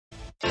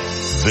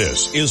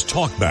This is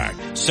Talkback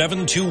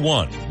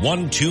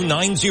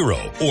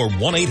 721-1290 or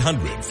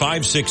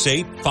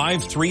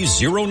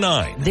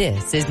 1-800-568-5309.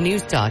 This is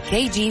News Talk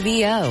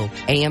KGVO,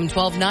 AM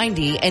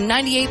 1290 and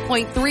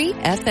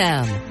 98.3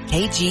 FM.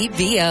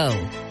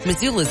 KGVO,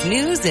 Missoula's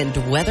news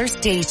and weather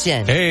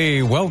station.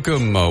 Hey,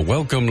 welcome,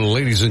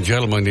 ladies and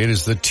gentlemen. It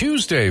is the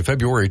Tuesday,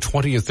 February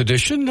 20th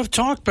edition of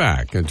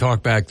Talkback. And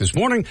Talkback this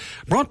morning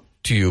brought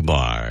to you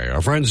by our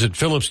friends at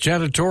Phillips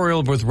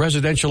Janitorial with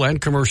residential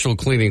and commercial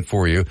cleaning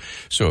for you.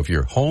 So if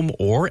your home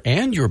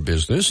and your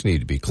business need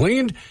to be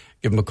cleaned,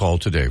 give them a call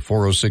today,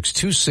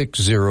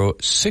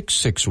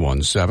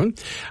 406-260-6617.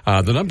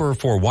 The number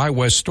for Y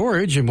West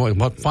Storage, and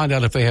we'll find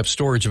out if they have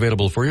storage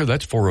available for you.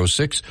 That's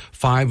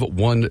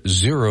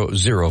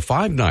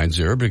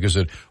 406-510-0590, because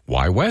at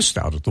Y West,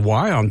 out at the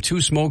Y on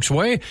Two Smokes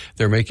Way,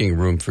 they're making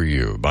room for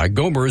you. By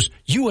Gomer's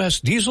U.S.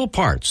 Diesel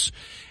Parts.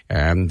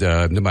 And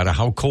no matter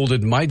how cold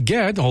it might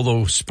get,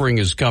 although spring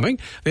is coming,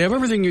 they have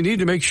everything you need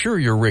to make sure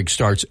your rig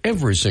starts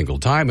every single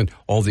time, and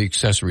all the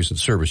accessories and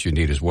service you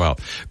need as well.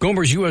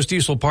 Gomer's U.S.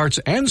 Diesel Parts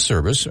and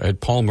Service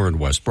at Palmer and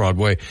West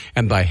Broadway,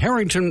 and by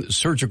Harrington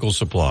Surgical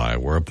Supply,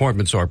 where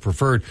appointments are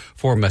preferred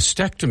for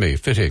mastectomy,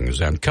 fittings,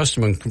 and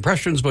custom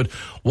compressions, but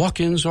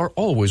walk-ins are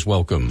always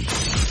welcome.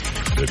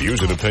 The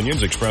views and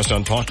opinions expressed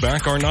on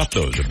Talkback are not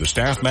those of the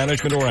staff,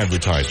 management, or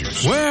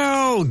advertisers.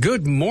 Well,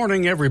 good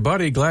morning,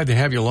 everybody. Glad to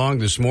have you along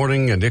this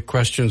morning. And Nick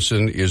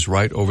Christensen is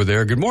right over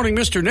there. Good morning,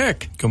 Mr.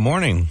 Nick. Good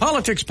morning.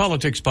 Politics. Oh,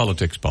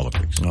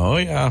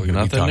 yeah.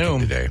 Nothing new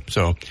today.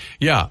 So,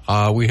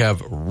 yeah, we have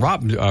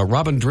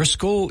Robyn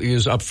Driscoll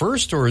is up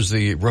first, or is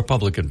the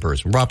Republican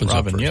person? Robyn's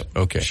up first. Yep.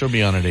 Okay. She'll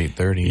be on at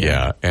 8:30.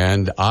 Yeah.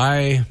 And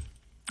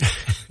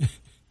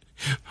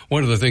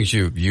one of the things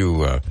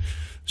you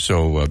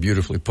so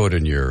beautifully put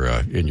in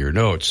your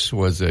notes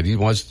was that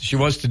she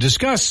wants to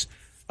discuss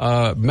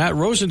Matt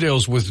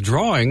Rosendale's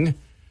withdrawing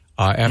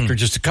after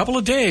just a couple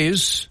of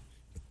days.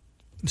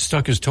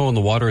 Stuck his toe in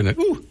the water and then,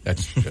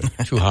 that's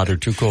too hot or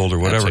too cold or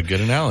whatever. That's a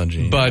good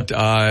analogy. But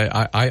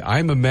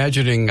I'm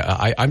imagining,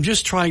 I'm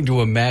just trying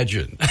to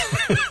imagine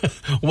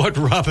what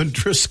Robyn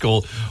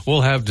Driscoll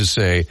will have to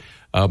say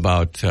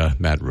about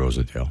Matt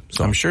Rosendale.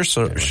 So I'm sure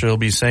she'll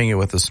be saying it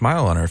with a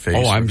smile on her face.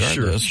 Oh, I'm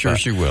sure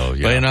she will.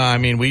 Yeah. But I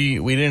mean, we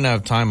didn't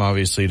have time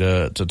obviously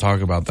to talk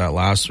about that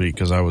last week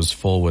because I was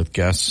full with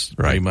guests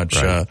pretty much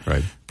the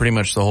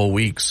whole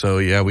week. So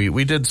yeah,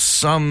 we did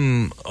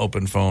some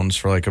open phones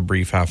for like a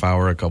brief half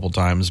hour a couple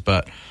times.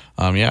 But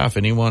if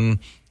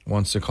anyone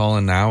wants to call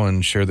in now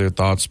and share their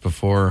thoughts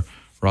before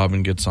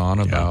Robyn gets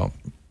on about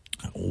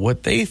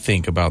what they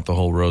think about the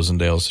whole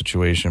Rosendale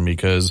situation,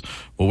 because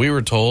what we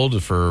were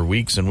told for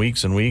weeks and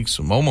weeks and weeks,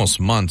 almost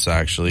months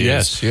actually,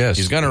 yes,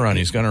 he's going to run.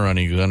 Any day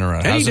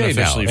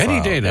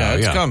now.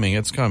 It's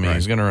coming. Right.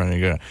 He's going to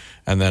run.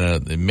 And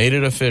then they made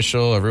it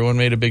official. Everyone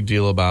made a big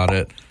deal about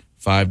it.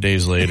 5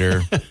 days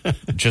later,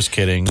 just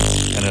kidding.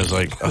 And I was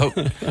like,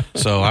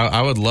 so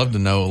I would love to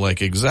know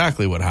like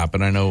exactly what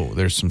happened. I know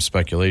there's some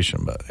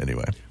speculation, but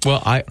anyway. Well,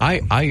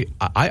 I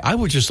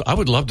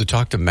would love to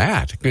talk to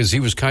Matt because he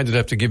was kind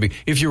enough to give me,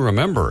 if you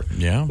remember,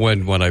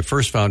 when I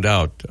first found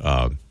out,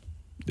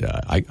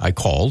 I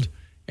called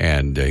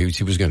and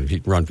he was going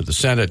to run for the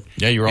Senate.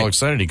 Yeah, you were all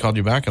excited. He called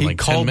you back in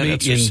like 10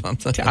 minutes or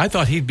something. I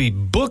thought he'd be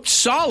booked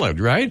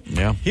solid, right?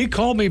 Yeah. He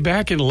called me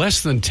back in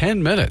less than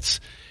 10 minutes.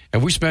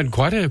 And we spent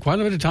quite a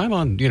bit of time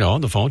on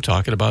the phone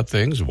talking about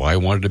things, why I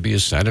wanted to be a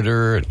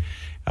senator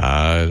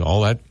and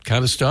all that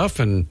kind of stuff.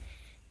 And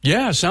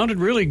yeah, it sounded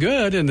really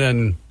good. And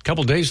then a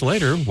couple days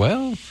later,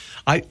 well,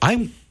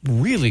 I'm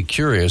really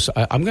curious.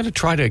 I'm going to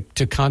try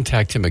to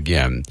contact him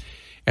again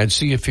and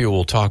see if he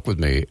will talk with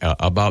me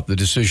about the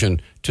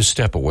decision to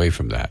step away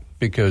from that,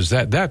 because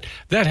that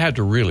had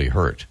to really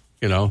hurt,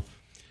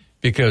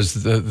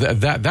 because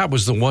that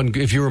was the one.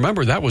 If you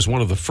remember, that was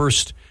one of the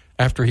first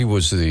after he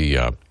was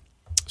the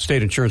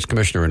State Insurance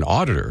Commissioner and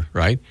Auditor,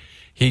 right?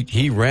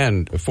 He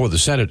ran for the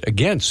Senate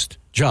against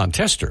John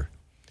Tester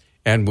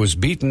and was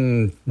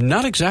beaten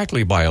not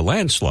exactly by a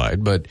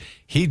landslide, but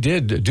he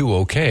did do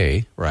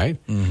okay, right?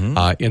 In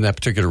that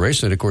particular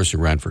race. And of course, he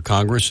ran for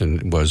Congress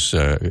and was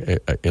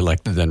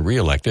elected, then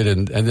reelected.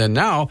 And then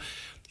now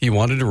he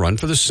wanted to run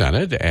for the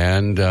Senate.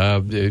 And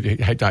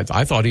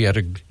I thought he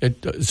had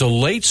it's a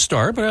late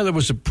start, but that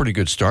was a pretty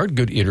good start,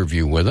 good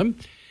interview with him.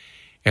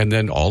 And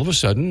then all of a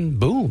sudden,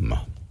 boom.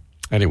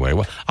 Anyway,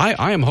 well,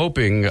 I am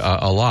hoping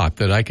a lot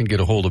that I can get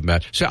a hold of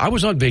Matt. So I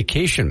was on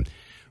vacation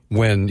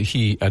when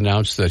he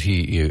announced that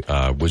he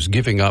was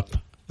giving up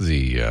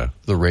the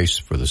race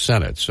for the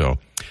Senate. So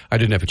I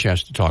didn't have a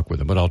chance to talk with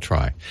him, but I'll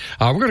try.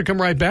 We're going to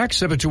come right back.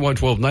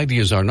 721-1290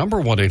 is our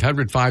number.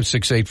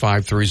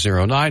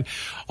 1-800-568-5309.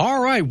 All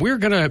right, we're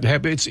going to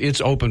have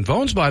it's open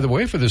phones, by the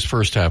way, for this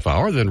first half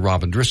hour. Then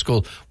Robyn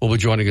Driscoll will be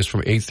joining us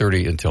from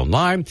 8:30 until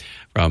 9.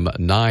 From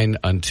 9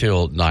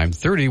 until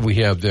 9:30, we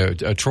have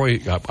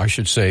Troy. I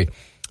should say.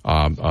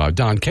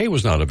 Don Kay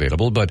was not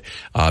available, but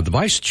the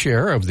vice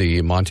chair of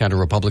the Montana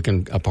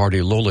Republican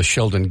Party, Lola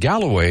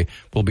Sheldon-Galloway,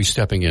 will be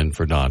stepping in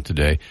for Don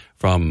today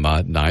from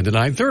 9 to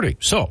 9:30.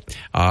 So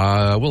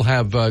we'll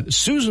have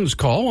Susan's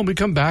call when we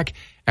come back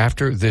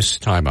after this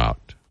timeout.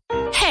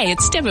 Hey,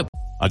 it's Deb.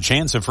 A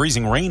chance of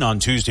freezing rain on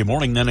Tuesday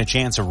morning, then a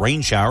chance of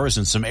rain showers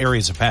and some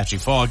areas of patchy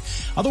fog.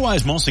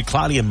 Otherwise, mostly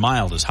cloudy and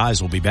mild as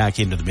highs will be back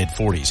into the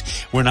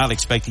mid-40s. We're not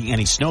expecting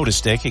any snow to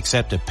stick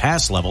except at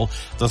pass level.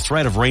 The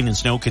threat of rain and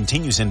snow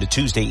continues into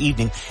Tuesday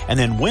evening, and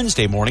then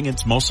Wednesday morning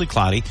it's mostly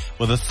cloudy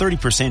with a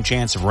 30%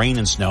 chance of rain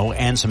and snow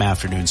and some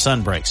afternoon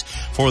sun breaks.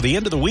 For the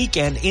end of the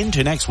weekend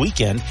into next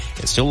weekend,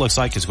 it still looks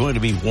like it's going to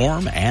be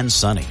warm and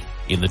sunny.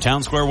 In the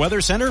Town Square Weather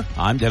Center,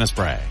 I'm Dennis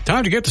Bragg.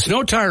 Time to get the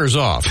snow tires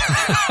off.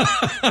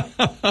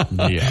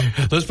 Yeah.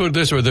 Let's put it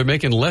this way. They're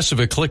making less of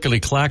a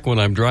clickety-clack when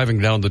I'm driving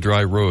down the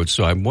dry road,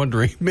 so I'm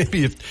wondering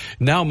maybe if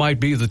now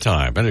might be the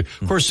time. And,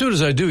 of course, as soon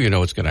as I do, you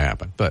know what's going to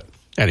happen. But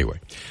anyway,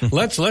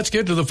 let's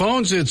get to the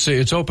phones.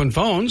 It's open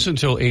phones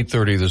until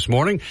 8:30 this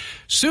morning.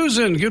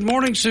 Susan, good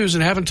morning,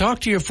 Susan. Haven't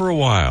talked to you for a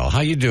while. How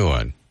you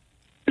doing?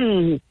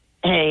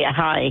 Hey,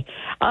 hi.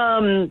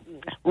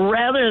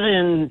 Rather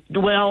than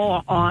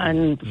dwell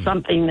on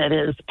something that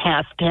is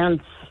past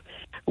tense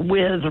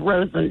with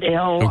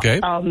Rosendale, okay.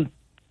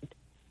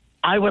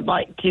 I would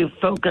like to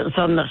focus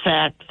on the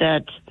fact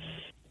that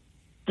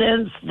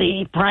since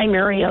the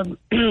primary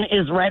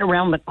is right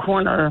around the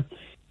corner,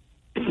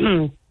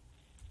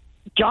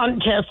 John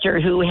Tester,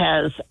 who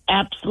has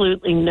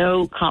absolutely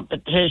no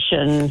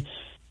competition,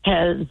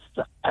 has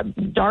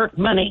dark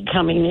money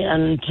coming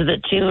in to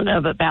the tune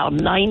of about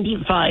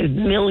 $95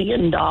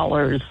 million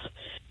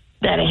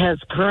that has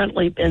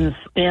currently been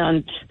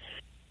spent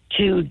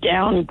to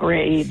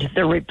downgrade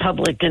the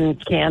Republican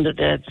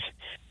candidate,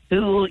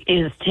 who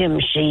is Tim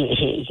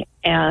Sheehy.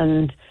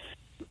 And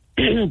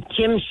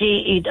Tim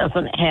Sheehy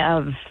doesn't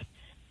have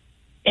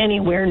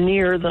anywhere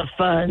near the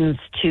funds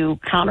to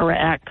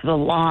counteract the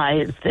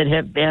lies that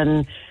have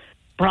been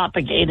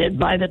propagated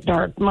by the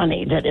dark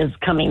money that is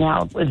coming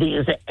out with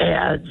these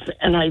ads.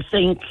 And I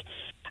think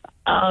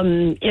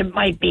it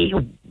might be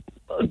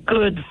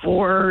good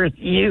for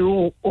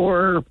you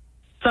or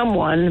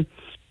someone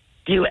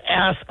to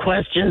ask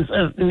questions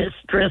of Miss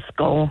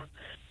Driscoll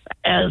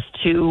as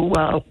to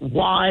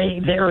why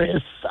there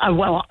is,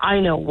 well,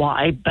 I know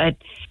why,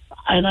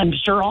 and I'm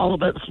sure all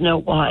of us know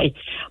why,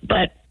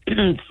 but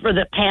for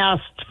the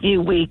past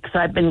few weeks,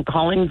 I've been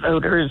calling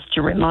voters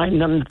to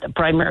remind them that the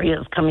primary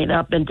is coming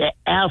up and to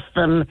ask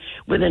them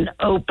with an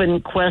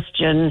open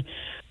question,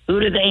 who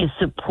do they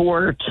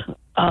support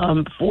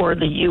for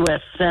the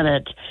U.S.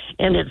 Senate?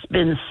 And it's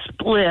been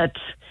split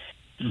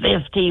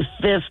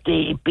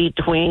 50-50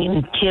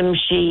 between Tim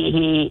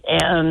Sheehy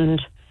and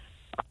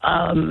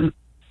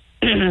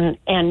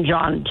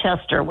John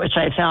Tester, which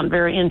I found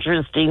very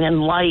interesting in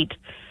light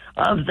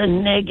of the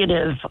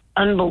negative,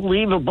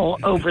 unbelievable,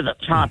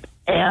 over-the-top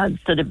ads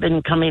that have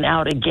been coming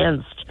out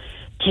against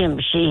Tim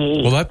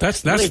Sheehy. Well,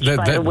 that's not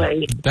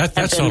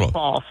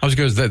all. I was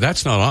going to say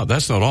that's not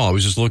all. I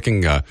was just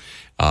looking. One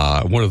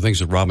of the things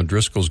that Robyn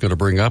Driscoll is going to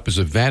bring up is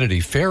a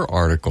Vanity Fair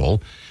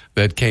article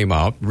that came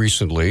out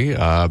recently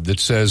that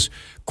says,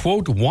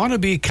 quote,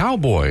 wannabe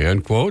cowboy,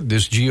 unquote,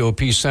 this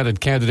GOP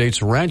Senate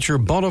candidate's rancher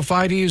bona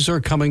fides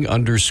are coming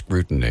under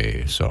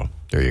scrutiny. So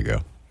there you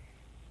go.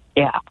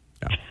 Yeah.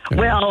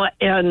 Well,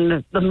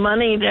 and the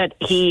money that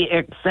he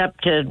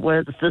accepted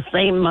was the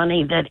same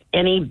money that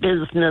any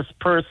business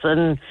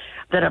person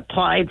that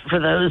applied for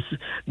those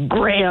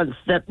grants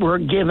that were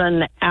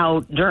given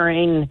out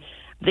during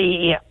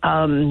the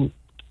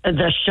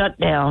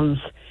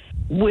shutdowns,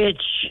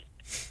 which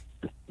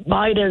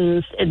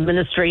Biden's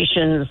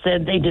administration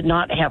said they did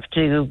not have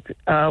to,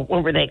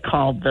 what were they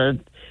called, the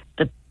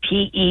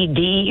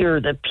PED or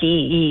the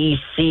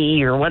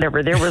PEC or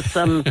whatever. There was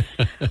some...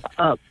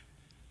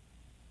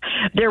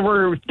 There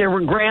were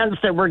grants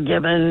that were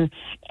given,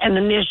 and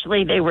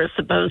initially they were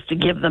supposed to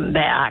give them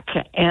back,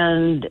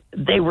 and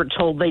they were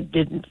told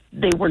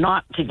they were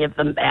not to give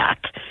them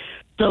back.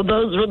 So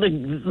those are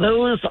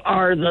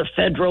the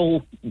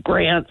federal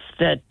grants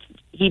that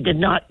he did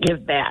not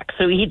give back.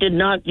 So he did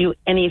not do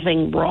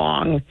anything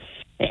wrong,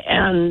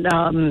 and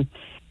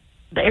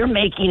they're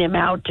making him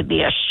out to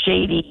be a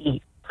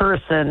shady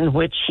person,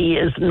 which he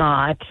is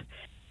not,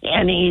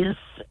 and he's.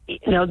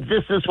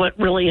 This is what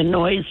really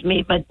annoys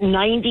me, but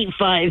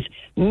 $95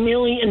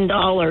 million.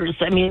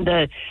 I mean,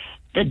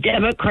 the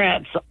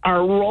Democrats are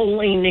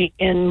rolling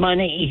in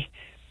money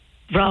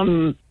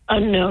from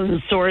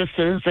unknown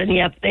sources, and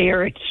yet they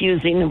are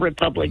accusing the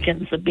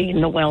Republicans of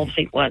being the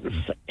wealthy ones.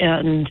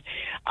 And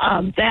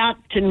that,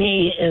 to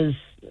me, is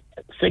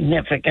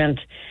significant.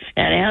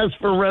 And as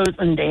for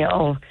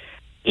Rosendale,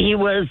 he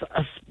was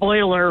a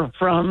spoiler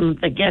from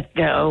the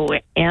get-go,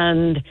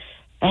 and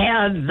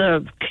had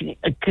the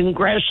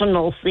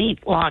congressional seat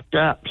locked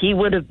up, he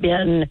would have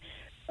been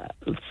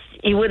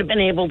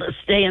able to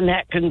stay in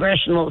that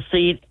congressional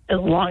seat as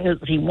long as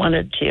he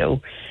wanted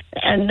to,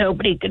 and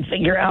nobody could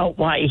figure out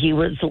why he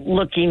was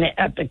looking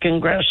at the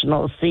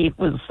congressional seat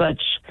with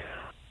such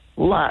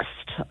lust.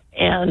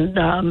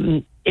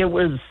 and it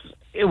was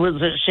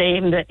a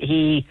shame that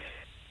he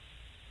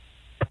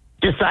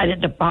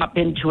decided to pop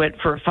into it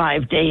for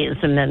 5 days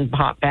and then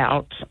pop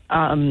out.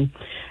 And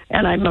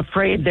I'm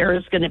afraid there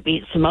is going to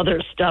be some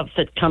other stuff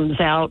that comes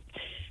out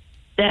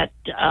that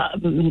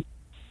isn't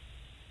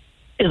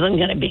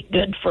going to be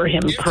good for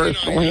him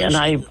personally, and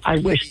I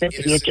wish that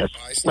he had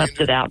just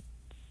left it out.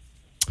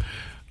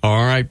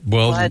 All right.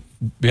 Well,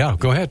 yeah,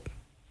 go ahead.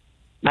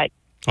 Bye.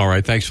 All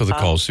right. Thanks for the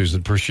call, Susan.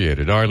 Appreciate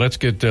it. All right. Let's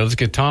get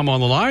Tom on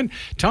the line.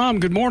 Tom,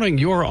 good morning.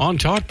 You are on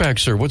Talkback,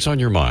 sir. What's on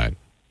your mind?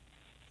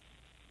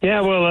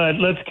 Yeah, well,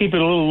 let's keep it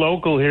a little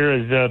local here.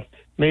 As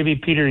maybe,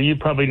 Peter, you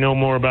probably know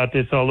more about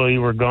this, although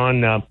you were gone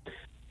now.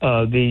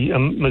 The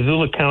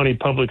Missoula County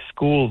Public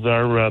Schools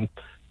are,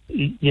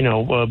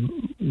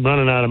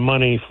 running out of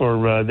money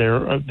for their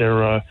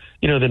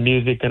the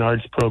music and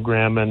arts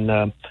program.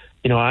 And,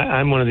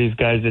 I'm one of these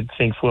guys that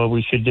thinks, well,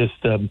 we should just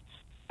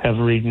have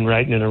reading,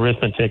 writing, and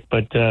arithmetic.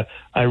 But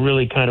I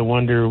really kind of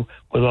wonder,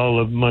 with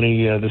all the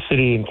money the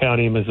city and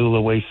county of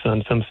Missoula wastes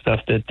on some stuff,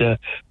 that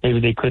maybe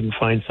they couldn't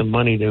find some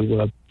money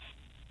to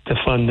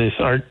fund this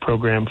art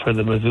program for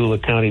the Missoula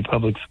County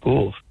Public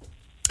Schools.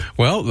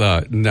 Well,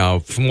 now,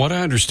 from what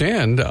I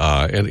understand,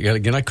 and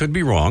again, I could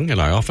be wrong,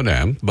 and I often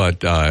am,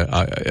 but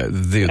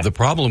the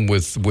problem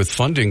with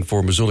funding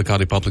for Missoula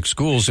County Public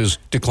Schools is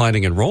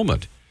declining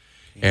enrollment.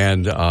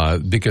 And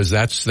because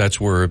that's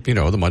where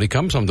the money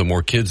comes from. The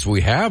more kids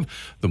we have,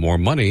 the more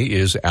money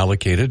is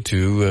allocated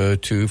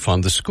to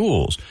fund the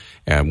schools.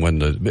 And when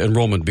the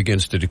enrollment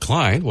begins to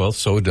decline, well,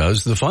 so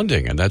does the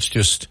funding, and that's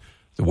just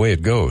the way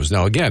it goes.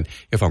 Now, again,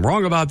 if I'm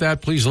wrong about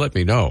that, please let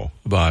me know.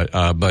 But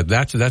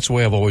that's the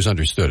way I've always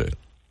understood it.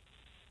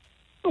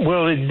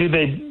 Well, do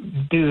they?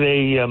 Do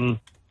they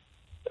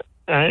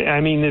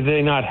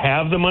not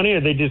have the money,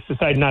 or they just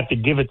decide not to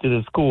give it to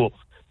the schools?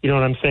 You know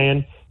what I'm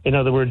saying? In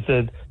other words,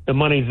 the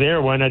money's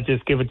there. Why not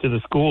just give it to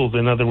the schools?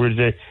 In other words,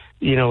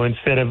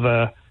 instead of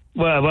I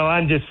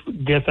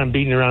guess I'm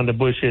beating around the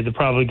bush here. They're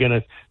probably going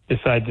to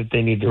decide that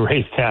they need to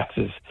raise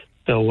taxes.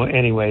 So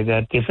anyway,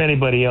 that if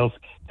anybody else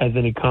has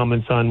any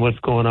comments on what's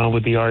going on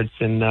with the arts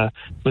in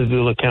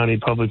Missoula County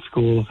Public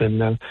Schools, and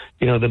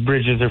the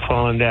bridges are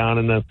falling down,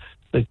 and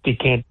they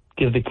can't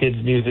give the kids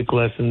music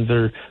lessons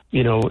or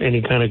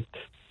any kind of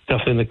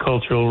stuff in the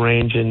cultural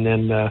range, and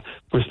then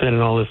we're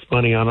spending all this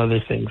money on other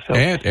things. So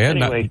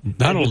anyway,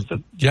 not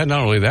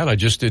only that, I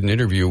just did an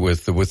interview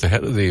with the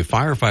head of the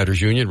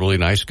firefighters union, really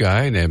nice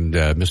guy named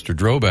Mr.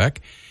 Drobeck,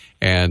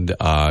 and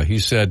he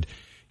said,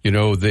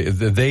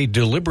 they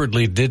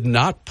deliberately did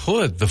not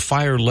put the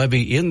fire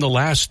levy in the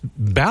last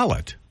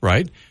ballot,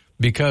 right?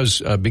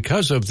 Because of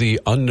the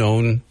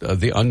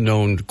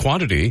unknown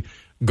quantity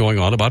going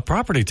on about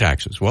property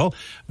taxes. Well,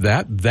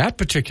 that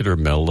particular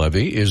mill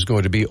levy is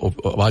going to be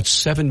about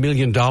 $7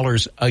 million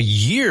a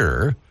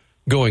year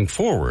going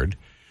forward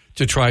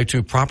to try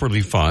to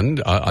properly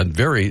fund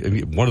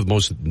one of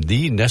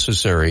the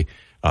necessary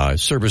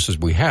services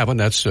we have, and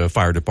that's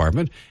fire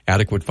department,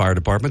 adequate fire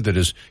department that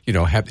is,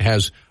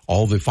 has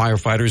all the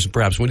firefighters.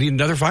 Perhaps we need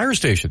another fire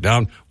station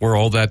down where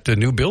all that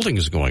new building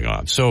is going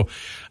on. So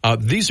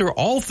these are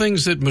all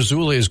things that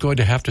Missoula is going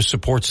to have to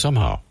support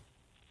somehow.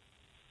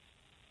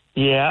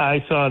 Yeah,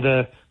 I saw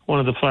one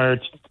of the fire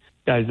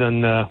guys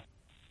on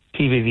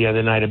TV the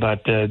other night about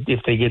if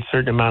they get a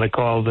certain amount of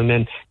calls, and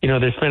then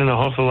they're spending an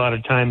awful lot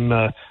of time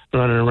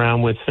running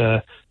around with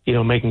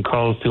making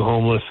calls to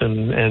homeless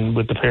and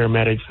with the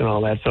paramedics and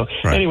all that. So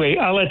Anyway,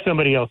 I'll let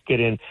somebody else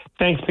get in.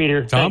 Thanks,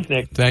 Peter. Tom, thanks,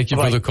 Nick. Thank you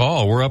for the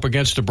call. We're up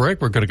against a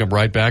break. We're going to come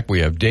right back. We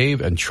have Dave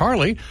and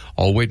Charlie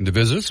all waiting to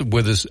visit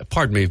with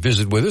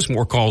us.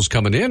 More calls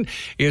coming in.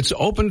 It's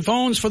open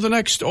phones for the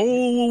next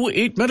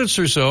 8 minutes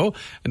or so,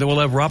 and then we'll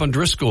have Robyn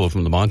Driscoll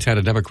from the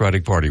Montana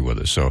Democratic Party with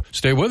us. So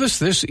stay with us.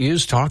 This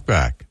is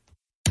Talkback.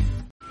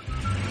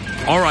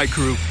 All right,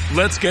 crew,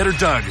 let's get her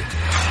dug.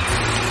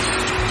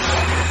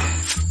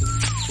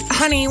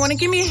 Honey, you want to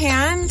give me a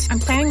hand? I'm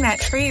planting that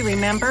tree,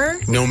 remember?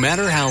 No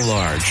matter how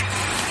large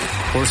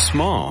or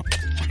small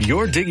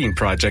your digging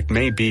project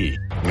may be,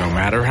 no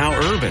matter how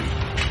urban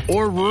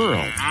or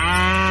rural,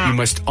 you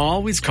must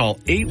always call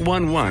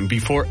 811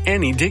 before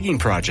any digging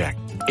project.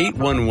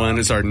 811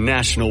 is our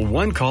national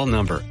one-call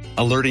number,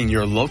 alerting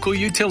your local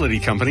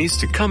utility companies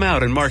to come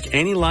out and mark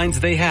any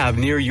lines they have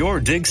near your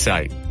dig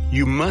site.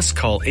 You must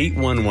call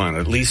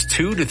 811 at least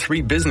 2 to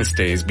 3 business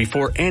days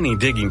before any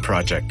digging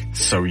project,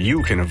 so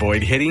you can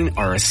avoid hitting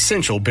our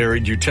essential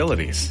buried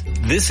utilities.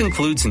 This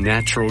includes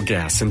natural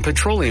gas and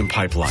petroleum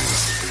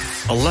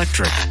pipelines,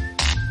 electric,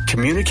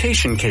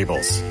 communication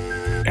cables,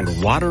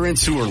 and water and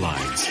sewer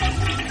lines.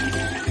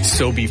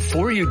 So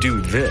before you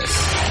do this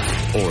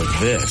or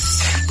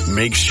this,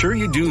 make sure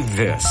you do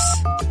this.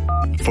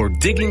 For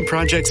digging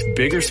projects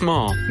big or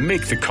small,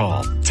 make the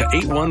call to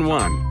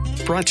 811.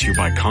 Brought to you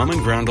by Common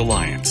Ground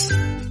Alliance.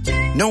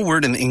 No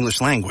word in the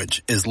English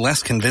language is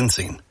less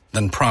convincing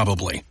than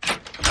probably.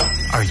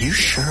 Are you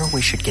sure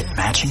we should get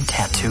matching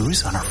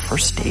tattoos on our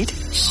first date?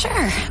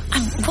 Sure.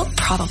 We'll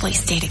probably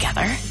stay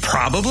together.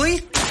 Probably?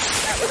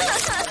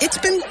 It's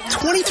been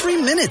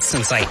 23 minutes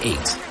since I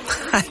ate.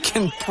 I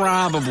can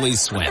probably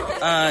swim.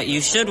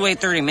 You should wait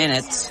 30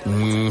 minutes.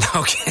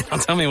 Okay, now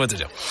tell me what to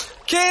do.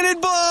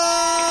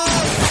 Cannonball!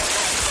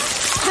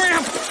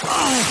 Cramp!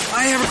 Oh,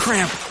 I have a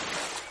cramp.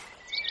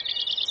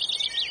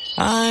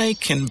 I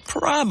can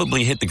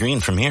probably hit the green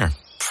from here.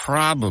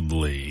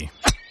 Probably.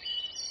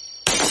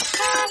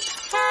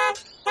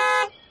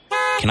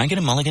 Can I get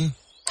a mulligan?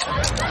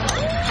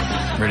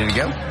 Ready to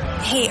go?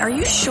 Hey, are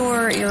you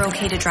sure you're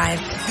okay to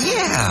drive?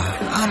 Yeah,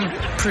 I'm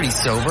pretty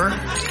sober.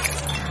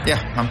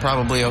 Yeah, I'm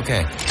probably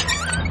okay.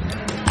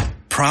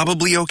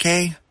 Probably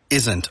okay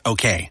isn't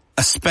okay,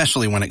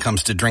 especially when it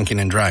comes to drinking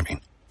and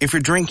driving. If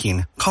you're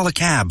drinking, call a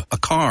cab, a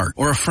car,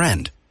 or a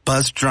friend.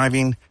 Buzzed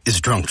driving is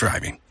drunk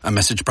driving. A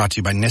message brought to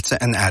you by NHTSA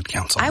and the Ad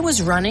Council. I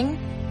was running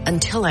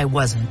until I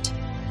wasn't.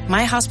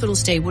 My hospital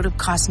stay would have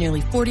cost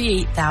nearly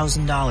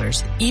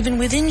 $48,000, even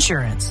with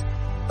insurance.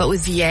 But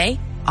with VA,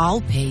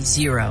 I'll pay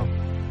zero.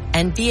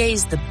 And VA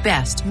is the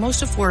best,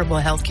 most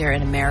affordable healthcare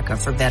in America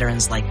for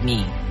veterans like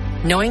me.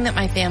 Knowing that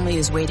my family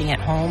is waiting at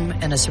home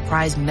and a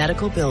surprise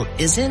medical bill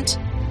isn't,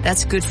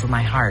 that's good for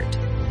my heart.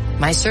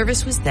 My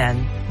service was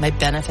then, my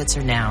benefits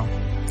are now.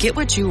 Get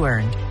what you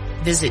earned.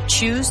 Visit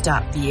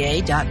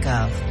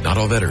choose.va.gov. Not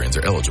all veterans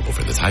are eligible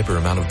for the type or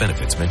amount of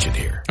benefits mentioned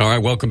here. All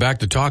right, welcome back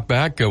to Talk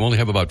Back. We only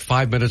have about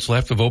 5 minutes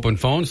left of open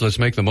phones. Let's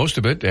make the most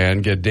of it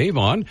and get Dave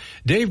on.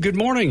 Dave, good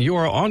morning. You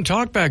are on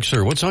Talk Back,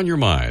 sir. What's on your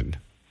mind?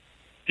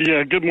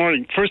 Yeah, good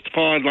morning. First of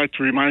all, I'd like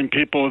to remind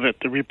people that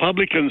the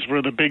Republicans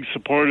were the big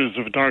supporters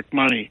of dark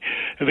money.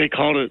 They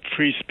called it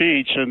free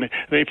speech, and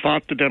they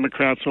fought the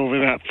Democrats over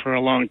that for a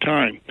long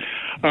time.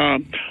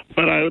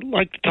 But I would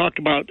like to talk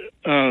about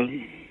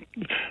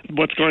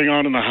what's going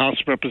on in the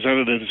House of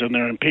Representatives and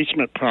their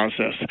impeachment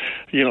process.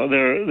 You know,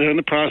 they're in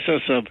the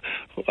process of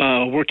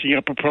working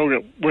up a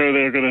program where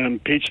they're going to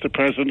impeach the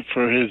president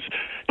for his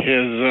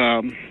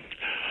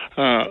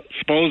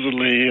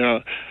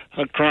supposedly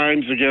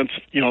crimes against,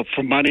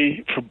 for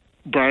money, for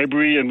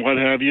bribery and what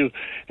have you,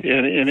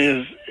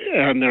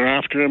 and they're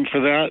after him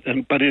for that.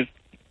 But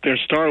their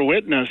star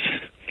witness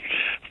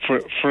for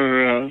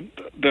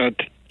the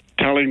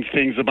telling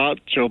things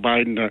about Joe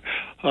Biden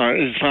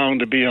is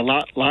found to be a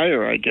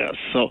liar, I guess.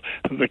 So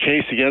the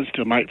case against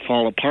him might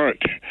fall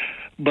apart.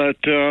 But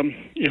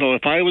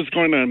if I was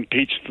going to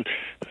impeach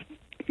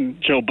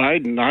Joe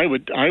Biden, I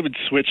would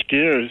switch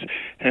gears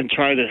and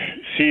try to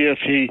see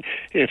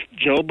if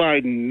Joe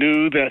Biden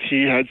knew that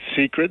he had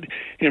secret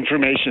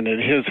information in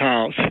his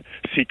house,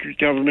 secret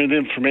government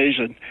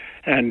information,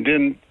 and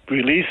didn't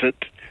release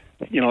it.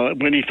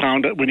 When he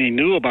found it, when he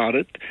knew about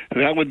it,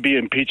 that would be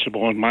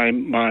impeachable in my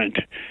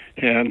mind.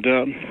 And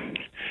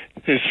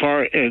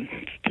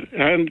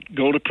and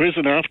go to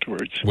prison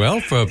afterwards. Well,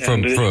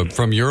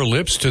 from your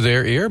lips to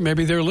their ear,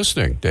 maybe they're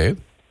listening, Dave.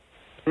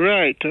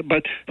 Right,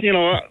 but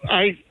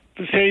the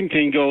same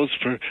thing goes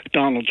for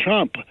Donald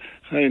Trump.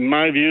 In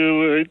my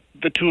view,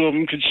 the two of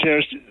them could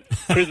share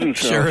prison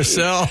cells. Share a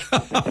cell.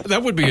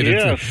 That would be an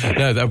interesting.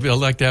 I'd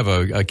like to have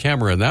a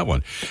camera in that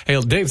one. Hey,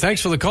 Dave,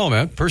 thanks for the call,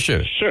 man.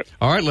 Appreciate it. Sure.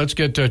 All right, let's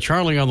get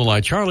Charlie on the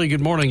line. Charlie,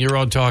 good morning. You're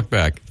on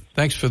Talkback.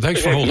 Thanks for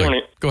holding.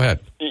 Morning. Go ahead.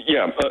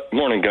 Yeah,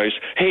 morning, guys.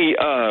 Hey,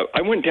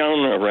 I went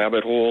down a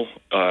rabbit hole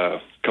a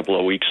couple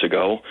of weeks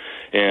ago,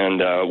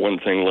 and one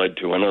thing led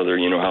to another.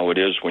 You know how it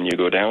is when you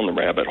go down the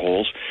rabbit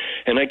holes.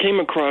 And I came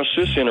across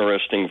this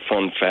interesting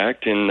fun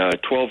fact. In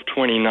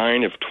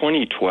 12/29 of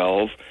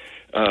 2012,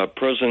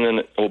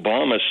 President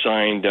Obama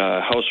signed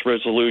House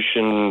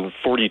Resolution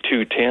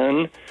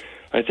 4210,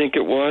 I think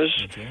it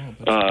was.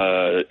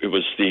 It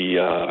was the,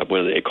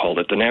 what do they call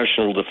it? The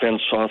National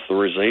Defense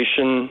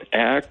Authorization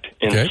Act.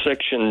 In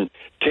Section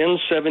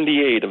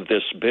 1078 of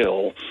this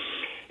bill,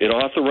 it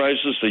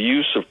authorizes the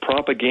use of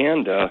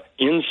propaganda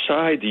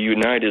inside the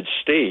United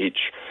States,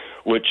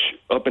 which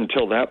up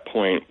until that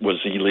point was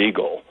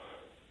illegal.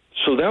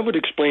 So that would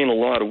explain a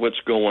lot of what's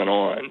going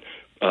on,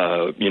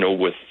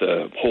 with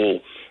the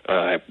whole,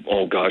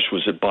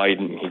 was it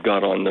Biden? He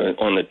got on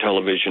the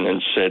television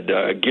and said,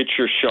 get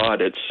your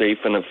shot, it's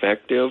safe and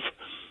effective.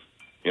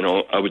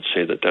 I would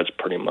say that's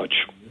pretty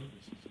much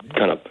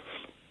kind of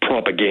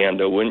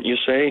propaganda, wouldn't you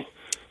say?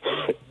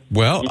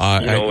 Well,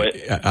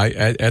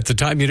 at the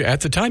time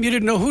you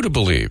didn't know who to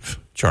believe,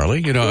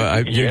 Charlie. You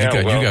got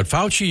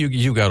Fauci,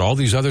 you got all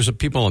these other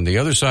people on the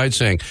other side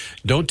saying,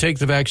 "Don't take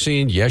the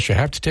vaccine." Yes, you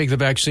have to take the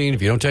vaccine.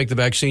 If you don't take the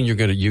vaccine, you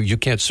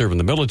can't serve in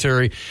the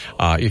military.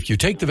 If you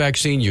take the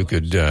vaccine, you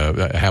could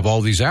have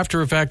all these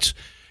after effects.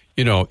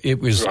 It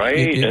was right,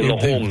 and the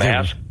whole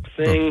mask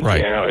thing.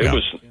 Right,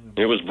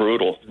 It was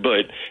brutal,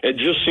 but it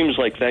just seems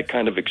like that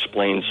kind of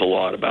explains a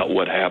lot about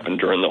what happened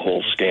during the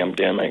whole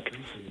scamdemic.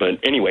 But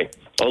anyway,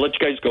 I'll let you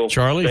guys go.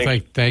 Charlie,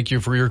 thank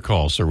you for your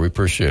call, sir. We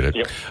appreciate it.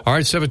 Yep. All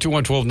right,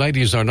 721-1290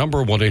 is our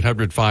number,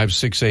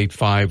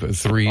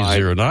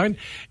 1-800-568-5309.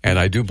 And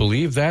I do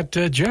believe that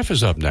Jeff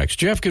is up next.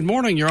 Jeff, good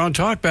morning. You're on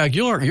Talkback.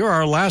 You're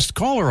our last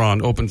caller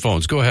on open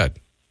phones. Go ahead.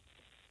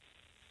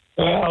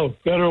 Oh,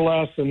 better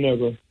last than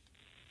never.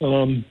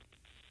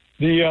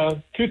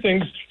 The two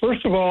things.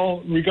 First of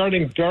all,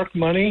 regarding dark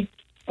money,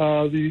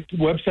 the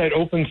website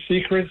Open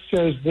Secrets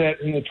says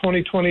that in the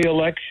 2020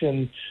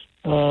 election,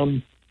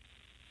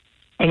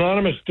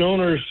 anonymous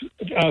donors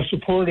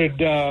supported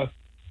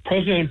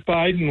President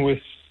Biden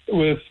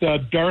with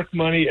dark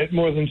money at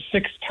more than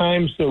 6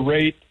 times the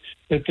rate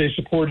that they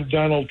supported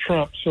Donald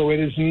Trump. So it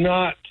is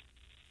not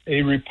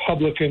a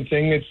Republican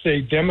thing. It's a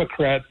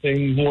Democrat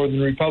thing more than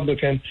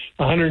Republican.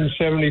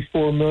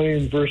 174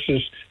 million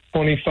versus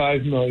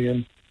 25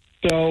 million.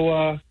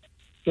 So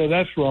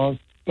that's wrong.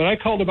 But I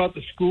called about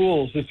the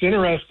schools. It's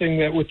interesting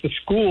that with the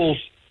schools,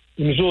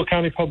 the Missoula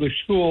County Public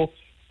School,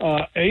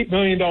 $8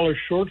 million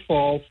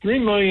shortfall.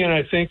 $3 million,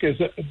 I think, is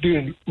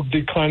due to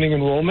declining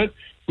enrollment,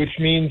 which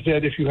means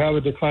that if you have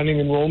a declining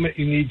enrollment,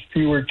 you need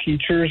fewer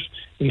teachers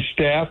and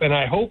staff, and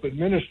I hope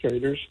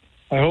administrators.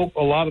 I hope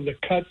a lot of the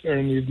cuts are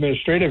in the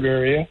administrative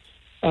area.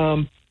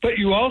 But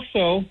you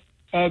also,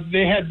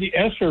 they had the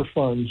ESSER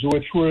funds,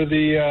 which were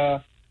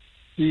the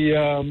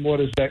what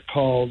is that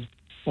called?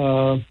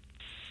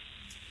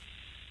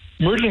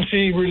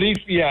 Emergency relief,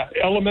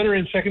 elementary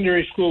and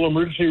secondary school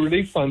emergency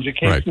relief funds. It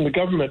came from the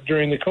government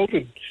during the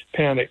COVID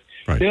panic.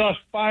 Right. They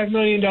lost $5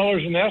 million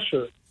in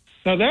ESSER.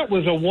 Now, that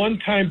was a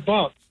one-time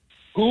bump.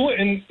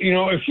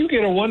 If you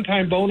get a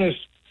one-time bonus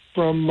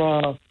from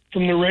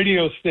the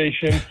radio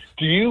station,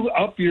 do you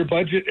up your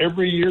budget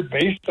every year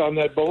based on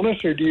that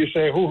bonus, or do you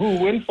say, hoo-hoo,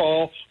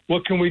 windfall,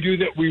 what can we do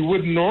that we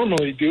wouldn't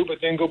normally do, but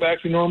then go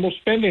back to normal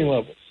spending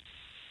levels?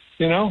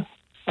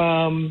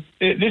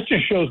 This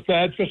just shows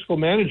bad fiscal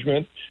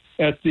management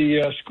at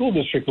the school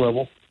district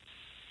level.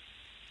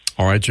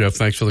 All right, Jeff,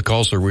 thanks for the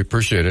call, sir. We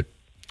appreciate it.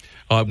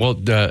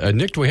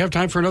 Nick, do we have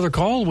time for another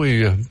call?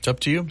 It's up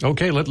to you.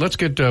 Okay, let's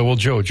get, Joe.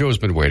 Joe's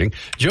been waiting.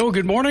 Joe,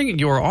 good morning.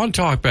 You're on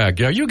Talkback.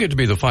 Yeah, you get to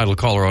be the final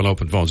caller on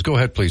Open Phones. Go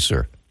ahead, please,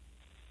 sir.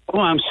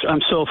 Well,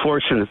 I'm so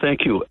fortunate.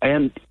 Thank you.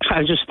 And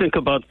I just think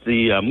about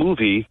the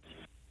movie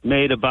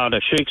made about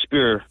a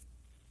Shakespeare,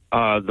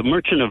 The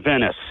Merchant of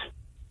Venice.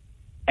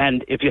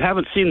 And if you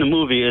haven't seen the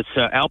movie, it's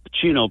Al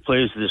Pacino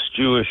plays this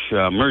Jewish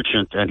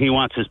merchant, and he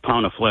wants his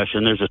pound of flesh,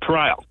 and there's a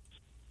trial.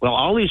 Well,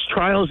 all these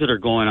trials that are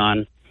going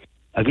on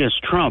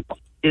against Trump,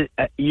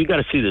 you got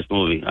to see this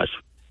movie.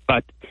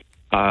 But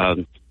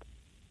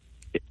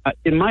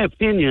in my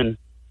opinion,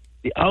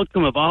 the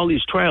outcome of all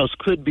these trials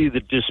could be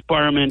the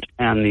disbarment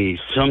and the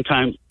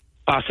sometimes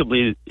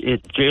possibly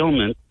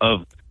jailment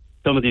of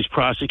some of these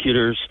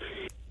prosecutors.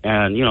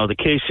 And, the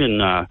case in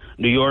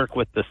New York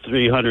with the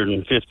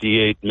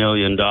 $358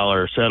 million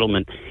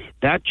settlement,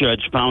 that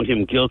judge found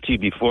him guilty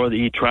before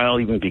the trial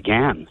even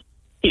began,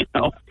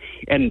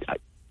 And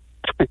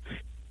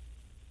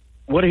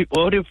what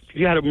if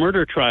you had a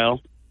murder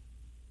trial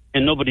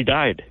and nobody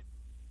died?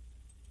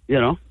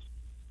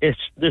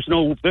 There's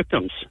no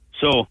victims.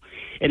 So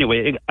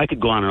anyway, I could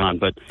go on and on,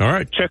 but all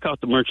right, check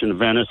out The Merchant of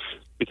Venice,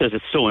 because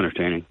it's so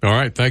entertaining. All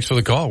right. Thanks for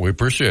the call. We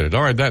appreciate it.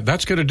 All right.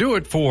 That's going to do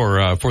it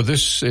for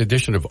this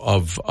edition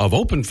of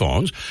Open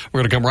Phones. We're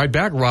going to come right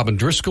back. Robyn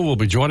Driscoll will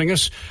be joining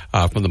us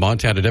from the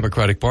Montana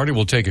Democratic Party.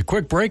 We'll take a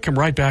quick break. Come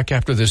right back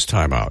after this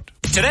timeout.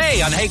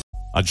 Today on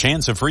a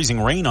chance of freezing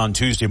rain on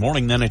Tuesday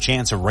morning, then a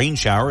chance of rain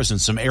showers and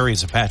some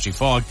areas of patchy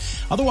fog.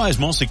 Otherwise,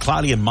 mostly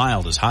cloudy and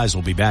mild as highs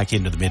will be back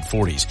into the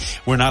mid-40s.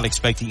 We're not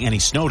expecting any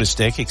snow to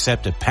stick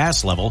except at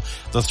pass level.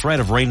 The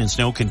threat of rain and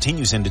snow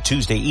continues into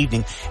Tuesday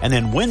evening, and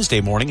then Wednesday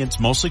morning it's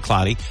mostly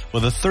cloudy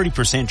with a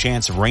 30%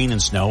 chance of rain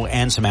and snow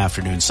and some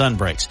afternoon sun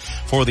breaks.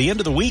 For the end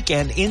of the week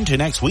and into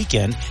next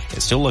weekend,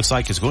 it still looks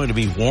like it's going to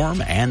be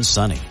warm and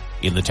sunny.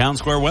 In the Town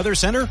Square Weather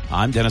Center,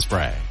 I'm Dennis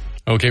Bragg.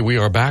 Okay, we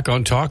are back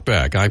on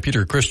Talkback. I'm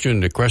Peter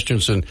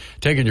Christensen,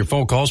 taking your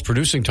phone calls,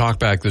 producing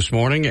Talkback this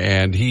morning,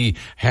 and he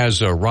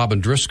has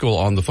Robyn Driscoll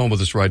on the phone with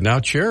us right now,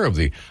 chair of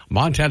the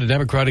Montana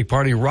Democratic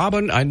Party.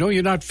 Robyn, I know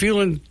you're not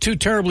feeling too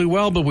terribly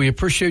well, but we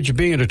appreciate you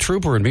being a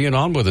trooper and being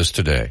on with us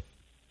today.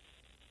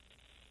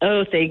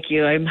 Oh, thank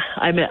you. I'm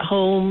at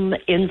home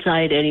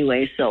inside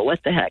anyway, so what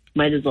the heck?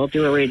 Might as well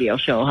do a radio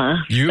show, huh?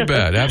 You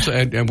bet.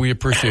 Absolutely. And we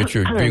appreciate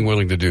you being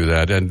willing to do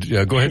that. And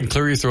go ahead and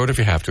clear your throat if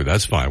you have to.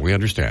 That's fine. We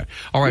understand.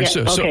 All right.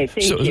 Yeah, thank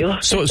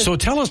you. So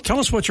tell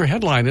us what your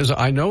headline is.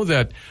 I know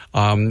that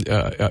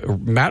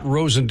Matt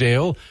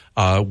Rosendale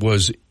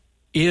was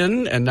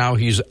in and now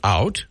he's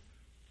out.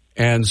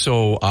 And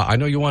so I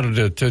know you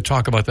wanted to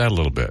talk about that a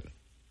little bit.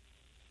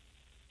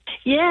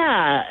 Yeah,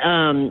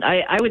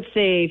 I would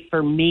say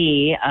for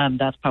me,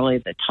 that's probably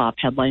the top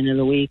headline of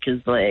the week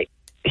is like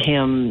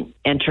him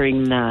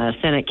entering the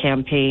Senate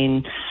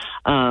campaign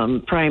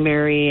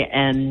primary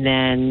and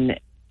then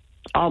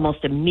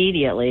almost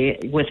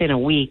immediately, within a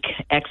week,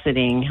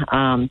 exiting,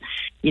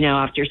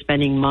 after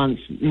spending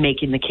months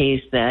making the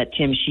case that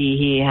Tim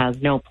Sheehy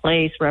has no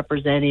place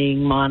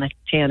representing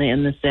Montana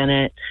in the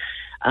Senate.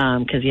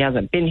 Because he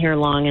hasn't been here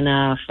long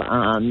enough,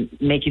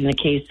 making the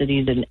case that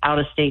he's an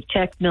out-of-state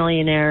tech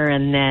millionaire,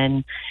 and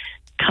then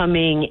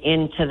coming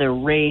into the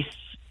race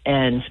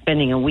and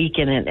spending a week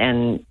in it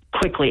and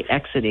quickly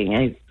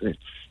exiting. It's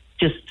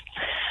just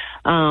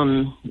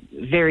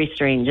very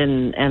strange.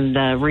 And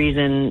the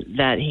reason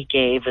that he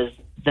gave is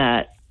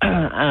that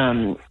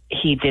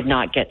he did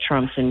not get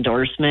Trump's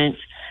endorsement.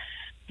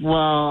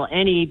 well,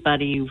 any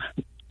Politico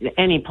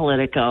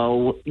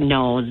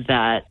knows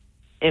that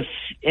if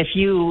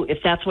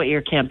that's what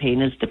your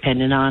campaign is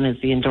dependent on, is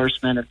the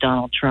endorsement of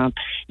Donald Trump,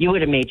 you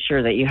would have made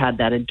sure that you had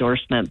that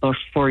endorsement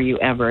before you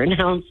ever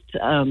announced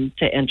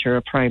to enter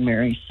a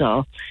primary.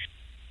 So,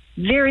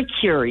 very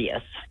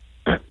curious.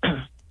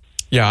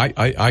 Yeah,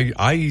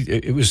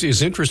 it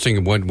was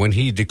interesting when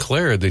he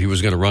declared that he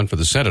was going to run for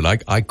the Senate.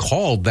 I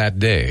called that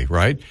day,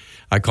 right?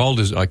 I called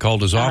his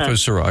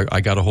office, or I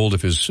got a hold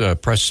of his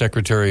press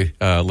secretary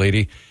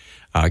lady,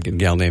 a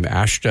gal named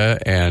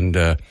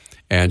Ashta,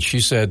 and she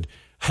said,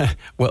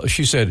 well,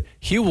 she said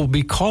he will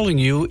be calling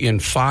you in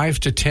 5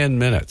 to 10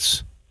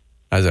 minutes.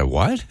 I said,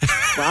 what?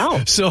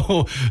 Wow.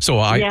 So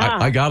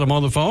I got him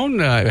on the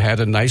phone. I had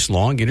a nice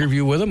long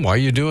interview with him. Why are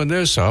you doing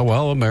this? Oh,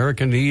 well,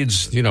 America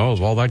needs,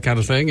 all that kind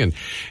of thing.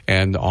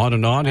 And on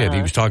and on. And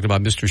he was talking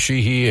about Mr.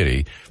 Sheehy,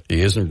 and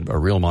he isn't a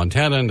real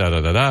Montanan,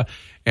 da-da-da-da.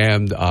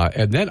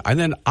 And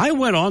then I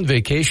went on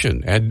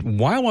vacation. And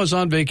while I was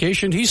on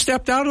vacation, he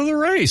stepped out of the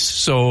race.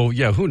 So,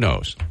 yeah, who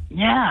knows?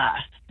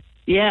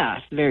 Yeah,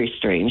 very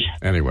strange.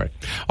 Anyway,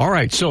 all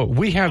right. So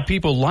we have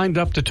people lined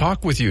up to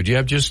talk with you. Do you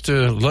have just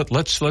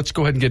let's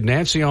go ahead and get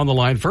Nancy on the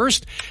line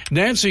first.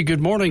 Nancy, good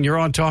morning. You're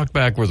on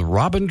Talkback with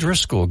Robyn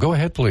Driscoll. Go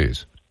ahead,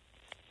 please.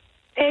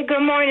 Hey,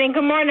 good morning.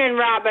 Good morning,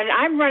 Robyn.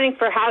 I'm running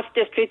for House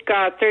District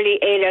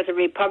 38 as a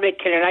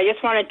Republican, and I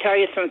just want to tell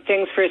you some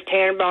things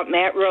firsthand about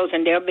Matt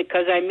Rosendale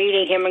because I'm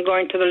meeting him and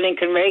going to the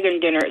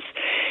Lincoln-Reagan dinners.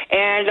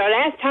 And the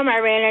last time I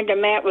ran into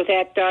Matt was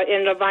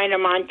in Lavina,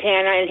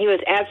 Montana, and he was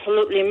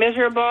absolutely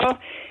miserable,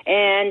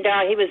 and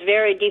he was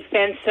very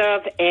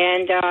defensive,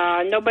 and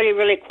nobody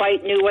really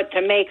quite knew what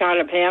to make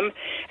out of him.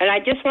 And I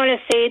just want to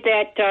say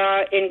that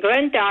in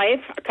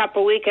Glendive a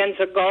couple weekends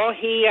ago,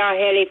 he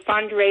had a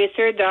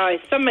fundraiser.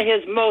 Some of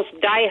his most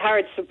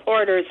diehard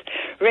supporters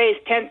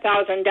raised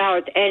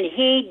 $10,000, and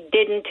he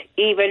didn't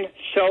even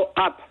show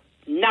up.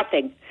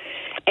 Nothing.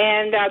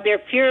 And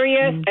they're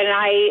furious, and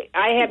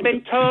I have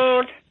been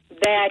told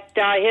that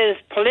his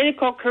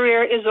political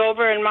career is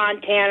over in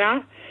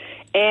Montana.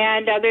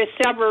 And there's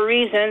several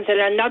reasons.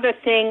 And another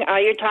thing,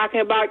 you're talking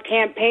about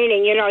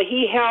campaigning.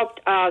 He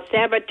helped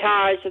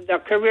sabotage the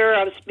career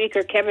of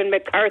Speaker Kevin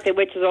McCarthy,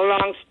 which is a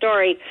long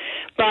story.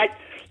 But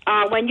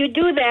when you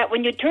do that,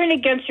 when you turn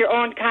against your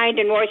own kind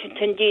in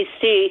Washington,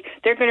 D.C.,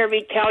 they're going to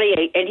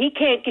retaliate. And he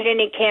can't get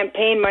any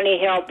campaign money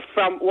help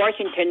from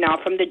Washington now,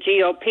 from the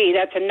GOP.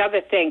 That's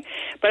another thing.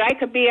 But I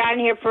could be on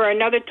here for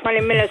another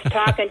 20 minutes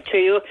talking to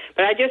you.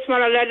 But I just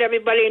want to let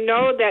everybody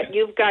know that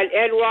you've got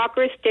Ed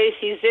Walker,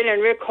 Stacey Zinn,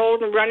 and Rick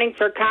Holden running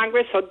for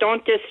Congress, so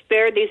don't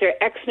despair. These are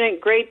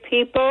excellent, great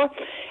people.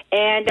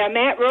 And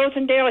Matt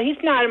Rosendale, he's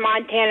not a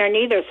Montanan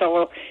either,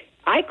 so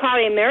I call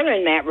him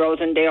Maryland Matt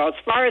Rosendale. As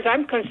far as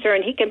I'm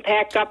concerned, he can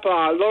pack up,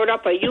 load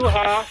up a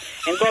U-Haul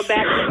and go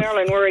back to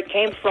Maryland where it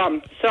came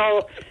from.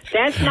 So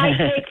that's my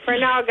take for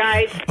now,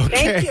 guys.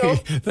 Okay. Thank you.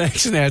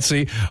 Thanks,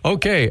 Nancy.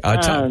 Okay,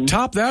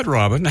 top that,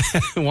 Robyn.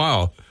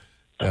 Wow.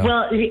 Yeah.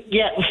 Well,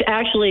 yeah,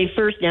 actually,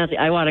 first, Nancy,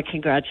 I want to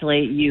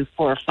congratulate you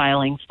for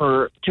filing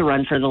to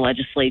run for the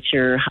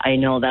legislature. I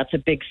know that's a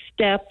big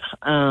step.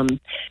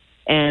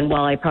 And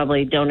while I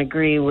probably don't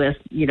agree with,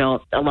 a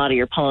lot of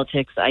your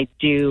politics, I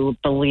do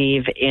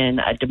believe in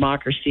a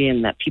democracy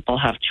and that people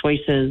have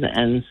choices.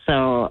 And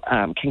so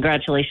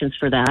congratulations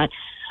for that.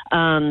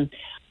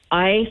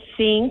 I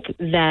think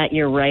that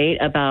you're right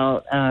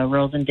about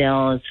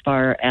Rosendale as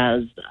far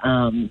as,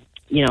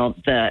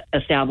 the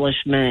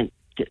establishment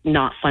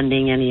not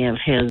funding any of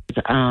his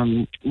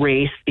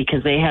race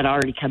because they had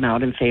already come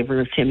out in favor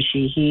of Tim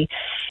Sheehy.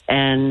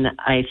 And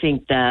I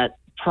think that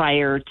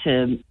prior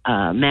to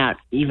Matt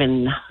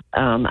even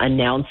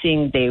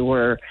announcing, they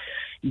were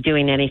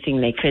doing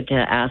anything they could to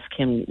ask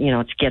him,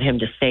 to get him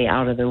to stay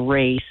out of the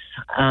race.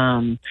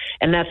 And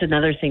that's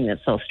another thing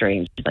that's so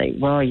strange. Like,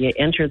 well, you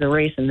enter the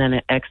race and then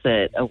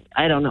exit.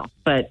 I don't know.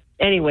 But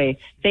anyway,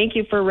 thank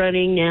you for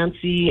running,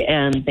 Nancy,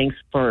 and thanks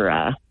for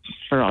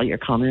all your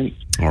comments.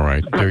 All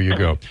right, there you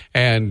go.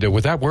 And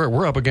with that,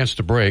 we're up against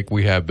a break.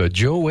 We have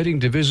Joe waiting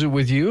to visit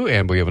with you,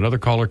 and we have another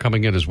caller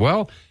coming in as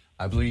well.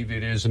 I believe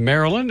it is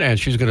Marilyn, and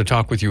she's going to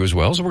talk with you as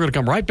well. So we're going to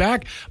come right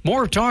back.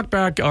 More Talk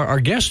Back. Our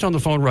guest on the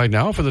phone right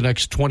now for the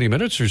next 20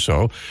 minutes or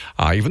so.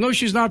 Even though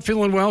she's not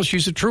feeling well,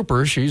 she's a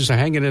trooper. She's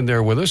hanging in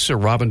there with us.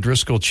 Robyn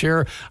Driscoll,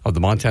 chair of the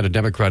Montana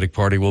Democratic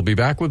Party. We'll be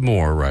back with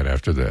more right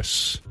after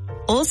this.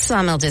 Old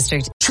Sawmill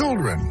District.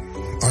 Children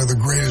are the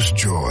greatest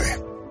joy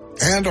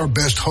and our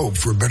best hope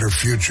for a better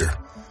future.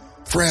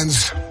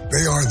 Friends,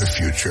 they are the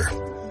future.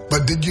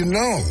 But did you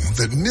know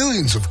that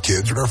millions of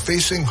kids are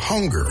facing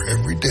hunger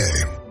every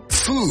day?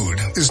 Food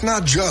is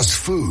not just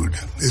food.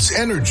 It's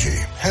energy,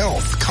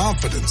 health,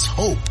 confidence,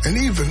 hope, and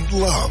even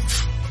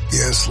love.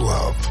 Yes,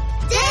 love.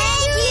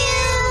 Thank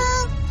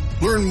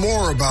you! Learn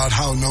more about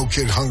how No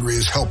Kid Hungry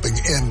is helping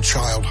end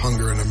child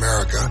hunger in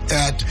America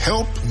at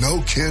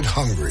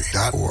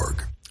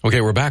helpnokidhungry.org.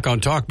 Okay, we're back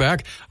on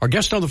Talkback. Our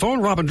guest on the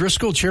phone, Robyn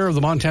Driscoll, chair of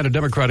the Montana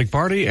Democratic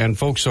Party, and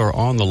folks are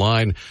on the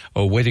line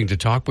waiting to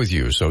talk with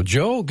you. So,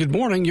 Joe, good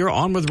morning. You're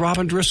on with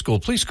Robyn Driscoll.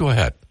 Please go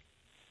ahead.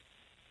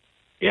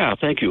 Yeah,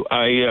 thank you.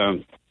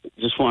 I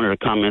just wanted to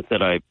comment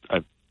that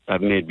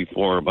I've made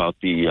before about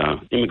the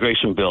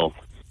immigration bill.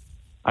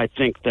 I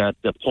think that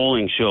the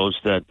polling shows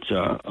that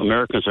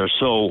Americans are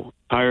so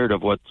tired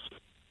of what's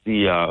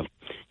the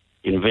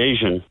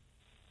invasion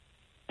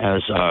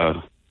as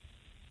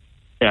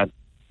that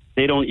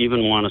they don't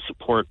even want to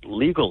support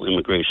legal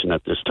immigration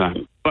at this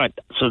time. But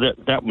so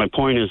that my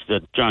point is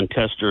that John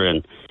Tester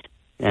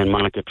and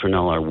Monica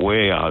Tranel are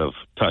way out of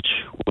touch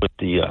with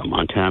the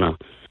Montana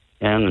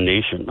and the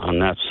nation on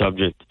that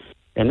subject.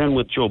 And then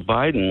with Joe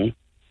Biden,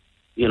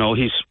 you know,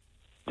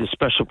 the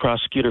special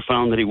prosecutor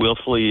found that he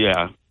willfully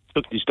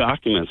took these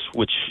documents,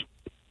 which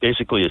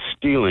basically is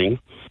stealing,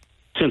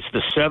 since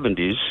the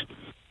 70s.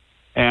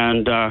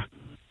 And,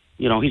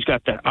 you know, he's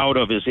got that out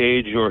of his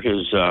age or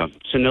his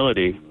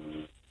senility.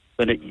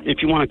 But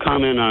if you want to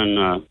comment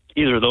on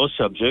either of those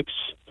subjects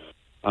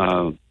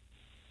and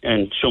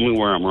show me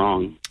where I'm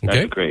wrong,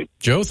 that'd be great.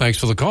 Joe, thanks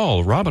for the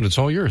call. Robyn, it's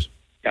all yours.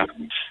 Yeah.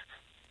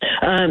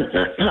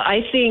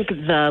 I think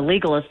the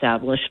legal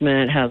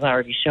establishment has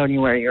already shown you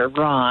where you're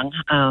wrong.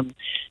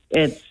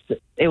 It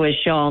was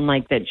shown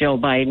like that Joe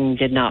Biden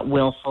did not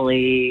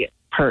willfully,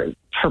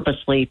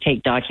 purposely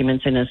take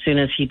documents, and as soon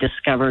as he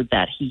discovered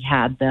that he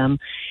had them,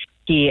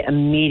 he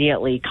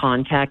immediately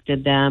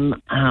contacted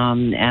them,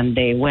 and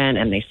they went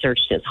and they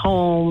searched his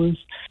homes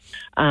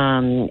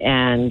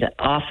and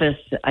office.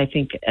 I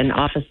think an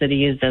office that he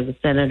used as a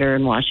senator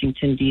in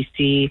Washington,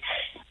 D.C.,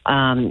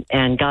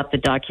 and got the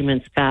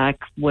documents back,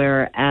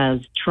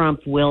 whereas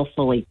Trump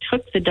willfully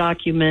took the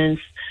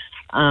documents,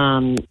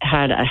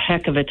 had a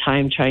heck of a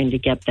time trying to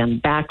get them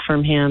back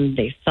from him.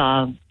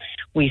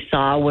 We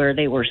saw where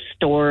they were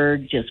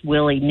stored just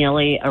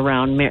willy-nilly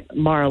around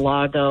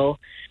Mar-a-Lago.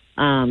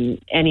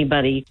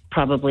 Anybody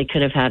probably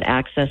could have had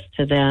access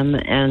to them,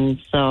 and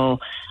so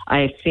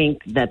I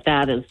think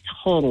that is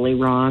totally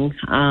wrong.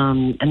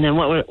 And then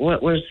what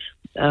was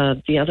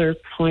the other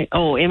point?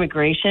 Oh,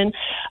 immigration.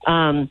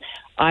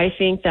 I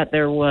think that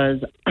there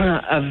was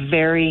a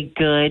very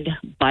good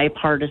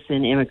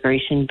bipartisan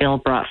immigration bill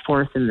brought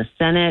forth in the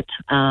Senate.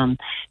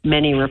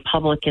 Many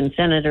Republican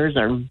senators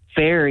are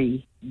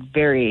very,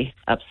 very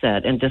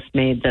upset and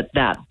dismayed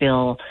that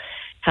bill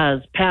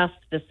has passed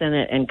the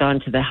Senate and gone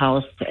to the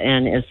House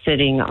and is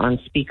sitting on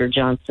Speaker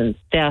Johnson's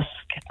desk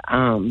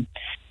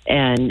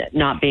and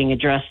not being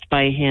addressed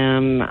by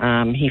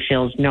him. He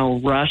feels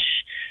no rush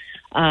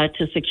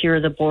to secure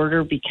the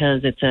border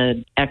because it's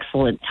an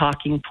excellent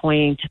talking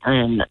point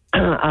and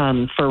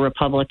for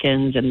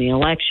Republicans in the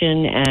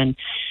election, and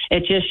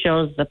it just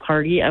shows the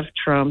party of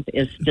Trump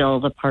is still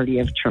the party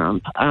of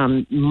Trump.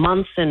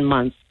 Months and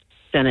months,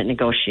 Senate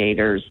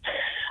negotiators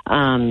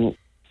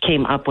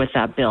came up with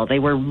that bill. They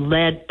were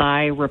led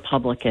by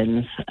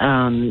Republicans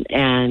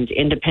and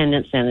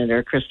independent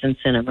Senator Kristen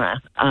Sinema.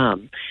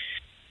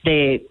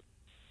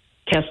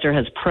 Tester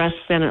has pressed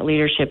Senate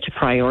leadership to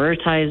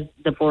prioritize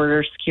the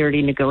border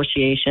security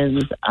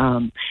negotiations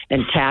and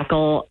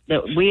tackle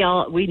that.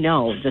 We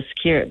know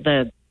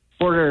the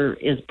border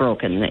is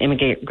broken. The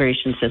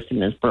immigration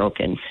system is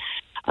broken.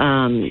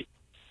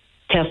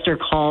 Tester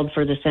called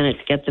for the Senate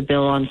to get the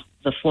bill on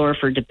the floor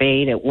for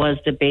debate. It was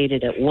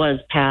debated. It was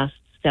passed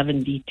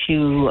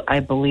 72,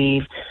 I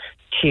believe,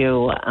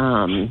 to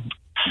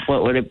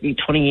what would it be,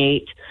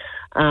 28.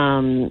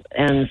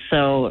 And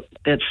so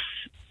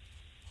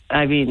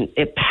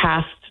it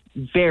passed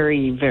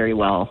very, very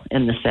well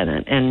in the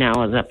Senate, and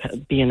now is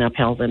being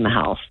upheld in the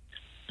House.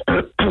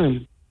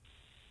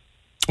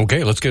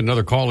 Okay, let's get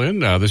another call in.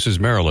 This is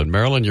Marilyn.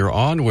 Marilyn, you're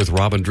on with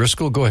Robyn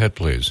Driscoll. Go ahead,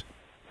 please.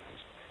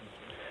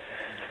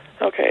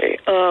 Okay,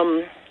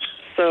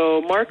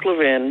 so Mark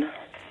Levin,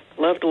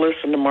 love to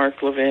listen to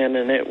Mark Levin,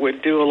 and it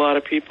would do a lot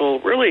of people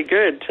really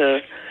good to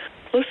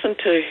listen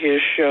to his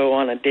show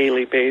on a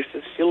daily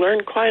basis. You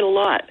learn quite a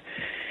lot,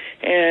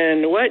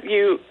 and what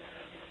you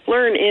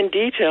learn in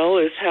detail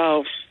is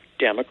how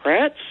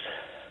Democrats,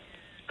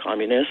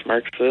 communists,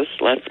 Marxists,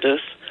 leftists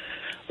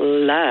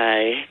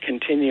lie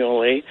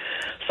continually.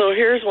 So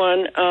here's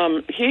one.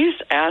 He's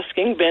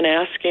been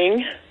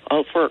asking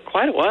for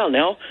quite a while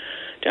now,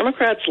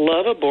 Democrats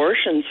love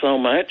abortion so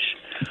much.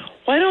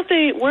 Why don't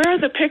they, where are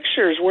the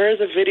pictures? Where are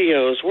the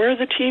videos? Where are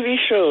the TV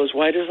shows?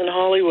 Why doesn't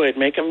Hollywood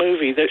make a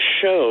movie that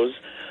shows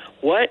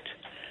what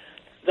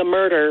the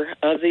murder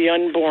of the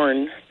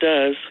unborn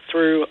does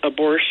through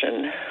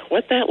abortion?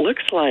 What that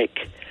looks like.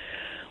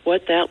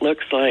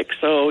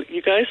 So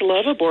you guys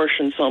love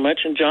abortion so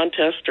much, and John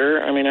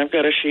Tester, I've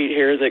got a sheet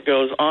here that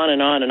goes on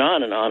and on and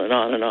on and on and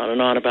on and on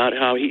and on about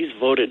how he's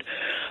voted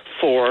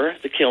for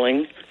the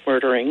killing,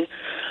 murdering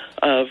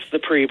of the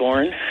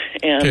preborn,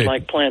 and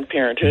like Planned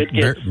Parenthood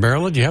gets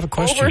Marilyn, do you have a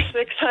question? Over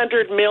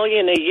 $600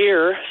 million a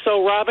year.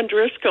 So Robyn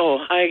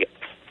Driscoll, I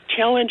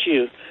challenge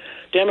you,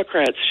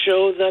 Democrats,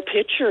 show the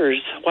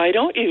pictures. Why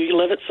don't you? You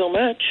love it so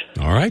much.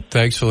 All right,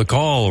 thanks for the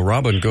call.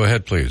 Robyn, go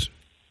ahead, please.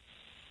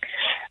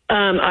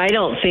 I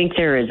don't think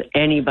there is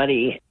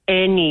anybody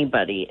in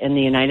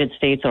the United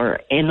States or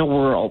in the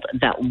world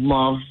that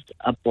loves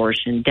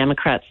abortion.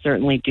 Democrats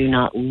certainly do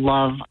not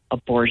love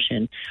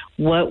abortion.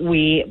 What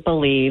we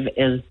believe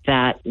is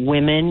that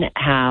women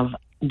have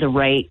the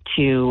right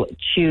to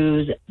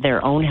choose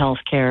their own health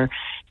care.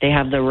 They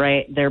have the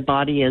right, their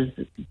body is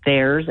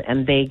theirs,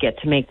 and they get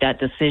to make that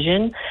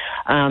decision.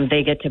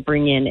 They get to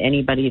bring in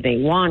anybody they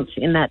want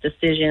in that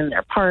decision,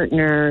 their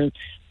partner,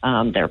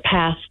 their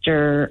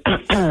pastor,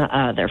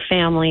 their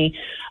family.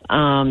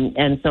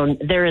 And so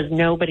there is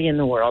nobody in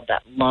the world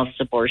that loves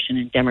abortion,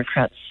 and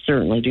Democrats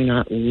certainly do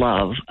not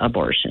love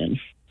abortion.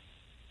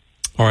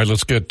 All right,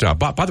 let's get,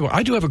 by the way,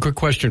 I do have a quick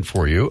question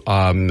for you.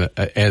 And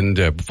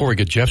before we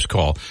get Jeff's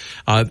call,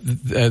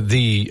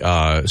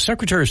 the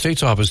Secretary of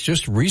State's office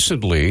just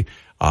recently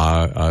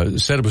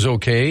said it was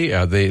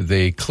okay.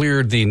 They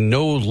cleared the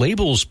No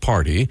Labels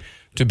Party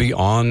to be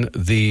on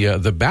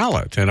the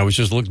ballot. And I was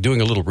just doing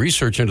a little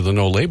research into the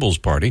No Labels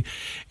Party,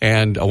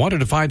 and I wanted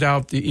to find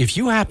out if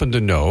you happen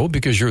to know,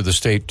 because you're the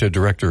state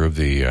director of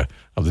the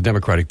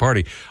Democratic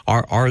Party,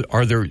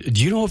 are there?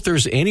 Do you know if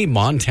there's any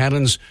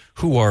Montanans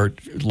who are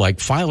like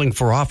filing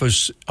for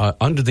office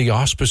under the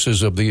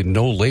auspices of the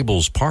No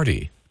Labels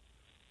Party?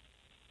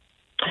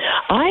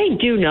 I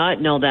do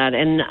not know that,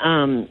 and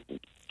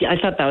I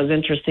thought that was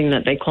interesting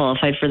that they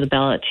qualified for the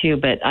ballot too,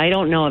 but I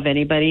don't know of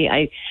anybody.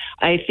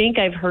 I think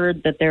I've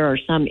heard that there are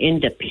some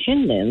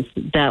independents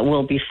that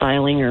will be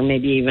filing, or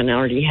maybe even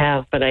already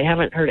have, but I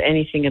haven't heard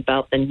anything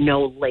about the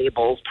No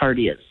Labels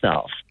Party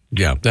itself.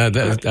 Yeah,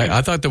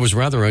 I thought that was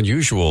rather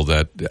unusual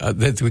that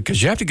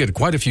because you have to get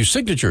quite a few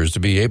signatures to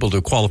be able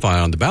to qualify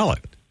on the ballot.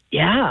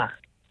 Yeah.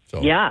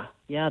 So. Yeah,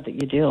 that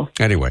you do.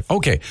 Anyway,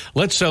 okay,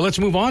 let's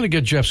move on and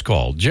get Jeff's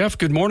call. Jeff,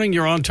 good morning.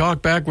 You're on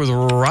Talk Back with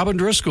Robyn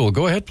Driscoll.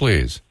 Go ahead,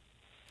 please.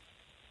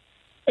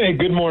 Hey,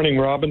 good morning,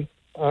 Robyn.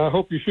 I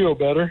hope you feel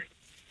better.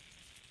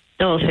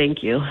 Oh,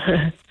 thank you.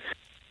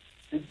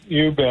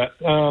 You bet.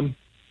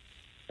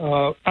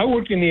 I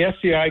work in the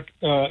SCI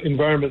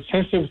environment,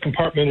 sensitive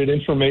compartmented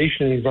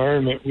information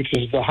environment, which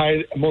is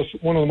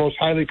one of the most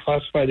highly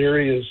classified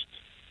areas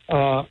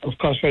of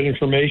classified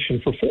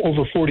information for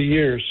over 40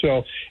 years.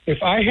 So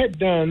if I had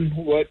done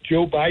what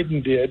Joe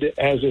Biden did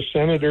as a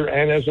senator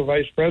and as a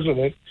vice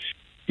president,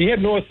 he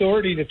had no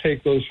authority to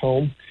take those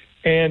home,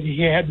 and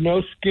he had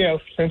no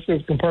SCIF,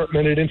 sensitive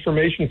compartmented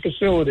information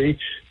facility,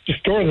 to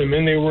store them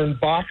in. They were in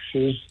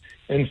boxes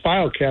and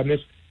file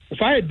cabinets.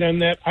 If I had done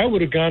that, I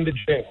would have gone to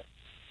jail.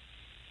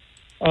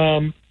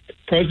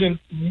 President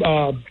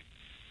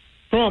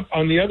Trump,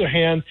 on the other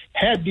hand,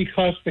 had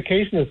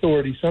declassification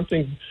authority,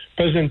 something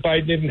President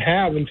Biden didn't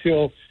have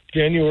until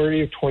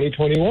January of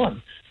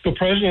 2021. So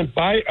President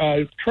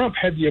Trump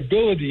had the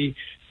ability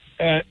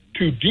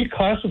to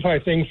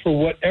declassify things for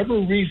whatever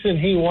reason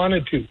he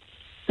wanted to.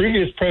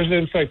 Previous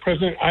presidents like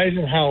President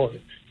Eisenhower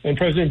and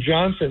President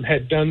Johnson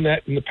had done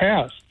that in the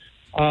past.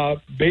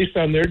 Based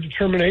on their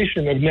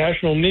determination of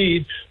national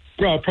need,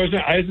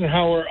 President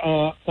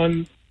Eisenhower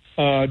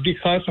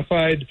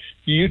declassified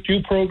the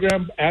U2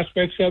 program,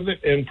 aspects of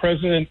it, and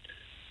President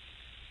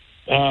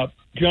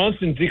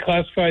Johnson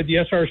declassified the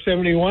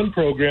SR-71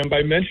 program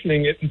by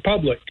mentioning it in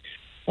public.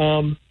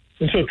 And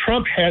so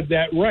Trump had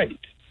that right.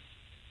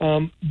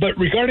 But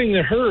regarding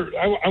the Hur,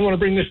 I want to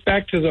bring this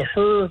back to the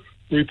Hur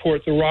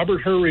report, the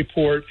Robert Hur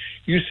report.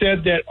 You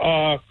said that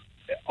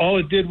all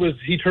it did was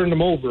he turned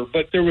them over,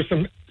 but there were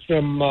some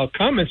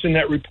comments in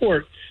that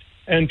report,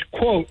 and,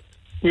 quote,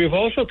 "We have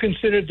also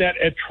considered that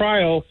at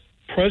trial,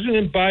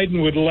 President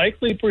Biden would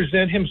likely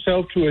present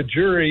himself to a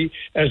jury,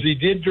 as he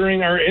did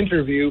during our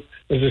interview,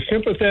 as a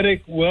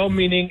sympathetic,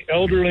 well-meaning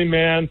elderly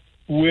man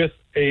with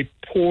a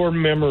poor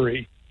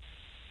memory."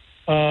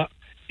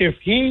 If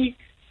he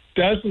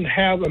doesn't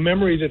have a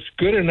memory that's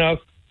good enough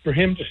for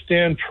him to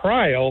stand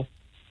trial,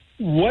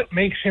 what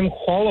makes him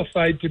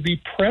qualified to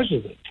be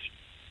president?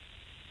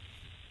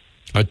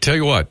 I tell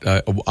you what,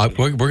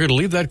 we're going to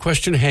leave that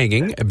question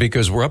hanging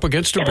because we're up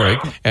against a break,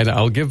 and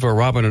I'll give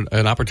Robyn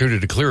an opportunity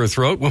to clear her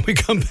throat when we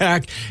come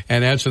back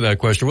and answer that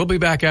question. We'll be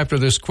back after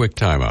this quick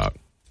timeout.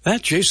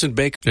 That's Jason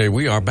Baker. Okay,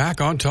 we are back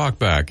on Talk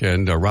Back,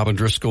 and Robyn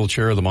Driscoll,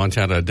 chair of the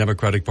Montana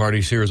Democratic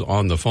Party, here is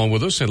on the phone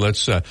with us. And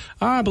let's,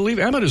 I believe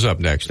Emmett is up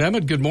next.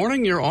 Emmett, good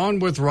morning. You're on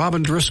with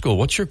Robyn Driscoll.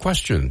 What's your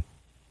question?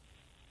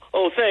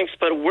 Oh, thanks,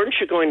 but weren't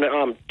you going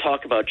to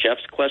talk about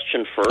Jeff's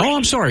question first? Oh,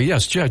 I'm sorry.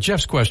 Yes,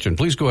 Jeff's question.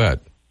 Please go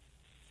ahead.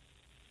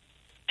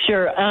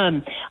 Sure.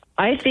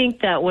 I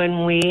think that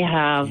when we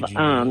have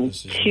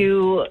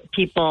two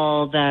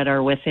people that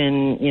are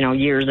within,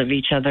 years of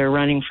each other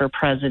running for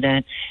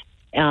president,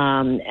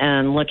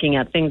 and looking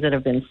at things that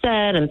have been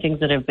said and things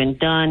that have been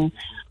done,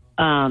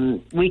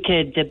 we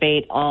could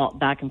debate all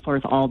back and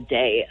forth all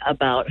day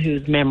about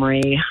whose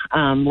memory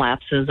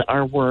lapses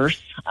are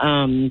worse,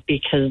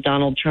 because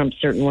Donald Trump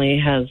certainly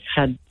has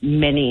had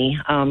many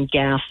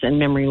gaffes and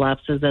memory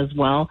lapses as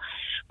well.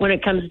 When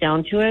it comes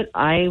down to it,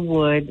 I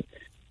would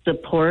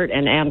support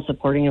and am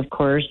supporting, of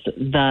course,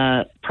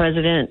 the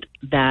president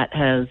that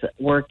has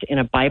worked in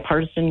a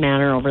bipartisan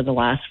manner over the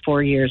last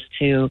 4 years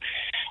to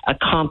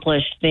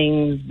accomplish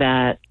things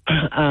that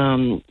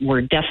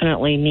were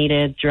definitely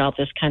needed throughout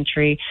this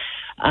country,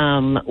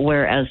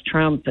 whereas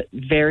Trump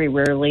very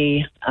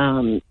rarely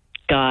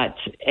got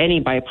any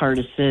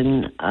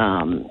bipartisan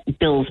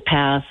bills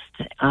passed.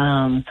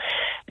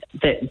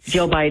 That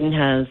Joe Biden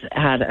has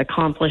had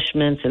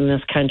accomplishments in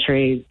this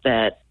country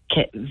that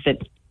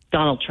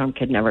Donald Trump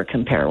could never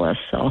compare with.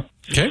 So.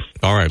 Okay.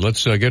 All right.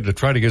 Let's try to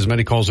get as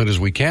many calls in as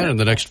we can in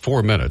the next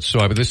 4 minutes.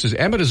 So this is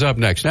Emmett is up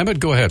next.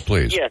 Emmett, go ahead,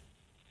 please. Yes.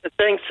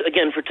 Thanks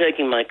again for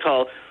taking my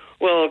call.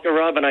 Well,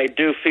 Robyn, I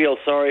do feel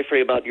sorry for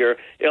you about your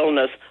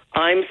illness.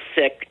 I'm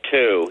sick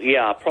too.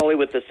 Yeah, probably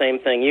with the same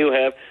thing you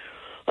have.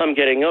 I'm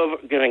getting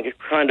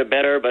kind of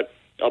better, but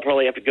I'll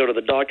probably have to go to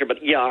the doctor. But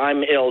yeah,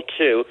 I'm ill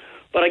too.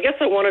 But I guess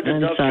I wanted to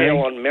dovetail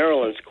on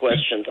Marilyn's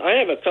questions. I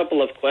have a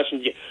couple of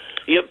questions.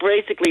 You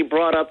basically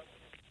brought up,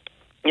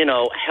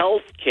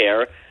 health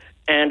care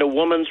and a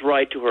woman's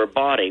right to her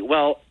body.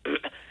 Well,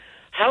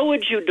 how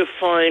would you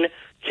define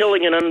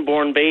killing an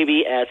unborn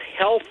baby as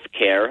health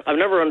care? I've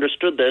never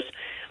understood this.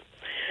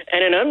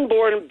 And an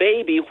unborn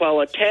baby, while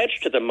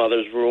attached to the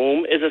mother's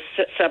womb, is a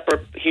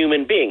separate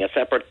human being, a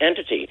separate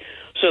entity.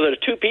 So there are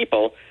two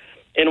people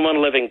in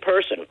one living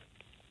person.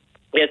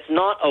 It's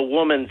not a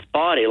woman's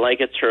body,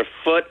 like it's her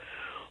foot,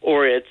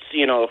 or it's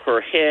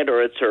her head,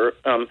 or it's her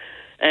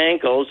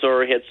ankles,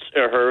 or it's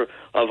her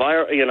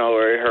or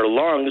her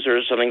lungs,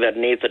 or something that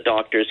needs a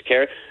doctor's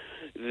care.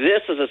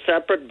 This is a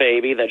separate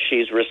baby that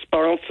she's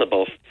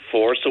responsible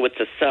for, so it's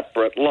a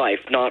separate life,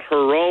 not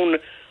her own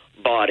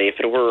body. If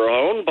it were her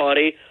own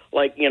body,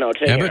 like taking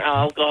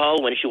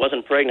alcohol when she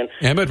wasn't pregnant.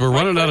 Emmett, we're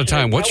running out of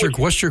time. What's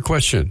your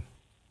question?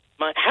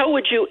 How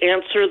would you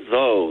answer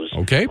those?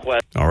 Okay.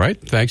 All right.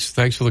 Thanks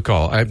for the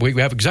call. We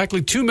have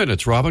exactly 2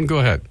 minutes. Robyn, go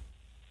ahead.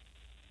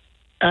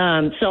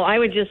 So I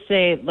would just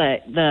say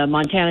that the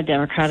Montana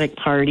Democratic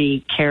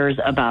Party cares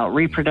about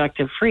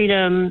reproductive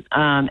freedom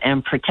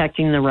and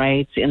protecting the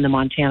rights in the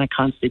Montana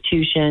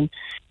Constitution.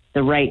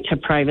 The right to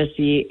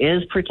privacy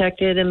is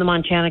protected in the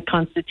Montana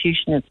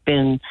Constitution. It's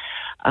been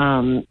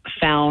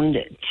found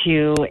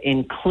to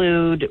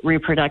include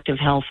reproductive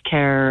health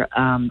care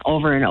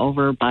over and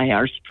over by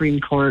our Supreme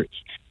Court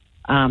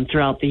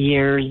throughout the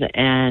years,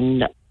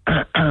 and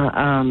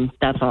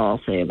that's all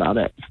I'll say about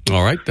it.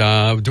 All right.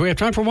 Do we have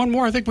time for one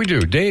more? I think we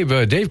do.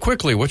 Dave,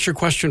 quickly, what's your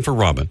question for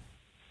Robyn?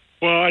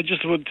 Well, I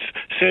just would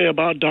say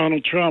about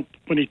Donald Trump,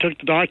 when he took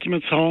the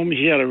documents home,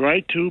 he had a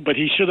right to, but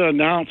he should have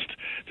announced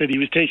that he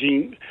was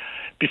taking...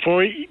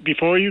 Before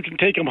you can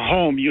take them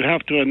home, you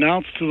have to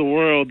announce to the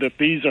world that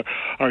these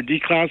are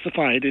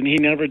declassified, and he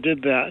never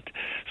did that.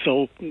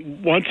 So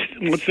once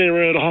they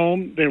were at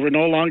home, they were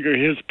no longer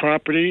his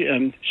property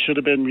and should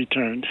have been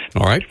returned.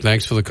 All right.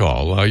 Thanks for the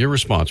call. Your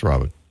response,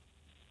 Robyn.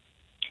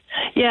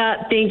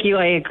 Yeah, thank you.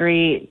 I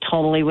agree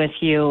totally with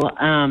you.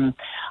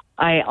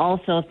 I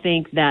also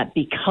think that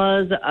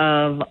because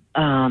of,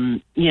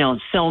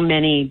 so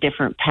many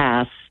different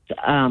past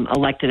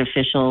elected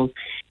officials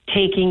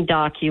taking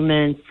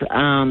documents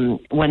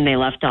when they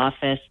left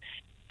office,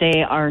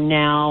 they are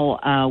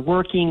now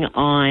working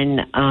on,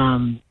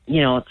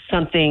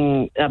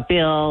 a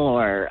bill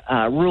or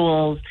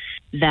rules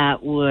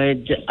that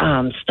would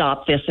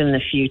stop this in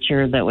the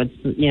future. That would,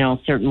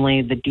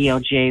 certainly the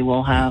DOJ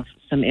will have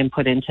some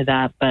input into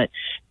that, but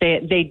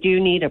they do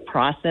need a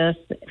process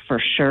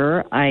for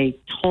sure. I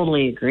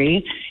totally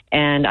agree,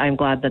 and I'm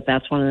glad that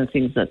that's one of the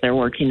things that they're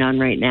working on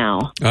right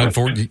now.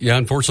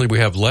 Unfortunately, we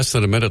have less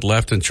than a minute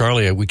left, and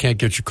Charlie, we can't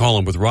get you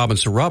calling with Robyn.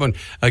 So, Robyn,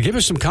 give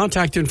us some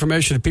contact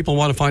information if people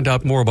want to find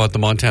out more about the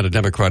Montana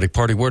Democratic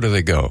Party. Where do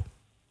they go?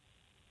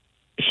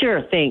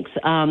 Sure, thanks.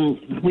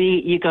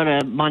 You go to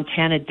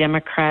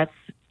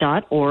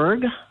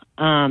montanademocrats.org.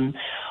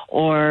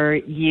 Or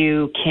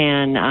you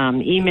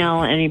can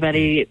email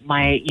anybody.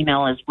 My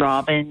email is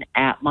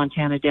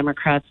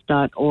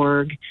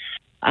robyn@montanademocrats.org.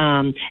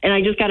 And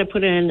I just got to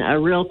put in a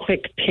real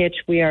quick pitch.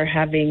 We are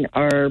having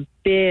our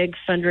big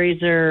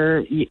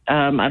fundraiser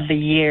of the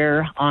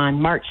year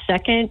on March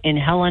 2nd in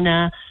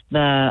Helena,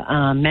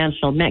 the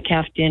Mansfield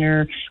Metcalf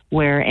dinner,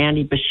 where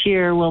Andy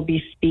Bashir will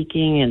be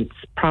speaking, and it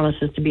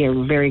promises to be a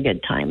very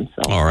good time.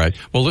 So, all right.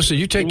 Well, listen,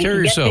 you take care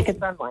of yourself.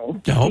 Tickets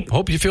online.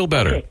 Hope you feel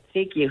better. Okay,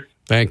 thank you.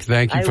 Thank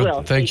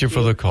you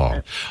for the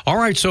call. All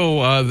right,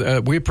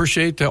 so we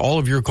appreciate all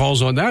of your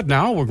calls on that.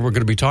 Now we're going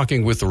to be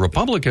talking with the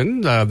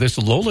Republican. This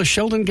Lola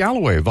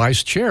Sheldon-Galloway,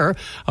 Vice Chair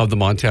of the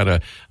Montana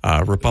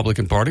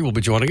Republican Party, will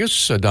be joining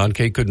us. Don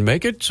Kay couldn't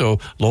make it, so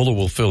Lola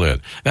will fill in.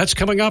 That's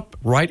coming up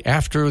right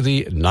after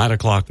the 9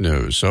 o'clock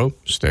news, so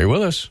stay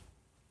with us.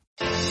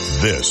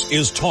 This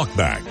is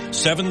Talkback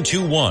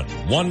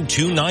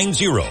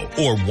 721-1290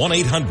 or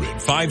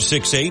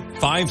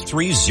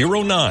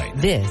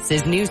 1-800-568-5309. This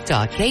is News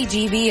Talk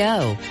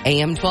KGVO,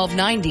 AM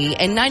 1290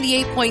 and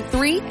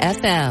 98.3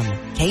 FM.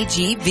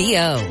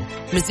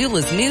 KGVO.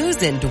 Missoula's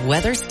news and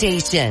weather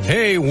station.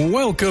 Hey,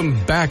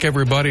 welcome back,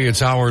 everybody.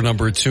 It's hour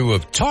number 2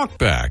 of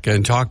Talkback.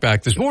 And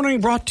Talkback this morning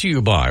brought to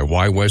you by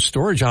Y West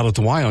Storage out at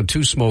the Y on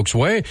Two Smokes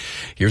Way.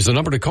 Here's the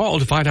number to call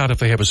to find out if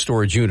they have a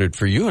storage unit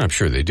for you, and I'm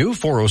sure they do.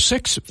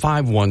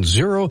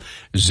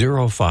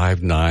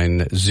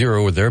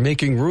 406-510-0590. They're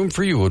making room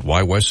for you at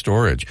Y West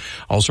Storage.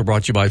 Also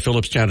brought to you by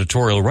Phillips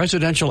Janitorial,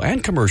 residential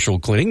and commercial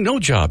cleaning. No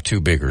job too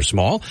big or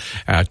small.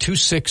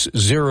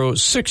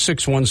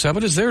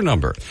 260-6617 is their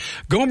number.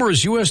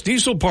 Gomer's U.S.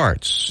 Diesel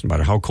Parts. No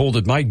matter how cold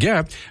it might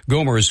get,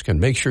 Gomer's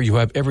can make sure you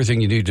have everything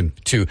you need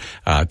to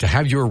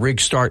have your rig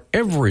start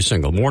every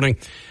single morning.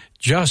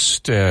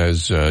 Just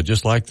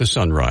like the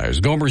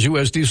sunrise. Gomer's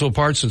U.S. Diesel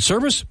Parts and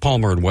Service,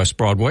 Palmer and West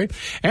Broadway,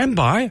 and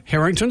by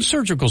Harrington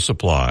Surgical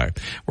Supply,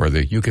 where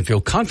you can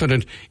feel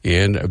confident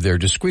in their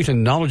discreet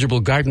and knowledgeable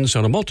guidance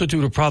on a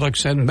multitude of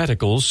products and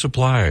medical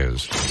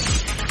supplies.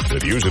 The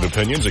views and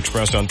opinions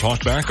expressed on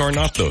Talkback are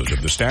not those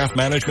of the staff,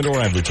 management, or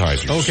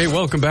advertisers. Okay,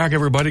 welcome back,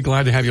 everybody.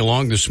 Glad to have you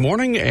along this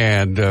morning.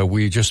 And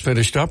we just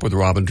finished up with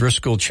Robyn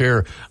Driscoll,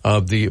 chair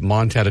of the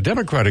Montana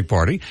Democratic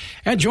Party.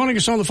 And joining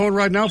us on the phone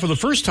right now for the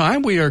first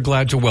time, we are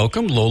glad to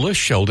welcome Lola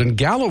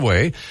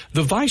Sheldon-Galloway,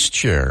 the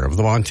vice-chair of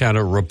the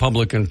Montana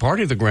Republican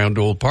Party, the Grand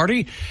Old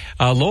Party.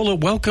 Lola,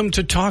 welcome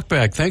to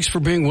Talkback. Thanks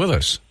for being with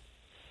us.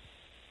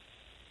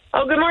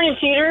 Oh, good morning,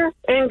 Peter,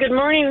 and good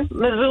morning,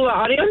 Missoula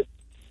audience.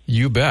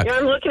 You bet.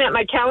 I'm looking at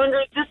my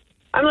calendar.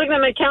 I'm looking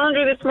at my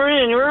calendar this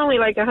morning, and we're only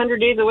like 100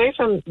 days away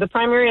from the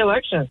primary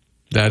election.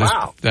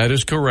 That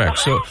is correct.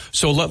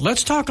 So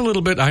let's talk a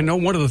little bit. I know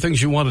one of the things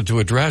you wanted to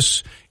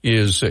address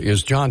is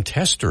Jon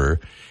Tester,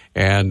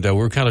 and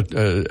we're kind of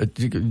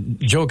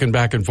joking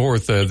back and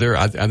forth there.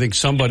 I think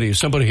somebody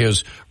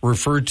has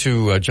referred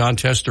to Jon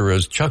Tester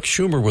as Chuck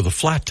Schumer with a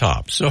flat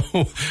top. So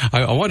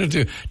I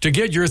wanted to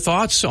get your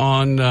thoughts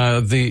on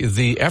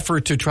the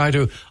effort to try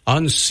to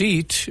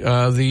unseat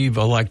the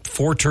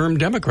 4-term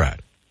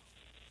Democrat.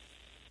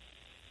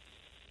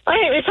 I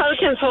think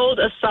Republicans hold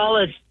a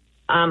solid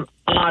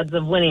odds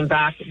of winning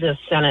back this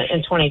Senate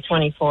in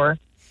 2024.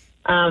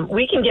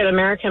 We can get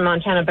America and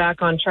Montana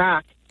back on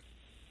track.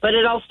 But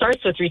it all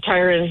starts with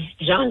retiring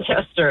Jon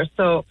Tester.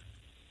 So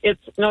it's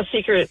no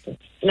secret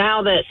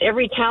now that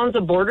every town's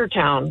a border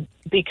town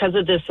because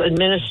of this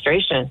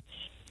administration.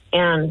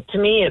 And to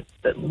me, it's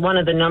one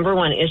of the number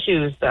one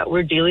issues that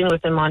we're dealing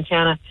with in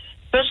Montana,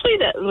 especially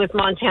that with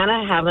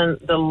Montana having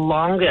the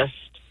longest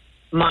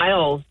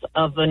miles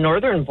of the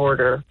northern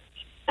border.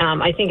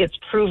 I think it's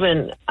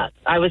proven.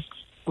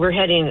 We were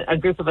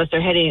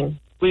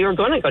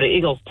going to go to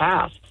Eagles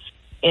Pass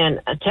in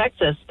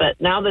Texas, but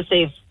now that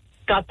they've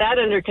got that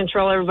under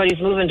control,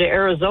 everybody's moving to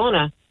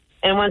Arizona.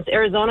 And once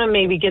Arizona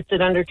maybe gets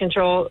it under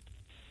control,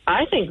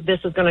 I think this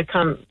is going to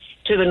come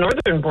to the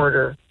northern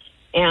border.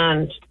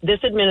 And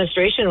this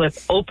administration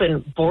with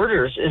open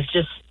borders is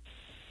just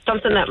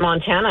something that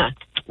Montana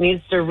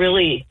needs to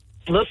really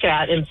look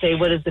at and say,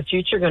 what is the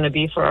future going to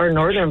be for our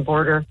northern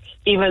border,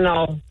 even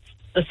though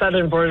the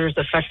southern border is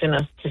affecting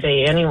us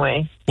today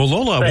anyway. Well,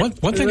 Lola,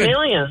 one thing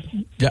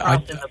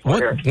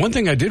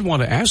I did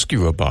want to ask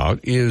you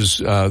about is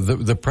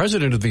the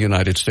President of the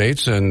United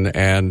States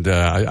and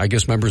I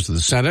guess members of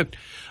the Senate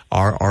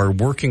are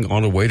working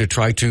on a way to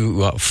try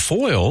to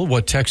foil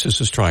what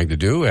Texas is trying to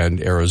do and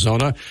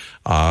Arizona,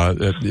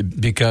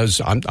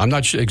 because I'm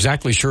not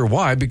exactly sure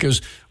why.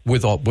 Because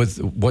with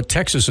what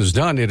Texas has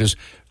done, it has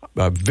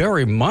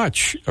very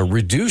much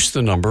reduced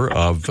the number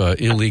of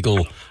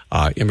illegal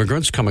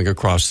immigrants coming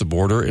across the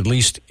border, at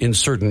least in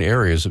certain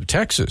areas of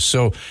Texas.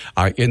 So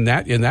in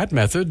that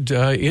method,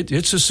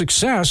 it's a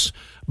success.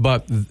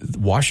 But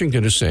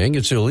Washington is saying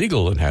it's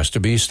illegal and has to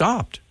be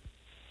stopped.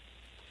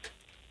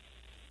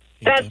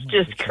 That's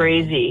just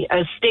crazy.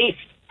 A state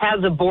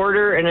has a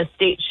border, and a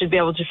state should be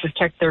able to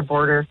protect their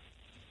border.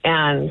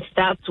 And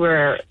that's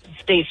where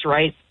states'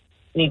 rights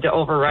need to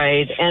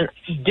override and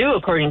do,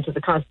 according to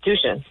the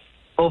Constitution,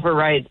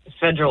 override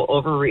federal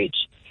overreach.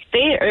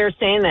 They are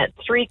saying that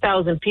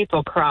 3,000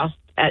 people crossed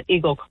at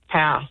Eagle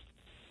Pass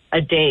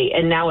a day,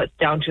 and now it's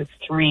down to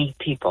 3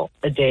 people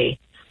a day.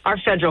 Our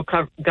federal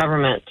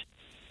government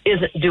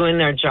isn't doing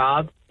their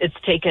job. It's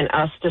taken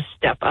us to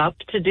step up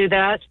to do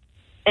that.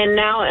 And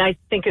now I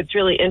think it's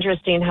really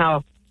interesting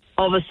how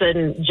all of a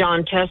sudden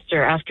Jon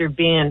Tester, after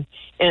being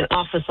in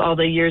office all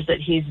the years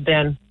that he's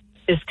been,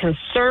 is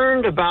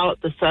concerned about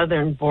the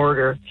southern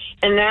border.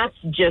 And that's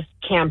just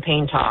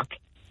campaign talk.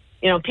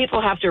 You know, people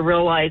have to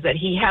realize that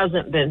he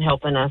hasn't been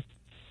helping us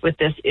with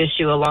this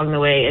issue along the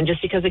way. And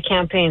just because a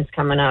campaign's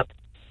coming up,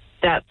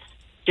 that's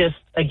just,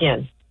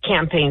 again,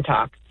 campaign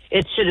talk.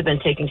 It should have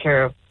been taken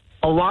care of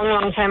a long,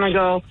 long time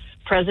ago.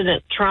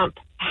 President Trump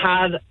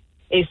had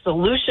a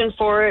solution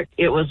for it.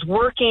 It was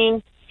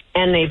working,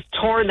 and they've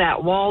torn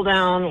that wall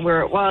down where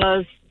it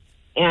was,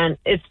 and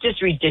it's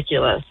just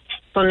ridiculous.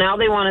 So now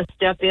they want to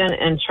step in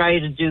and try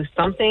to do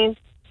something?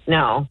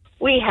 No.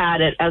 We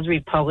had it as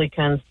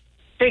Republicans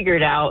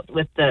figured out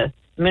with the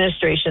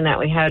administration that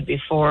we had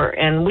before,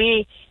 and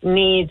we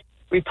need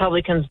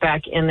Republicans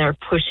back in there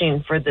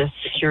pushing for the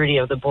security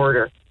of the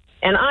border.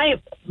 And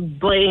I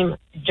blame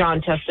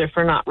John Tester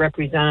for not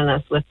representing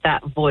us with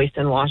that voice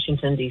in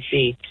Washington,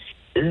 D.C.,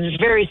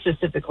 very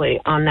specifically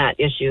on that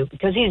issue,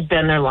 because he's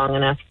been there long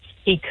enough.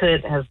 He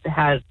could have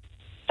had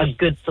a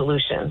good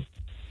solution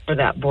for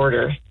that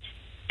border.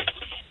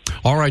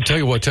 All right, tell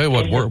you what,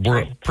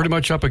 we're pretty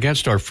much up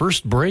against our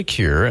first break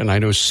here, and I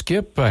know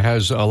Skip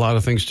has a lot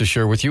of things to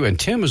share with you, and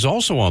Tim is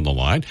also on the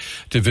line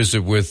to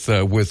visit with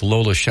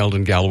Lola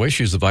Sheldon-Galloway.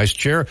 She's the vice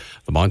chair of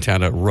the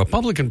Montana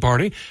Republican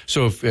Party,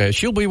 so if,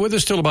 she'll be with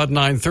us till about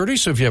 9:30,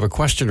 so if you have a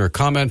question or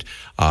comment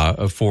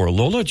for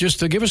Lola, just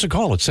give us a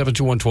call at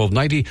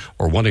 721-1290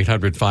 or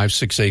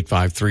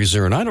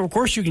 1-800-568-5309, or of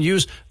course you can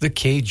use the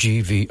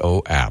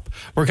KGVO app.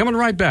 We're coming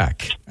right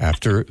back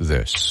after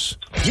this.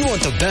 You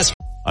want the best...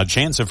 A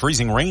chance of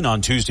freezing rain on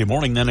Tuesday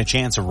morning, then a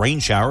chance of rain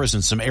showers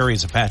and some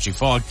areas of patchy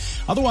fog.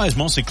 Otherwise,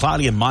 mostly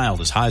cloudy and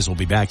mild as highs will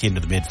be back into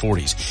the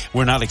mid-40s.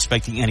 We're not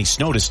expecting any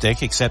snow to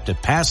stick except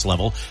at pass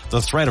level.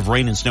 The threat of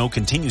rain and snow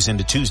continues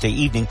into Tuesday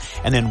evening,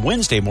 and then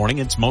Wednesday morning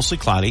it's mostly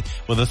cloudy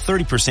with a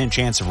 30%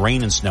 chance of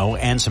rain and snow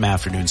and some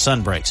afternoon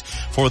sun breaks.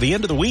 For the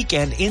end of the week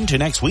and into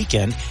next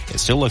weekend, it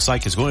still looks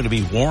like it's going to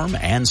be warm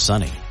and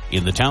sunny.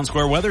 In the Town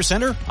Square Weather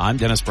Center, I'm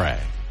Dennis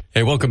Bragg.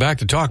 Hey, welcome back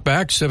to Talk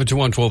Back.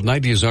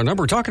 721-1290 is our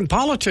number. We're talking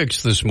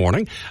politics this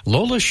morning.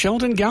 Lola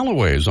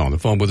Sheldon-Galloway is on the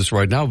phone with us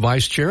right now,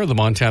 vice chair of the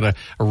Montana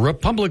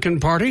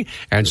Republican Party.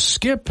 And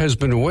Skip has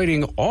been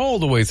waiting all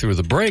the way through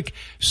the break.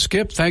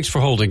 Skip, thanks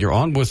for holding. You're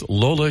on with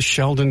Lola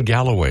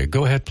Sheldon-Galloway.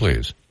 Go ahead,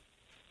 please.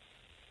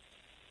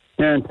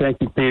 And thank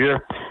you,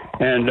 Peter.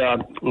 And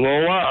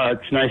Lola,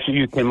 it's nice that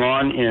you came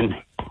on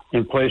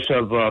in place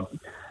of the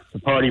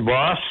party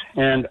boss.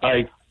 And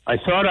I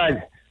thought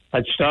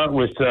I'd start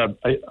with,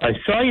 I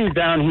saw you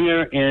down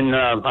here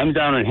I'm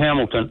down in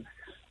Hamilton.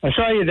 I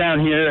saw you down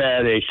here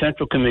at a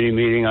Central Committee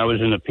meeting. I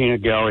was in the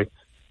Peanut Gallery.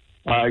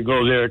 I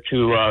go there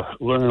to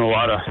learn a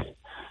lot of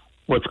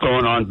what's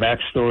going on,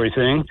 backstory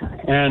things.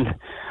 And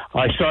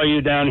I saw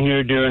you down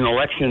here during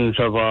elections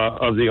of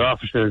the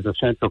officers of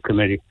Central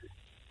Committee.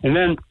 And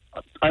then,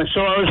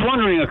 so I was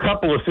wondering a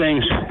couple of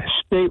things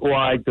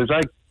statewide, because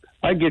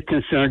I get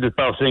concerned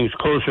about things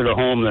closer to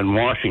home than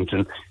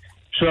Washington.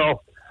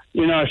 So,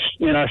 in our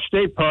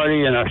state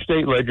party and our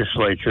state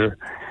legislature,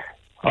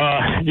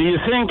 do you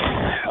think,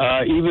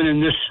 even in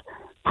this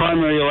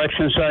primary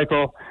election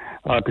cycle,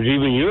 because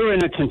even you're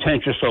in a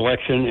contentious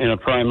election in a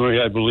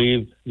primary, I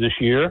believe, this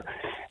year,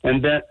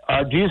 and that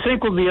do you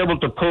think we'll be able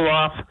to pull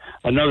off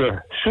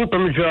another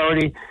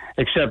supermajority,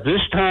 except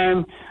this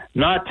time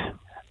not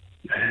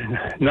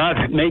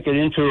make it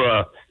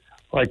into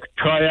like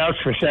tryouts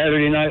for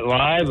Saturday Night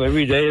Live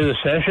every day of the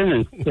session,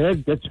 and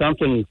instead get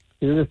something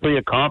beautifully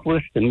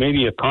accomplished and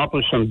maybe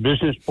accomplish some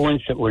business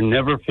points that were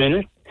never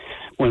finished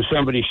when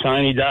somebody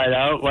died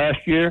out last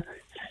year?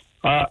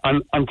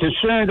 I'm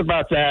concerned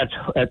about that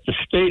at the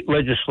state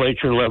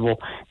legislature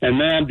level. And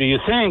ma'am, do you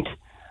think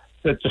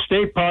that the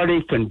state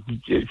party can,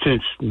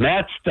 since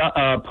Matt's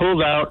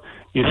pulled out,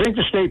 do you think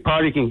the state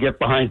party can get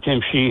behind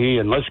Tim Sheehy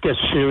and let's get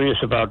serious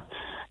about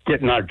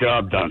getting our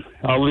job done?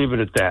 I'll leave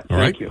it at that.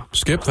 Thank you.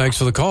 Skip, thanks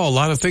for the call. A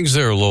lot of things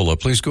there, Lola.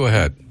 Please go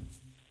ahead.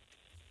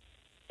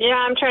 Yeah,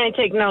 I'm trying to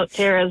take notes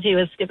here as he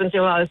was skipping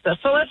through a lot of stuff.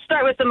 So let's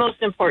start with the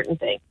most important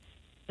thing.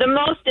 The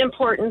most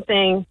important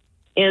thing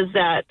is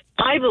that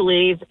I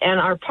believe, and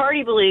our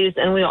party believes,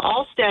 and we'll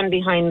all stand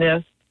behind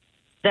this,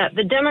 that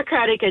the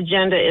Democratic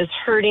agenda is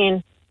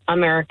hurting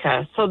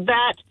America. So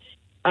that,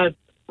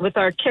 with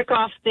our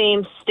kickoff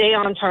theme, stay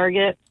on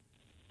target,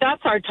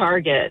 that's our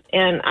target.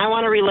 And I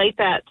want to relate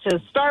that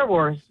to Star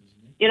Wars.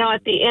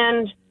 At the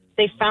end,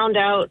 they found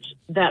out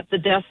that the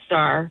Death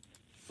Star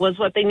was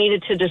what they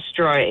needed to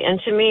destroy. And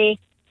to me,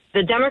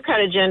 the Democrat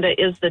agenda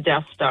is the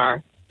Death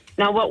Star.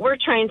 Now, what we're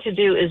trying to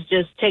do is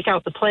just take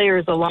out the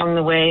players along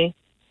the way.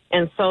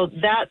 And so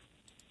that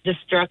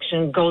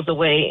destruction goes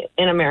away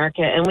in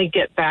America and we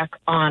get back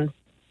on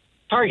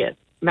target,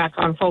 back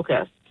on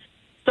focus.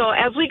 So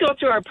as we go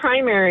through our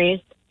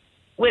primaries,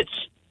 which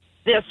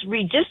this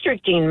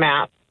redistricting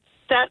map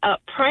set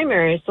up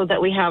primaries so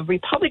that we have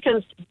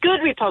Republicans,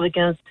 good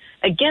Republicans,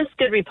 against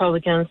good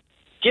Republicans,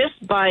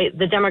 just by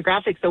the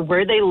demographics of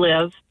where they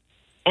live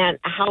and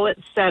how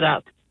it's set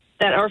up,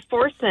 that are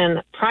forcing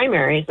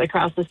primaries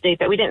across the state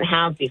that we didn't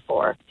have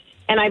before.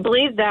 And I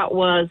believe that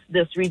was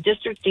this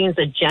redistricting's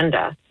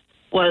agenda,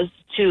 was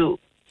to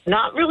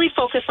not really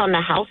focus on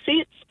the House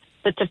seats,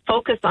 but to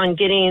focus on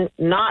getting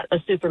not a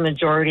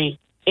supermajority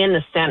in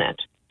the Senate,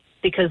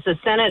 because the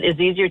Senate is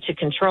easier to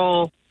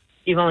control.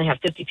 You only have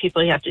 50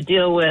 people you have to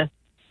deal with.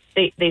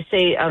 They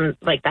say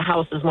like the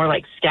House is more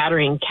like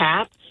scattering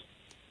cats,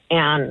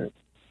 and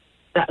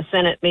the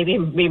Senate maybe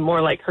be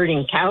more like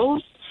herding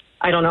cows.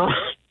 I don't know.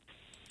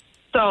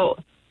 So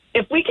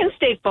if we can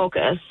stay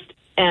focused,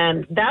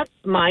 and that's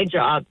my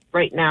job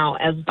right now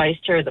as vice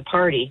chair of the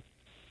party,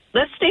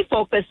 let's stay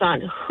focused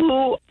on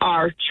who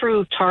our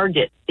true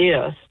target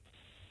is.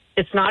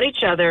 It's not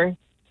each other.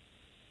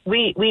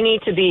 We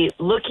need to be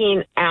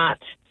looking at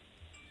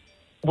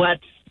what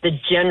the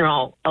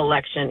general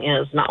election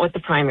is, not what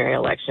the primary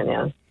election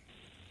is.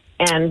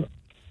 And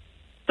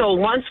So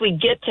once we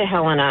get to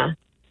Helena,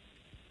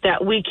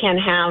 that we can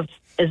have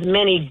as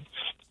many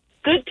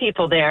good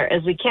people there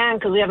as we can,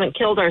 because we haven't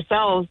killed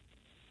ourselves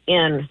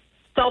in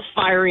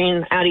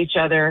self-firing at each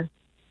other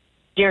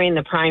during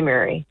the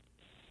primary.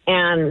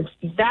 And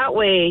that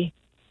way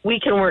we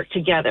can work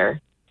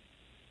together.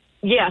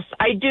 Yes,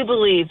 I do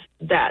believe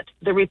that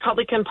the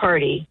Republican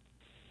Party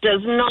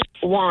does not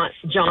want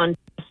John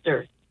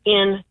Tester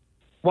in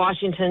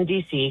Washington,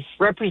 D.C.,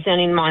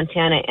 representing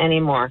Montana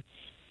anymore.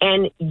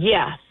 And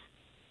yes,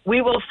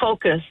 we will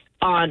focus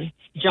on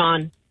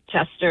John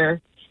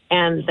Tester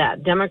and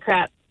that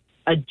Democrat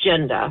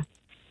agenda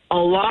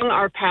along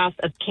our path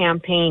of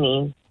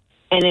campaigning,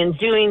 and in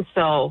doing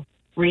so,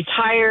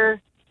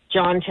 retire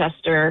John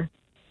Tester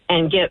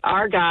and get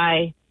our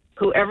guy,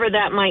 whoever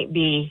that might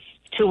be,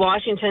 to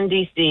Washington,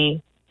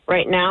 D.C.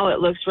 Right now it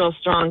looks real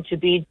strong to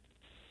be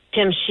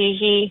Tim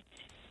Sheehy,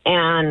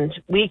 and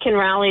we can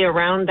rally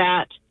around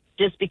that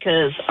just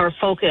because our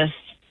focus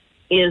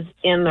is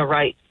in the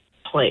right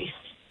place.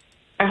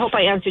 I hope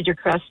I answered your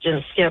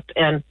question, Skip,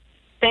 and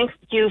thank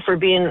you for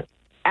being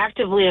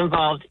actively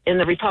involved in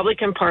the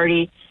Republican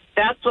Party.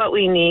 That's what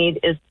we need,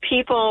 is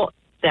people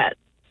that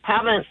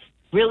haven't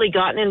really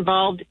gotten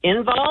involved,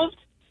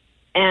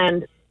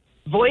 and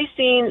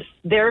voicing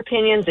their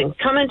opinions and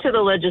coming to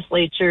the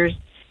legislatures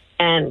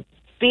and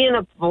being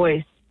a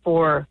voice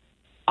for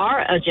our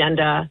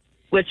agenda,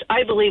 which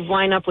I believe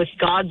line up with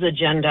God's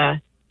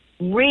agenda.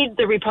 Read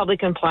the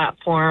Republican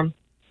platform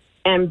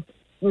and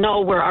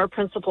know where our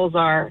principles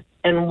are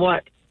and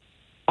what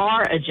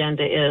our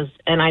agenda is.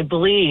 And I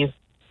believe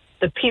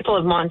the people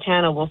of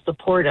Montana will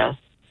support us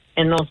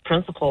in those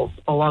principles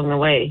along the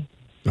way.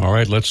 All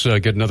right, let's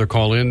get another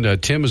call in.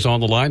 Tim is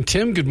on the line.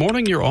 Tim, good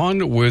morning. You're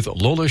on with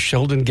Lola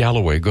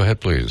Sheldon-Galloway. Go ahead,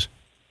 please.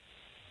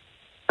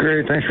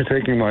 Great. Thanks for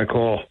taking my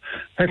call.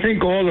 I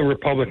think all the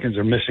Republicans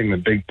are missing the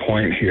big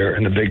point here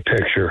in the big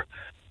picture.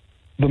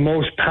 The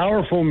most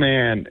powerful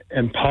man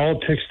in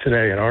politics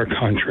today in our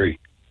country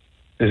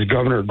is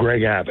Governor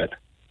Greg Abbott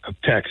of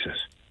Texas.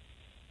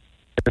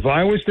 If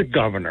I was the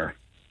governor,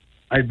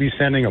 I'd be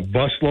sending a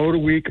busload a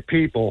week of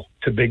people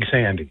to Big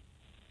Sandy.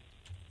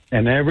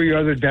 And every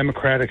other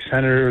Democratic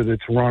senator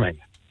that's running,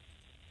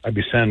 I'd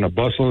be sending a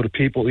busload of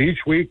people each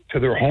week to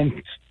their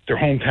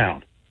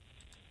hometown.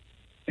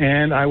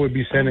 And I would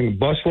be sending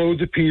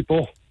busloads of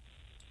people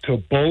to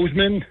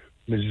Bozeman,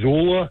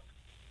 Missoula,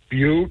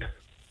 Butte,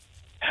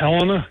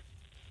 Helena,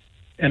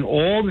 and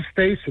all the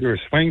states that are a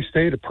swing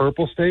state, a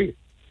purple state.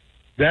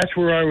 That's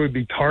where I would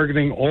be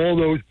targeting all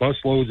those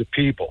busloads of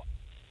people.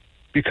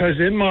 Because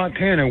in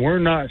Montana, we're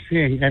not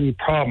seeing any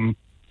problem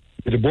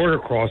with the border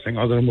crossing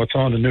other than what's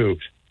on the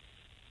news.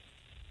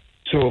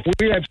 So if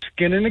we have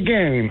skin in the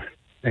game,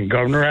 and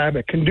Governor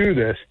Abbott can do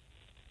this,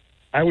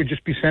 I would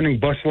just be sending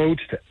busloads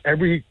to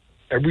every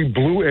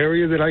blue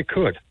area that I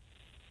could,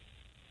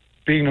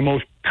 being the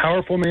most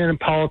powerful man in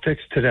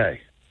politics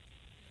today.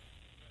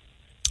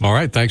 All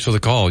right, thanks for the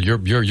call.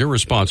 Your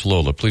response,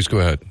 Lola. Please go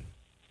ahead.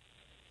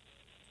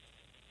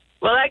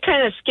 Well, that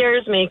kind of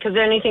scares me, because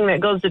anything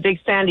that goes to Big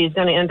Sandy is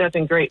going to end up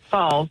in Great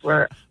Falls,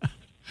 where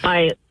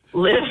I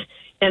live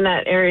in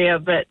that area.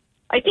 But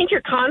I think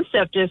your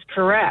concept is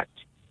correct.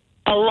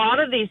 A lot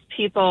of these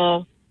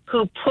people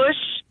who push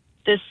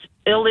this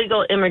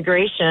illegal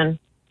immigration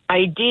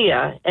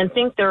idea and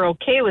think they're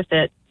okay with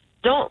it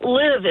don't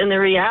live in the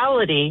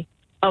reality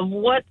of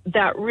what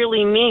that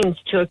really means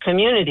to a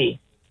community.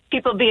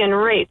 People being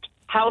raped,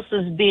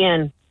 houses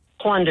being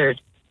plundered.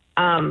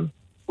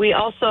 We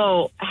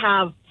also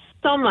have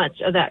so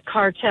much of that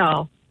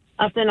cartel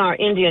up in our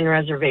Indian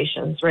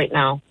reservations right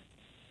now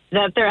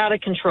that they're out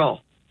of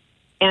control.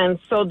 And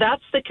so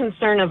that's the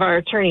concern of our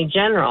Attorney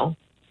General,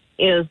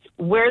 is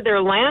where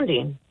they're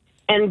landing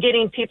and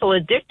getting people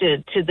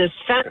addicted to this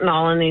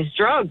fentanyl and these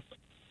drugs.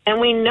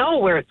 And we know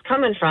where it's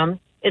coming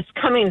from. It's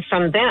coming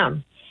from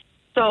them.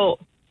 So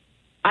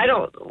I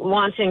don't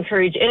want to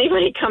encourage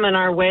anybody coming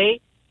our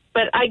way,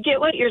 but I get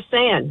what you're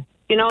saying.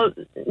 You know,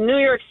 New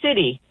York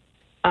City,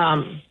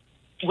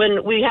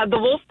 when we had the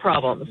wolf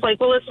problem, it's like,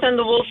 well, let's send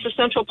the wolves to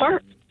Central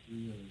Park.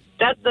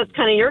 That's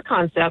kind of your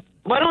concept.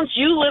 Why don't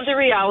you live the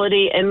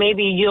reality and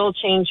maybe you'll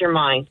change your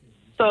mind?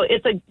 So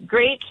it's a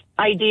great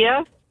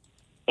idea,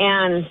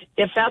 and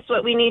if that's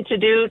what we need to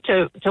do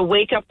to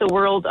wake up the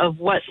world of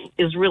what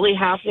is really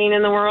happening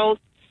in the world,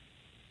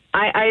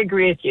 I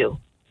agree with you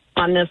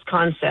on this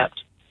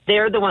concept.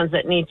 They're the ones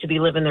that need to be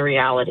living the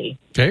reality.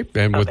 Okay,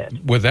 and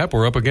with that,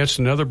 we're up against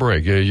another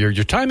break. Your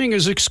timing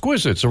is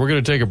exquisite, so we're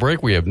going to take a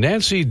break. We have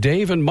Nancy,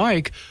 Dave, and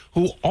Mike,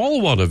 who all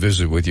want to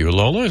visit with you.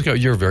 Lola,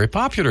 you're very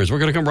popular. So we're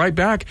going to come right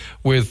back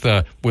with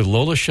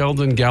Lola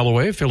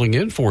Sheldon-Galloway filling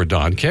in for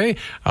Don Kay,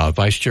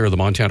 Vice-chair of the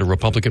Montana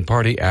Republican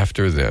Party,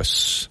 after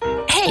this.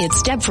 Hey,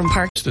 it's Deb from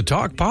Park. To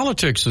talk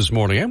politics this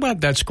morning. And well,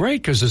 that's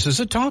great, because this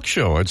is a talk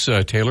show. It's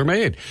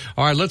tailor-made.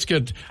 All right, let's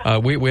get,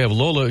 we have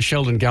Lola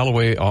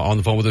Sheldon-Galloway on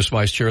the phone with us,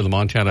 Vice-chair of the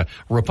Montana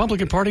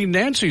Republican Party.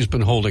 Nancy's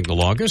been holding the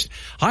longest.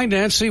 Hi,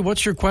 Nancy.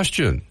 What's your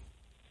question?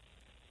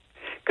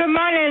 Good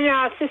morning,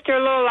 Sister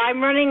Lola. I'm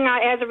running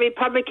as a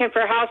Republican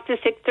for House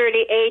District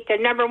 38. The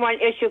number one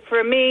issue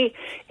for me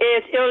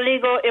is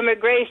illegal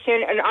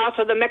immigration and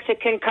also the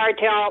Mexican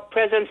cartel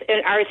presence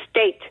in our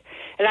state.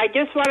 And I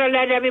just want to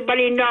let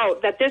everybody know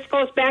that this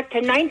goes back to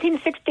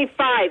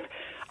 1965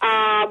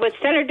 with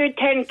Senator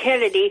Ted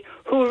Kennedy,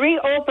 who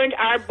reopened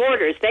our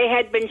borders. They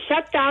had been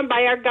shut down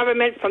by our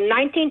government from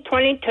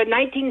 1920 to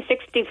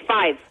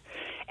 1965.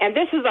 And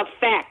this is a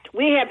fact.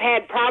 We have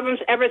had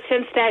problems ever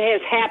since that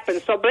has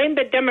happened. So blame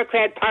the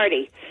Democrat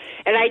Party.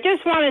 And I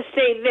just want to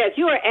say this.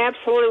 You are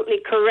absolutely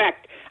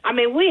correct. I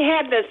mean, we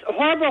have this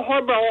horrible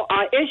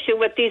issue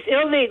with these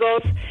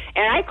illegals,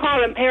 and I call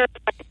them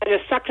parasites that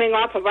are suckling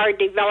off of our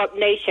developed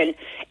nation.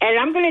 And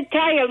I'm going to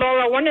tell you,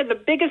 Lola, one of the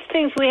biggest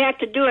things we have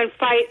to do and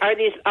fight are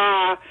these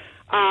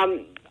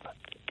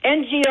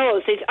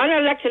NGOs, these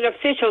unelected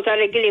officials that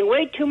are getting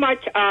way too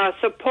much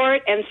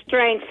support and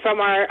strength from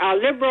our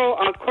liberal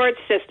court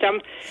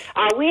system.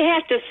 We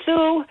have to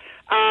sue,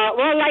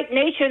 like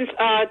Nations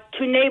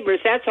to Neighbors.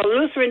 That's a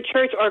Lutheran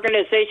church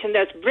organization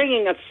that's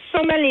bringing us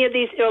so many of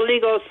these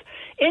illegals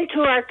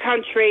into our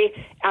country,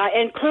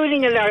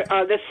 including in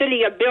the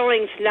city of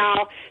Billings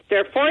now.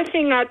 They're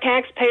forcing our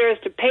taxpayers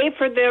to pay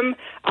for them,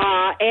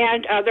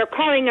 and they're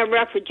calling them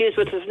refugees,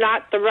 which is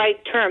not the right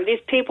term. These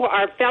people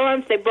are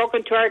felons. They broke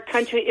into our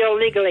country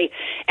illegally.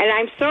 And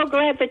I'm so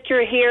glad that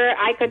you're here.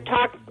 I could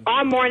talk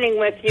all morning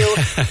with you,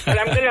 but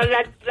I'm going to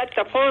let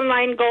the phone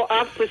line go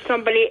off with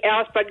somebody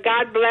else. But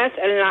God bless,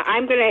 and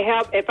I'm going to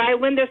help. If I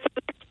win this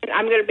election,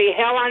 I'm going to be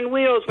hell on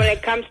wheels when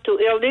it comes to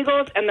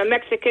illegals and the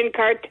Mexican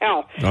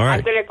cartel. All right.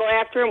 I'm going to go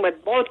after them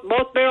with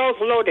both barrels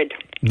loaded.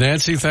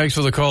 Nancy, thanks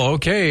for the call.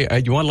 Okay,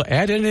 you want to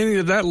add anything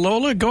to that,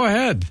 Lola? Go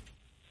ahead.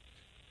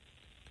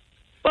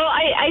 Well,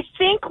 I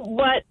think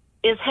what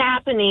is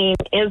happening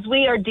is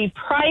we are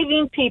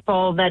depriving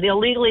people that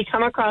illegally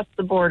come across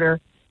the border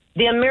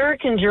the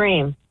American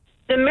dream.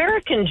 The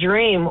American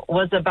dream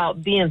was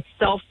about being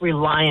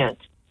self-reliant,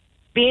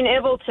 being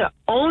able to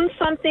own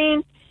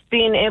something,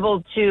 being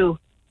able to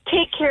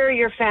take care of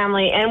your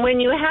family, and when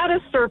you had a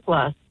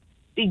surplus,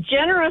 be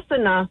generous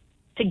enough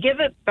to give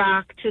it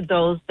back to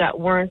those that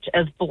weren't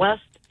as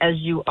blessed as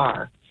you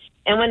are.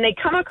 And when they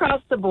come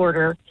across the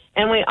border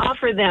and we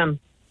offer them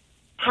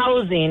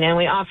housing and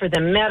we offer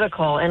them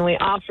medical and we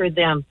offer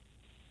them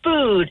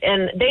food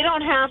and they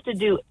don't have to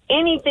do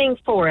anything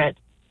for it,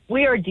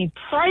 we are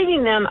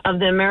depriving them of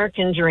the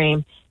American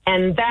dream,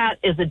 and that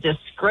is a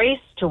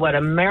disgrace to what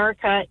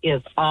America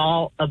is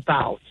all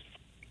about.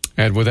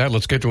 And with that,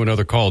 let's get to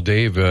another call.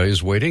 Dave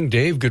is waiting.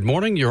 Dave, good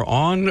morning. You're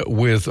on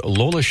with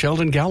Lola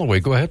Sheldon-Galloway.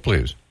 Go ahead,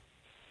 please.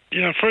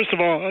 Yeah, first of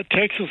all,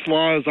 Texas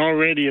law is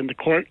already in the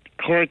court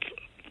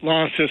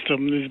law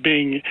system is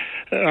being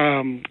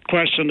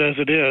questioned as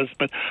it is.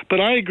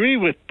 But I agree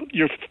with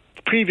your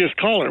previous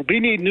caller. We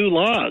need new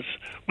laws.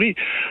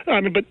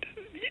 But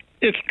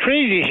it's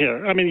crazy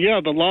here. I mean, yeah,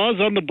 the laws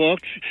on the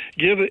books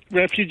give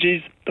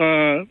refugees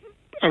a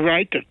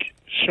right to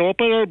show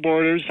up at our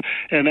borders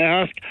and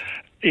ask,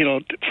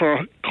 for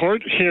a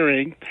court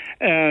hearing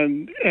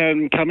and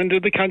come into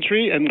the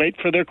country and wait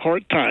for their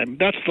court time.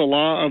 That's the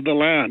law of the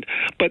land.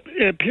 But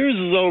it appears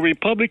as though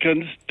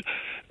Republicans,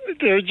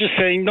 they're just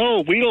saying,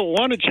 no, we don't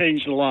want to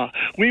change the law.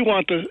 We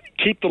want to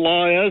keep the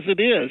law as it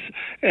is.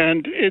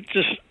 And it's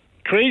just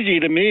crazy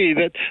to me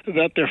that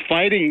they're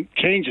fighting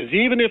changes,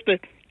 even if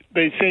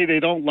they say they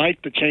don't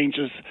like the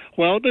changes.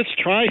 Well, let's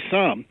try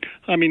some.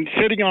 I mean,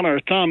 sitting on our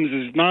thumbs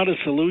is not a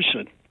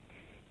solution.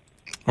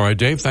 All right,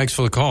 Dave, thanks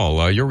for the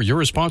call. Your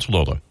response,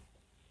 Lola.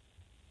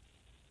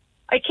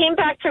 I came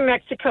back from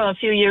Mexico a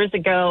few years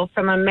ago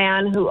from a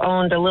man who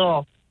owned a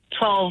little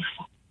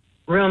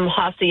 12-room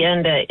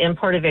hacienda in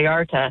Puerto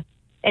Vallarta,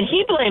 and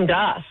he blamed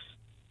us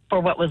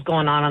for what was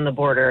going on the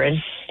border.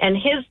 And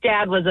his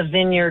dad was a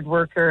vineyard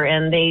worker,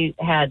 and they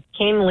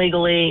came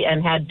legally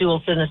and had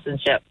dual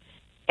citizenship.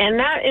 And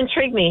that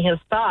intrigued me, his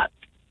thoughts.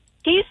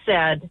 He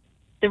said,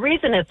 the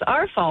reason it's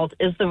our fault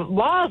is the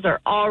laws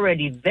are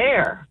already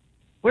there.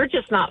 We're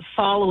just not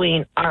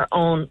following our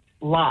own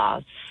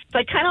laws. So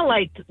I kind of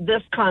liked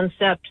this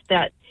concept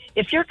that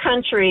if your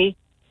country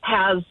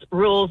has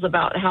rules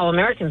about how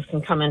Americans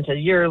can come into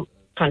your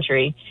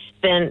country,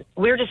 then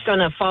we're just going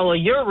to follow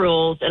your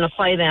rules and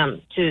apply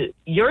them to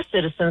your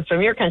citizens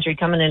from your country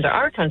coming into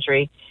our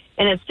country.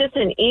 And it's just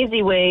an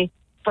easy way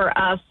for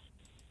us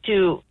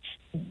to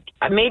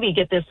maybe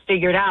get this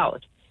figured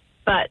out.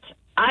 But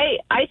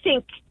I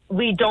think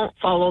we don't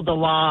follow the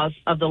laws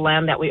of the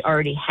land that we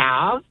already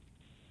have.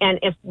 And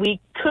if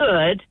we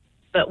could,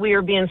 but we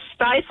are being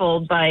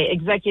stifled by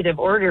executive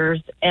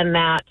orders and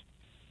that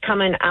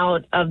coming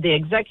out of the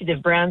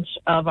executive branch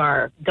of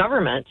our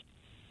government,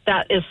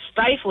 that is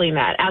stifling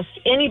that. Ask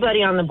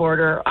anybody on the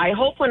border. I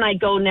hope when I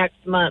go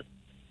next month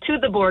to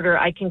the border,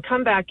 I can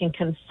come back and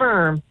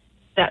confirm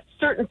that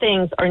certain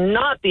things are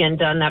not being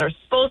done that are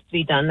supposed to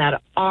be done,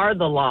 that are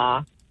the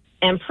law,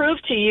 and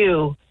prove to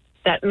you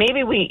that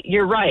maybe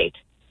you're right.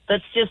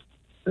 Let's just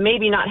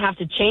maybe not have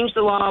to change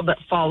the law, but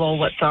follow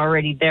what's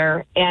already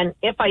there. And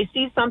if I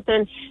see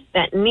something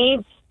that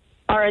needs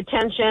our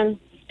attention,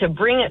 to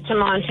bring it to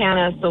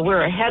Montana so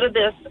we're ahead of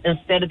this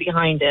instead of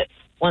behind it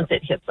once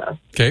it hits us.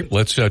 Okay,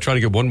 let's try to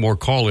get one more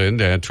call in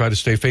and try to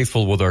stay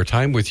faithful with our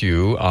time with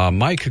you.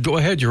 Mike, go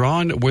ahead. You're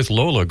on with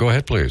Lola. Go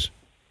ahead, please.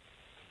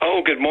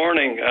 Oh, good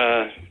morning.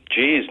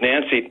 Geez,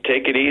 Nancy,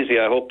 take it easy.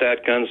 I hope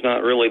that gun's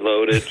not really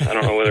loaded. I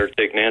don't know whether to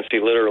take Nancy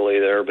literally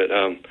there, but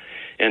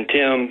and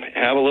Tim,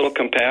 have a little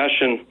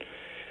compassion.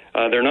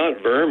 They're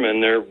not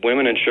vermin. They're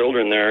women and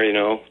children there,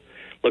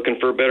 looking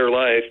for a better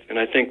life. And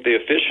I think the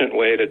efficient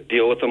way to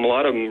deal with them, a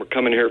lot of them are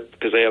coming here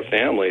because they have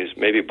families,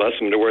 maybe bus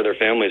them to where their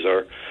families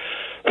are.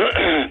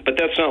 But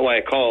that's not why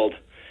I called.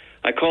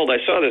 I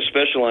saw this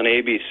special on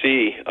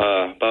ABC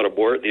about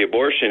the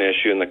abortion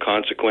issue and the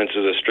consequences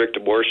of strict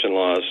abortion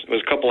laws. It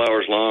was a couple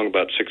hours long.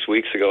 About 6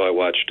 weeks ago I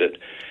watched it,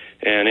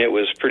 and it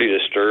was pretty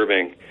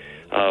disturbing.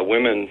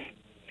 Women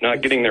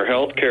not getting their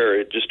health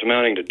care, just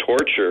amounting to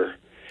torture.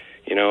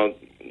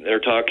 They're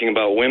talking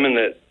about women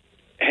that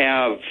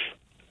have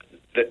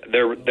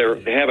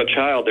they have a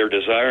child, they're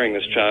desiring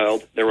this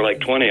child. There were like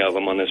 20 of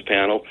them on this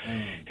panel,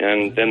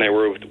 and then they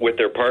were with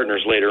their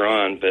partners later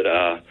on, but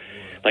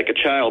like a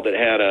child that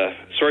had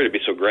sorry to be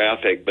so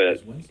graphic,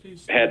 but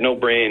had no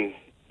brain,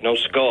 no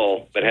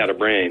skull, but had a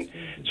brain.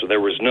 So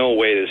there was no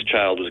way this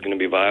child was going to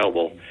be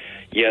viable.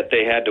 Yet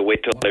they had to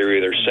wait till they were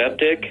either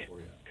septic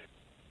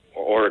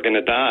or going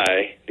to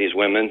die, these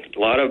women. A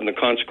lot of them, the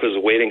consequence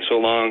of waiting so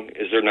long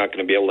is they're not going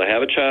to be able to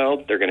have a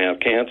child, they're going to have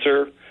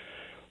cancer,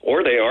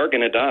 or they are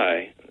going to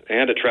die. They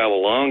had to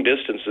travel long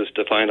distances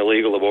to find a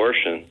legal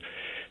abortion.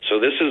 So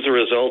this is a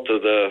result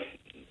of the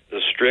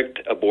strict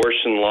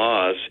abortion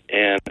laws,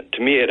 and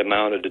to me it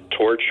amounted to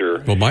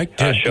torture. Well, Mike,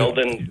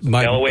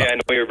 Sheldon-Galloway, I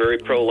know you're very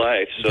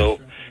pro-life, so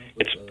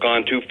it's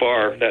gone too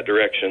far that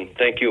direction.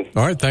 Thank you.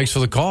 All right, thanks for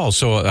the call.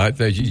 So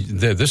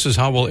this is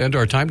how we'll end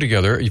our time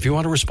together. If you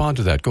want to respond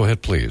to that, go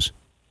ahead, please.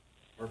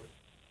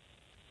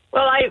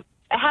 Well, I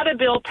had a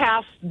bill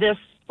passed this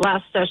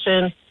last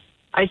session.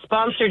 I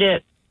sponsored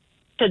it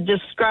to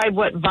describe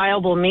what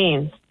viable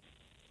means.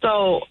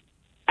 So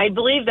I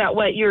believe that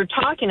what you're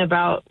talking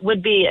about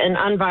would be an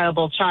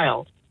unviable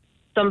child,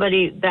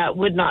 somebody that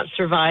would not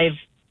survive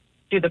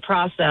through the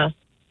process.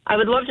 I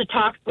would love to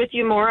talk with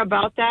you more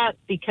about that,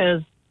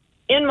 because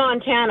in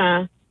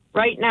Montana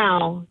right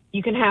now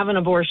you can have an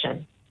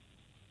abortion,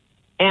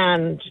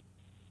 and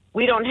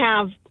we don't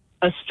have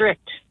a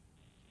strict.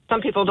 Some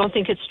people don't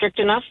think it's strict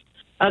enough.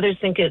 Others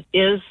think it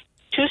is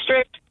too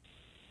strict.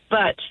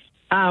 But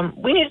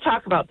we need to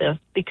talk about this,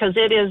 because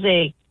it is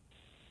a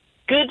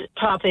good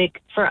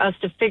topic for us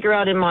to figure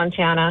out in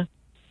Montana.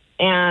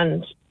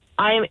 And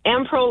I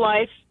am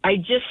pro-life. I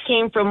just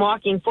came from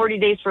walking 40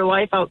 Days for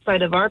Life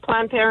outside of our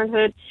Planned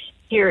Parenthood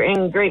here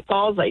in Great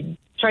Falls. I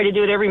try to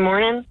do it every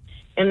morning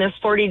in this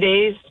 40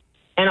 days.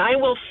 And I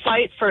will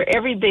fight for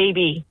every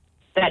baby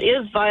that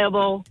is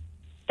viable,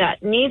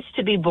 that needs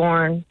to be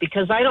born,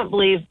 because I don't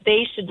believe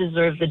they should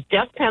deserve the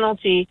death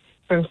penalty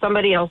from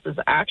somebody else's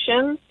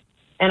actions.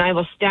 And I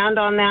will stand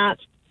on that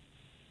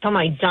till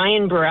my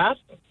dying breath.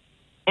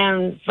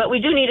 But we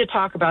do need to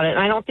talk about it. And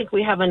I don't think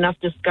we have enough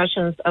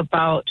discussions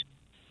about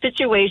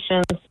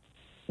situations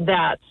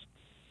that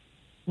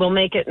will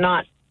make it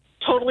not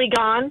totally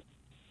gone,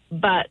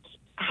 but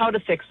how to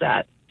fix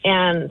that.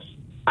 And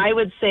I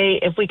would say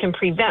if we can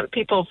prevent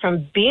people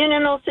from being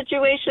in those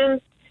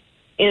situations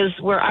is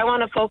where I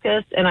want to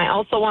focus. And I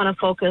also want to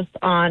focus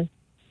on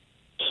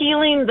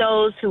healing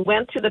those who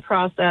went through the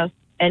process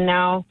and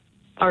now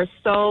are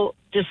so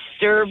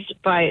disturbed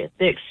by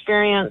the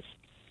experience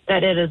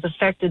that it has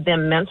affected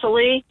them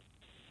mentally,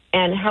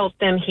 and help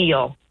them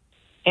heal.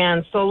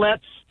 And so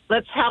let's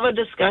have a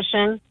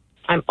discussion.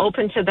 I'm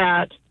open to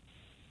that.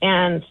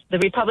 And the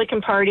Republican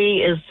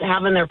Party is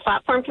having their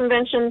platform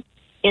convention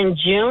in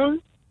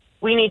June.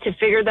 We need to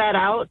figure that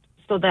out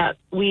so that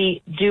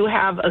we do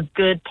have a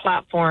good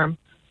platform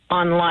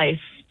on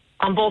life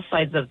on both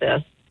sides of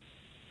this,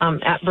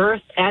 at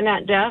birth and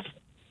at death,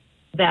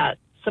 that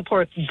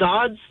supports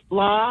God's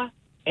law,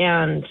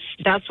 and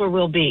that's where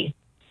we'll be.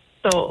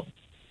 So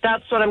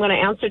that's what I'm going to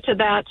answer to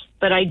that.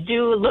 But I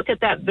do look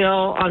at that bill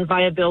on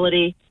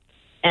viability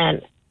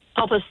and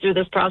help us through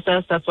this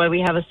process. That's why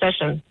we have a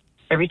session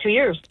every 2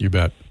 years. You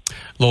bet.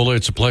 Lola,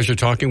 it's a pleasure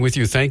talking with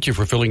you. Thank you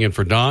for filling in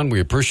for Don.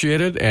 We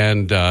appreciate it.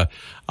 And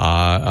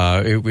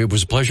it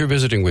was a pleasure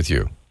visiting with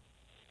you.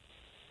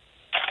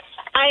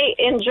 I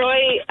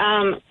enjoy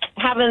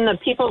having the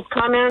people's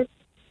comments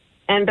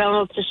and being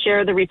able to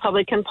share the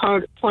Republican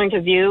point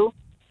of view.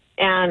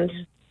 And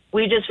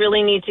we just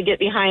really need to get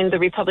behind the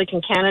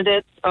Republican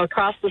candidates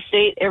across the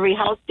state, every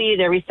House seat,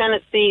 every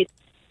Senate seat,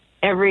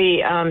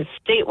 every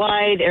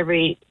statewide,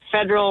 every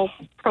federal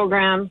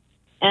program.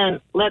 And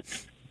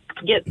let's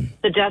get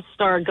the Death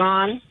Star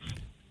gone,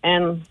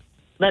 and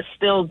let's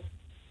build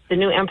the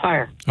new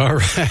empire. All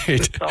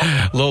right. So.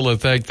 Lola,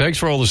 thanks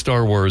for all the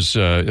Star Wars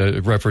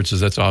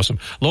references. That's awesome.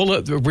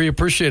 Lola, we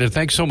appreciate it.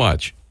 Thanks so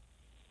much.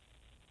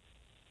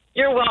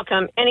 You're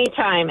welcome.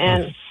 Anytime.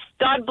 And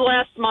God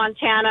bless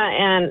Montana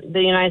and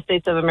the United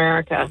States of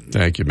America.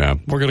 Thank you,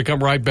 ma'am. We're going to come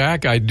right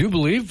back. I do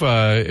believe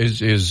we're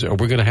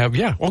going to have,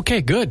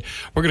 okay, good.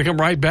 We're going to come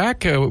right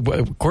back.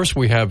 Of course,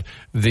 we have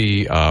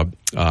the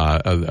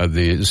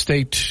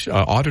state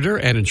auditor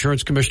and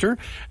insurance commissioner,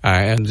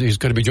 and he's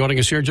going to be joining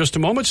us here in just a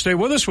moment. Stay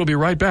with us. We'll be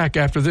right back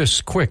after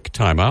this quick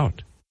timeout.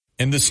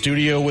 In the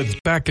studio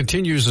with back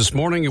continues this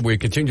morning, and we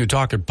continue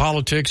talking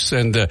politics,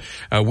 and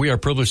we are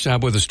privileged to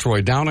have with us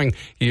Troy Downing.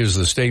 He is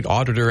the state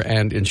auditor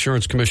and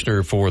insurance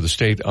commissioner for the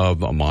state of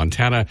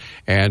Montana.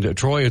 And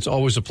Troy, it's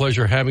always a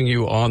pleasure having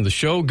you on the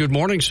show. Good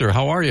morning, sir.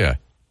 How are you?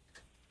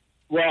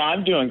 Well,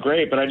 I'm doing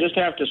great, but I just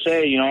have to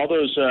say, all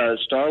those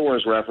Star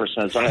Wars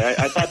references,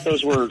 I thought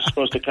those were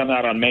supposed to come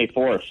out on May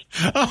 4th.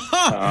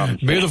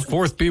 May the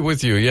 4th be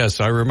with you.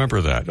 Yes, I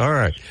remember that. All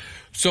right.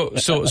 So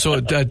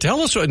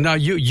tell us now.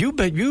 You've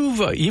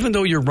even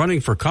though you're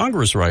running for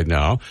Congress right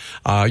now,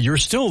 you're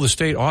still the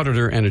state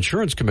auditor and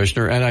insurance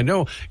commissioner, and I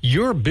know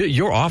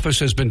your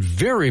office has been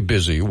very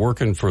busy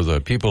working for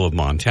the people of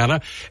Montana,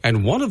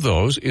 and one of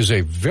those is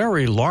a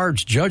very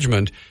large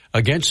judgment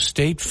against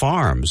State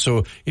Farm.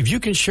 So if you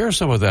can share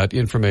some of that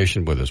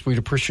information with us, we'd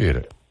appreciate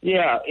it.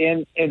 Yeah,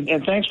 and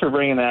thanks for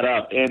bringing that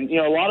up. And,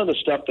 a lot of the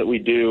stuff that we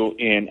do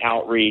in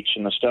outreach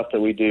and the stuff that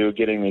we do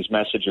getting these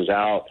messages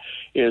out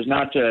is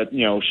not to,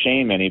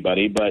 shame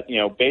anybody, but,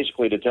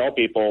 basically to tell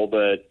people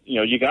that,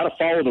 you got to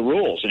follow the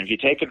rules. And if you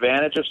take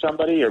advantage of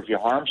somebody or if you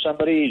harm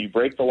somebody, you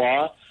break the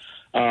law.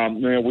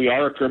 We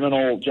are a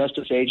criminal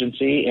justice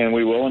agency, and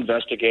we will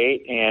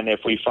investigate. And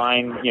if we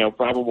find,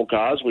 probable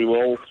cause, we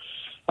will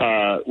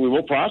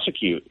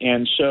prosecute.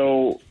 And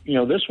so,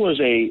 this was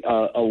a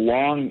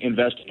long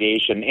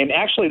investigation. And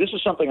actually, this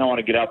is something I want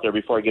to get out there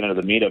before I get into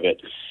the meat of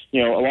it. A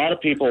lot of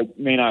people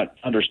may not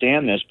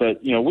understand this,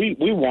 but, we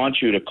want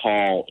you to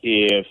call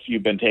if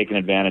you've been taken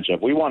advantage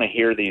of. We want to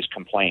hear these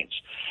complaints,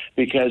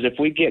 because if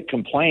we get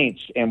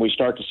complaints and we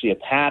start to see a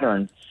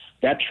pattern,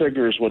 that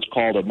triggers what's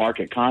called a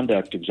market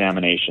conduct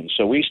examination.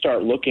 So we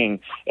start looking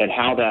at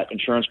how that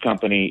insurance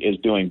company is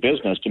doing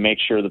business to make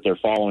sure that they're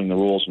following the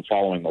rules and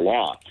following the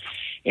law.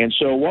 And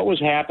so what was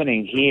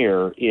happening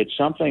here, it's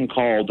something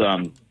called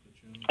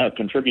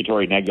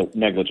contributory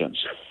negligence.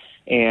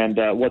 And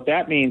what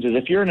that means is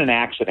if you're in an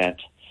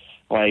accident,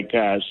 like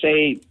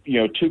say,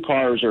 two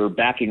cars are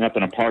backing up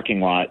in a parking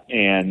lot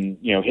and,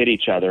 hit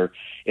each other,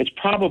 it's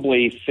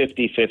probably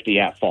 50-50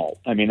 at fault.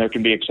 I mean, there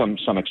can be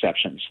some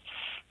exceptions.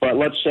 But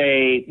let's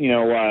say,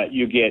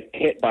 you get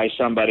hit by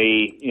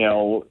somebody,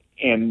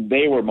 and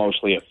they were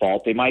mostly at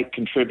fault. They might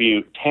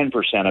contribute 10%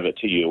 of it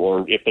to you,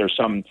 or if there's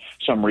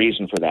some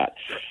reason for that.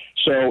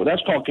 So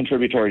that's called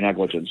contributory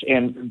negligence.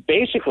 And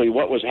basically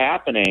what was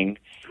happening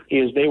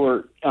is they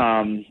were,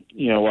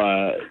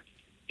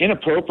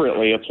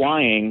 inappropriately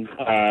applying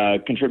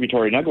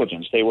contributory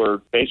negligence. They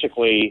were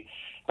basically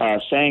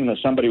saying that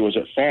somebody was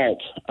at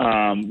fault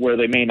where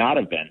they may not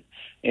have been.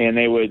 And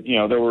they would,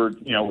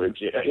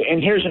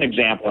 and here's an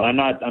example. I'm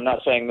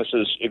not saying this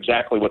is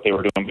exactly what they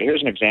were doing, but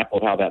here's an example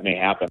of how that may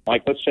happen.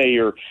 Like, let's say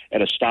you're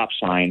at a stop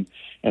sign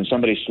and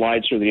somebody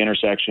slides through the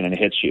intersection and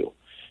hits you.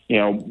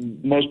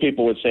 Most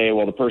people would say,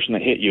 well, the person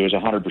that hit you is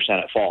 100%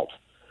 at fault.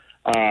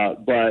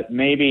 But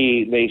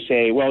maybe they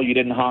say, well, you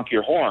didn't honk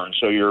your horn,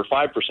 so you're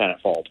 5%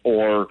 at fault,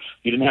 or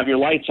you didn't have your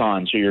lights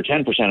on, so you're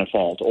 10% at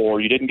fault,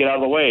 or you didn't get out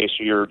of the way,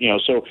 so you're,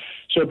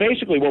 so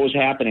basically what was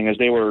happening is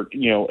they were,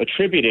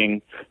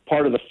 attributing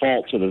part of the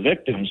fault to the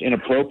victims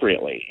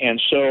inappropriately.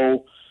 And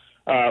so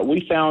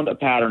we found a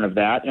pattern of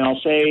that. And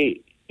I'll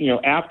say,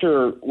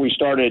 after we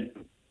started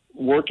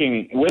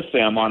working with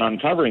them on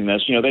uncovering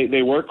this,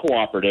 they were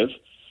cooperative.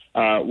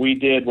 We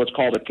did what's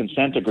called a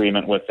consent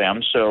agreement with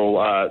them.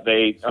 So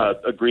they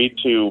agreed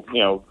to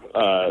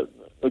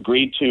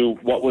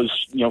what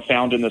was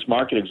found in this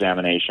market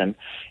examination,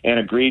 and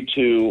agreed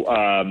to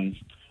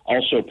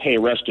also pay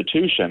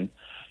restitution.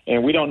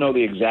 And we don't know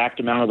the exact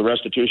amount of the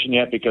restitution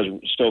yet because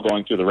we're still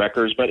going through the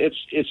records. But it's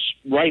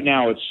right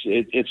now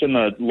it's in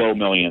the low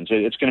millions.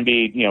 It's going to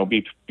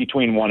be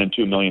between $1 and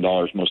 $2 million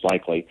most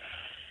likely.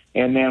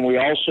 And then we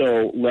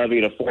also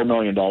levied a $4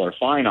 million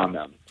fine on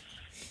them.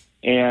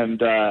 And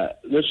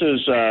this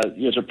is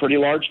a pretty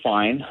large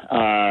fine,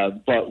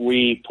 but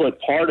we put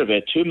part of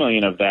it, $2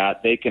 million of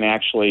that, they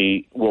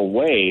will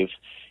waive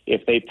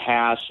if they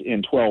pass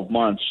in 12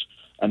 months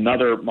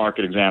another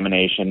market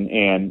examination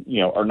and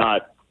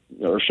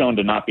are shown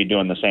to not be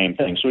doing the same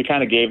thing. So we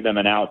kind of gave them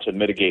an out to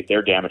mitigate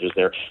their damages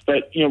there.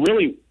 But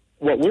really,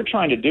 what we're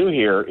trying to do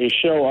here is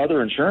show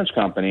other insurance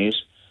companies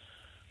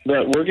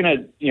that we're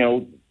going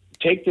to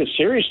take this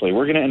seriously.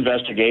 We're going to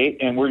investigate,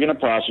 and we're going to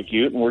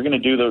prosecute, and we're going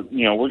to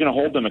we're going to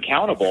hold them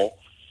accountable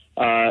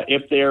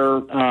if they're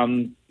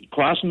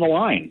crossing the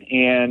line.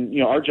 And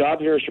our job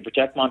here is to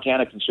protect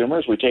Montana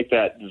consumers. We take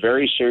that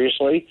very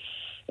seriously,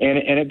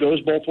 and it goes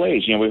both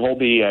ways. We hold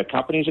the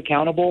companies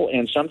accountable,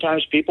 and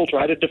sometimes people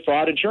try to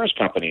defraud insurance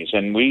companies,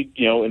 and we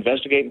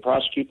investigate and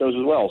prosecute those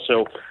as well.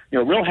 So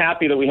real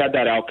happy that we had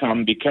that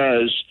outcome,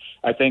 because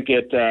I think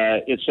it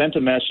sent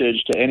a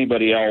message to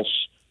anybody else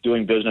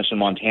doing business in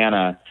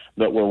Montana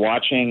that we're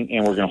watching,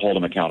 and we're going to hold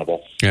them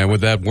accountable. And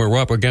with that, we're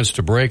up against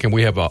a break, and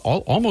we have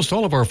almost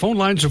all of our phone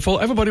lines are full.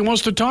 Everybody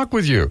wants to talk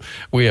with you.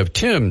 We have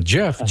Tim,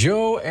 Jeff,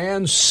 Joe,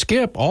 and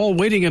Skip all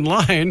waiting in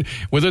line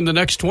within the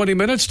next 20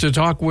 minutes to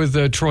talk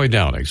with Troy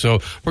Downing. So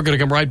we're going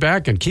to come right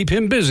back and keep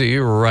him busy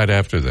right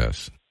after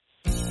this.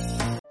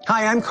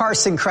 Hi, I'm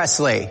Carson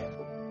Kressley.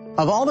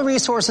 Of all the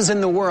resources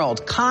in the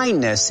world,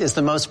 kindness is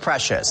the most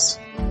precious.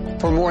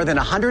 For more than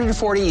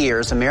 140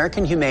 years,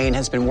 American Humane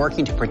has been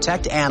working to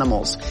protect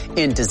animals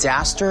in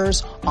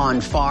disasters, on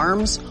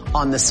farms,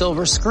 on the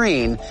silver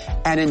screen,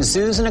 and in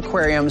zoos and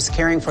aquariums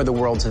caring for the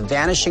world's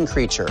vanishing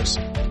creatures.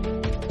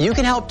 You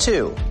can help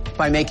too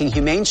by making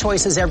humane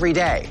choices every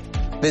day.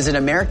 Visit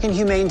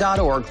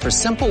AmericanHumane.org for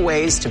simple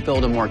ways to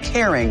build a more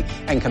caring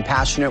and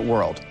compassionate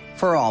world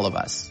for all of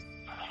us.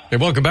 Hey,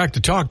 welcome back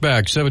to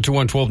Talkback.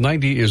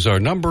 721-1290 is our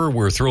number.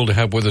 We're thrilled to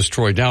have with us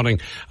Troy Downing,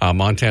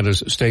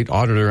 Montana's state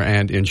auditor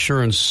and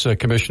insurance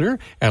commissioner.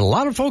 And a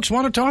lot of folks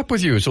want to talk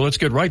with you. So let's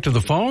get right to the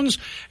phones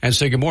and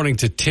say good morning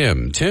to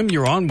Tim. Tim,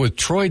 you're on with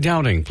Troy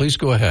Downing. Please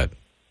go ahead.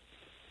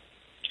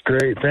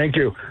 Great. Thank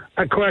you.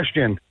 A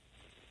question.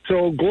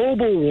 So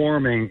global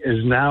warming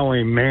is now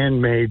a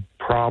man-made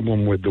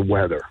problem with the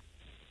weather.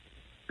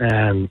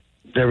 And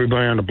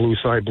everybody on the blue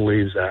side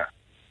believes that.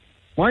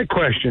 My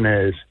question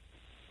is,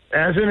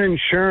 as an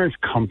insurance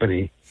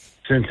company,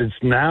 since it's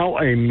now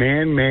a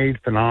man-made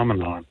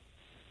phenomenon,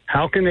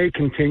 how can they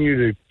continue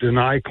to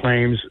deny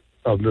claims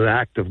of the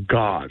act of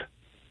God?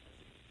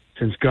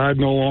 Since God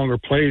no longer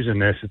plays in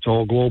this, it's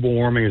all global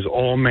warming is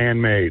all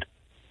man-made.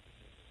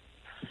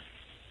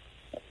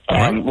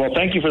 Well,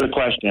 thank you for the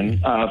question.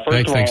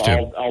 First of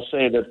all, I'll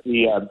say that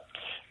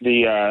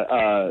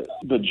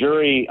the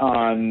jury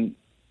on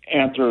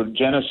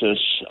anthrogenesis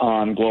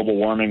on global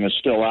warming is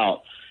still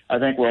out. I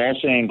think we're all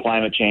saying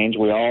climate change.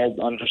 We all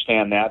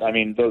understand that. I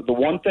mean, the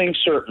one thing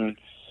certain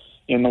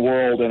in the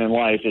world and in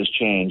life is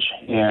change.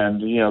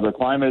 And, the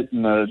climate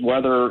and the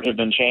weather have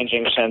been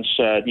changing since,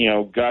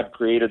 God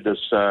created this,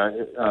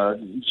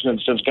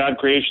 since God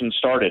creation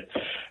started.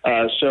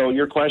 So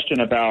your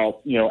question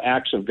about,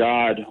 acts of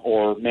God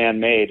or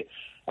man-made,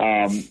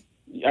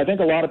 I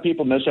think a lot of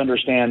people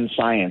misunderstand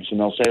science, and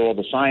they'll say, well,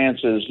 the science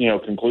is,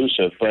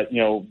 conclusive. But,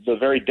 the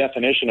very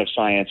definition of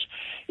science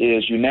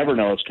is you never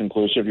know it's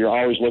conclusive. You're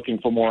always looking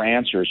for more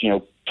answers.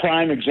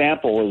 Prime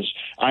example is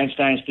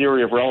Einstein's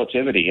theory of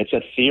relativity. It's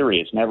a theory.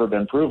 It's never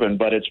been proven,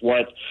 but it's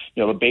what,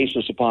 the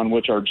basis upon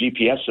which our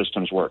GPS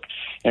systems work.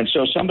 And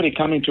so somebody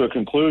coming to a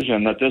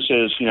conclusion that this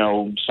is,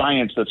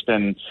 science that's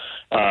been,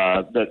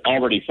 that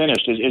already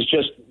finished is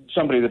just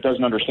somebody that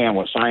doesn't understand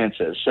what science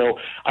is. So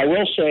I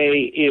will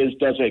say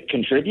does it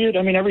contribute?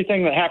 I mean,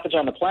 everything that happens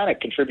on the planet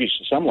contributes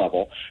to some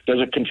level. Does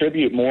it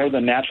contribute more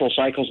than natural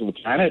cycles of the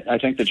planet? I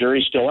think the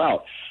jury's still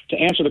out. To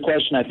answer the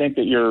question, I think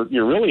that you're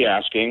really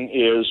asking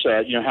is,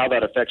 how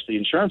that affects the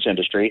insurance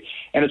industry.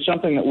 And it's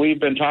something that we've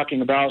been talking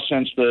about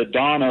since the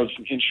dawn of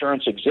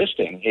insurance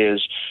existing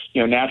is,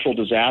 natural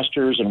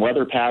disasters and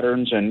weather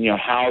patterns and,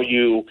 how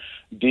you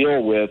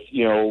deal with,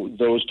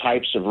 those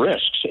types of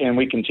risks. And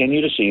we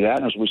continue to see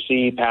that as we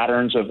see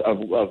patterns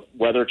of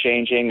weather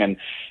changing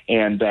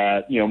and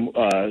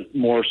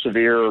more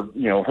severe,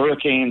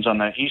 hurricanes on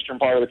the eastern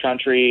part of the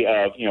country,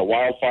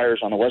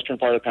 wildfires on the western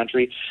part of the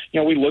country.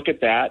 We look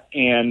at that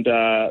and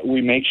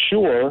we make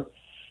sure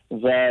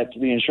that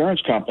the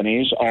insurance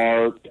companies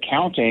are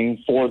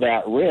accounting for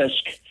that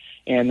risk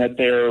and that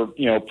their,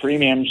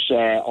 premiums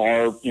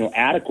are,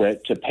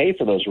 adequate to pay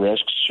for those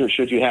risks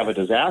should you have a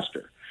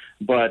disaster.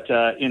 But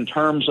in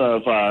terms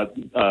of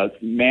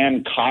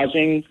man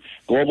causing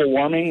global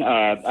warming,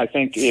 I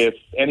think if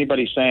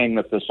anybody's saying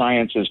that the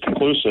science is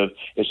conclusive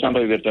is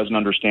somebody that doesn't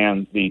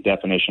understand the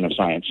definition of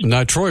science.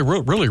 Now, Troy,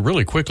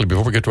 really quickly,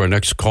 before we get to our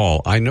next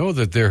call, I know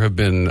that there have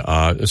been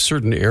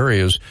certain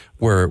areas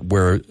where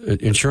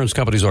insurance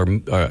companies are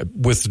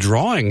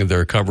withdrawing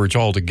their coverage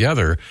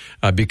altogether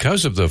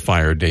because of the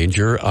fire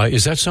danger.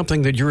 Is that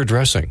something that you're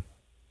addressing?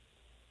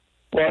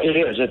 Well, it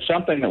is. It's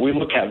something that we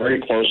look at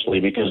very closely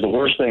because the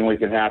worst thing we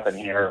could happen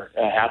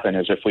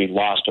is if we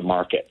lost a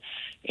market.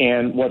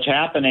 And what's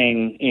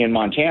happening in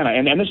Montana,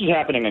 and this is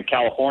happening in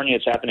California,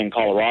 it's happening in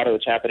Colorado,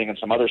 it's happening in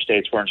some other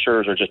states where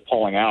insurers are just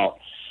pulling out.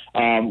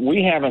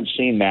 We haven't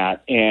seen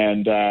that,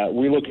 and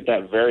we look at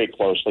that very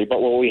closely.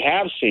 But what we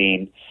have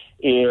seen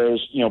is,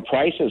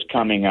 prices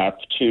coming up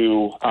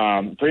to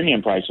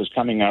premium prices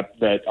coming up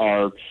that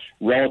are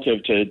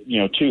relative to,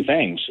 two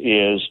things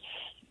is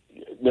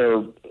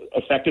they're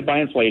affected by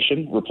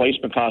inflation.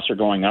 Replacement costs are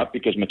going up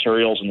because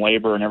materials and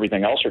labor and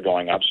everything else are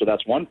going up. So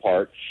that's one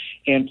part.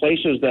 And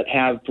places that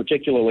have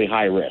particularly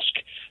high risk.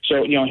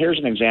 So, here's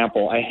an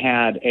example. I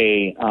had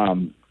a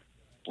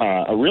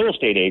real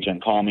estate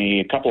agent call me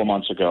a couple of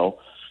months ago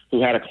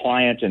who had a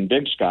client in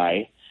Big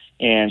Sky,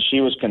 and she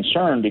was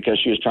concerned because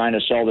she was trying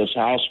to sell this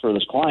house for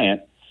this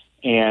client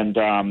and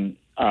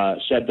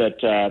said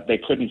that they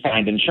couldn't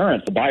find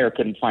insurance. The buyer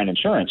couldn't find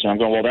insurance. And I'm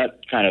going, well,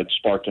 that kind of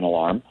sparked an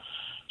alarm.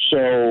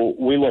 So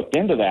we looked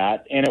into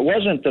that, and it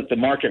wasn't that the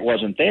market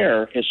wasn't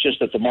there. It's just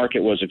that the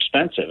market was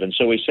expensive. And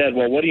so we said,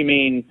 well, what do you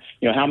mean,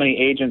 how many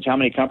agents, how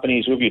many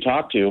companies, who have you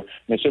talked to? And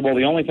they said, well,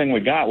 the only thing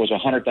we got was a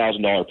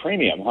 $100,000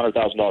 premium,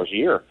 $100,000 a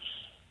year.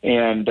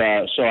 And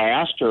so I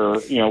asked her,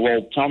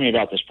 well, tell me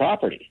about this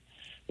property.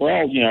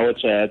 Well,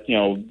 it's a,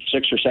 $6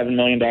 or $7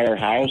 million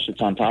house.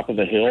 It's on top of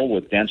a hill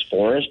with dense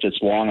forest.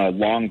 It's along a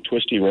long,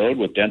 twisty road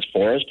with dense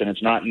forest, and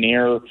it's not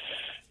near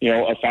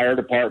a fire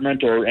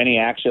department or any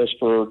access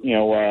for,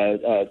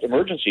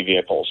 emergency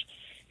vehicles.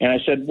 And I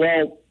said,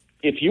 well,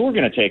 if you were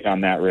going to take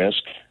on that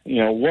risk,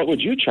 what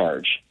would you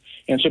charge?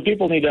 And so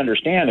people need to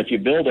understand, if you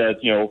build a,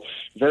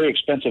 very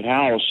expensive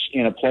house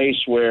in a place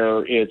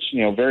where it's,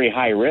 very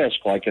high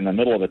risk, like in the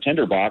middle of a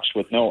tinderbox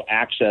with no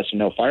access and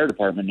no fire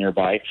department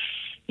nearby,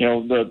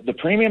 the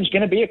premium's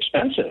going to be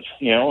expensive,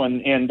 I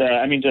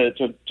mean,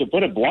 to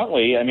put it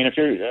bluntly, I mean, if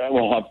you're,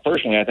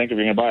 personally, I think if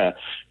you're going to buy a,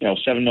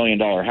 $7 million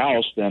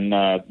house, then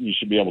you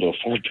should be able to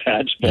afford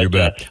that. But you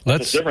bet.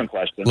 That's a different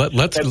question.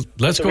 Let's go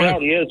ahead. The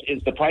reality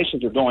is the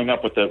prices are going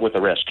up with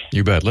the risk.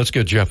 You bet. Let's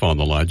get Jeff on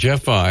the line.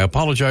 Jeff, I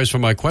apologize for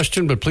my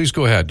question, but please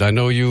go ahead. I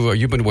know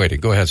you've been waiting.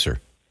 Go ahead, sir.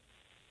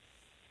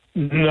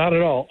 Not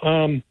at all.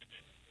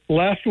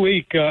 Last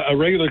week, a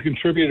regular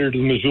contributor to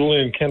the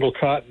Missoulian, Kendall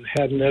Cotton,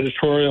 had an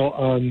editorial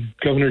on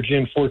Governor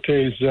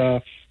Gianforte's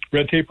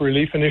red tape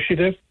relief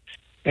initiative.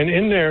 And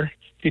in there,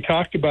 he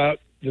talked about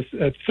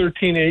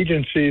 13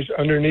 agencies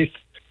underneath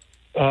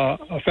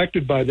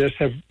affected by this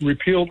have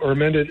repealed or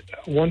amended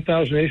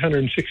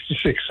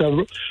 1,866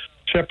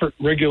 separate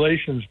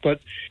regulations.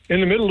 But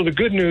in the middle of the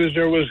good news,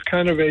 there was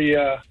kind of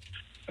a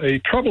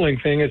troubling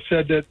thing. It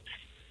said that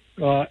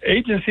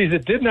agencies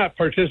that did not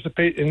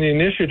participate in the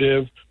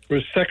initiative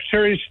was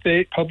Secretary of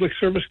State, Public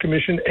Service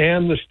Commission,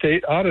 and the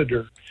state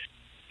auditor.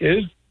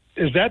 Is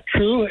that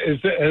true? Has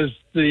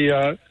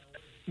the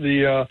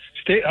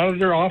state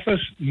auditor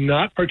office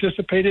not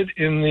participated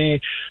in the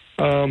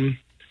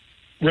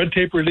red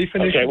tape relief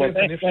initiative? Okay, well,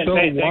 thank you for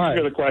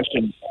the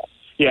question.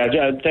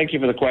 Yeah, thank you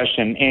for the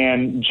question.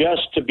 And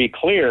just to be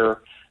clear,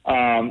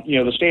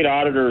 the state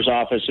auditor's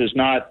office is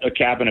not a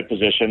cabinet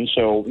position.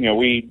 So,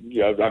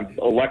 I'm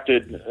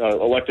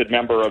elected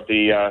member of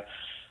the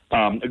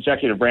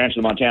executive branch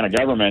of the Montana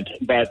government.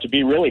 But to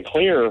be really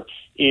clear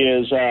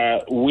is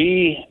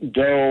we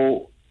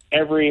go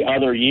every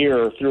other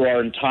year through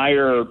our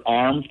entire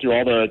arm, through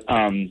all the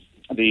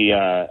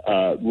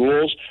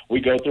rules.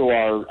 We go through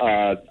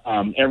our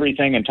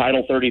everything in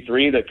Title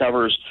 33 that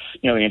covers,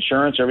 the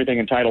insurance, everything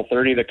in Title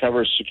 30 that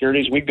covers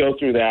securities. We go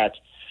through that.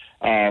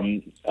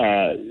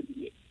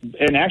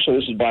 And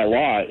actually, this is by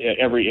law.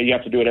 You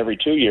have to do it every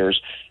 2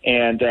 years.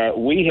 And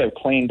we have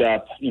cleaned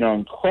up,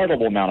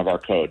 incredible amount of our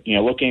code.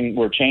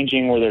 We're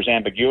changing where there's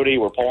ambiguity.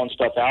 We're pulling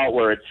stuff out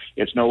where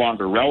it's no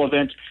longer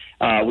relevant.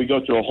 We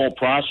go through a whole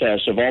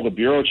process of all the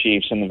bureau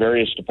chiefs in the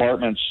various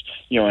departments,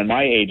 in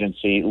my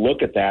agency,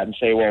 look at that and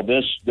say, well,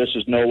 this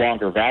is no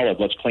longer valid.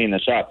 Let's clean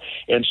this up.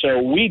 And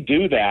so we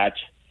do that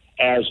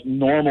as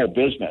normal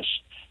business.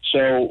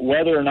 So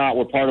whether or not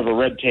we're part of a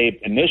red tape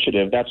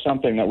initiative, that's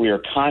something that we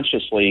are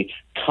constantly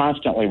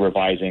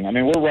revising. I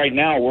mean, we're right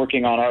now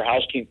working on our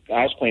house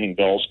cleaning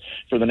bills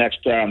for the next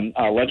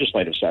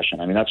legislative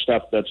session. I mean, that's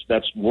stuff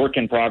that's work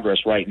in progress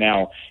right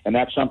now, and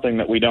that's something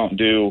that we don't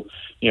do,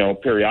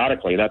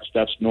 periodically. That's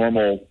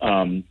normal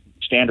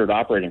standard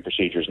operating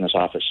procedures in this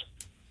office.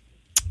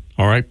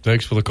 All right,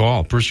 thanks for the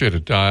call. Appreciate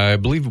it. I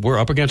believe we're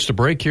up against a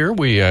break here.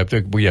 We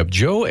have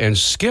Joe and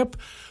Skip,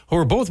 who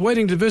are both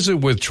waiting to visit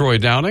with Troy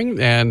Downing,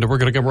 and we're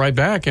going to come right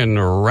back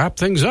and wrap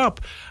things up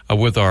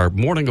with our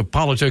Morning of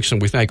Politics, and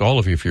we thank all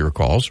of you for your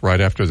calls right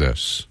after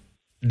this.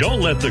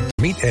 Don't let the...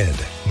 Meet Ed,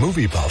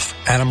 movie buff,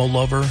 animal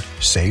lover,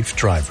 safe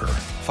driver.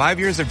 5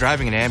 years of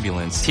driving an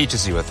ambulance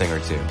teaches you a thing or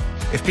two.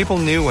 If people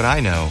knew what I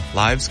know,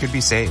 lives could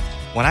be saved.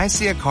 When I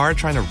see a car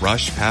trying to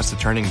rush past a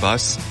turning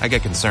bus, I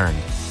get concerned.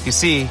 You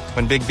see,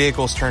 when big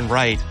vehicles turn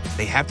right,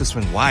 they have to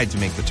swing wide to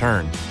make the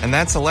turn. And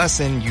that's a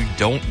lesson you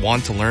don't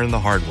want to learn the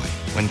hard way.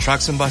 When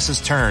trucks and buses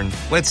turn,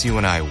 let's you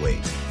and I wait.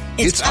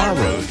 It's our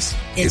roads.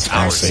 It's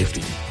our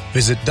safety.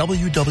 Visit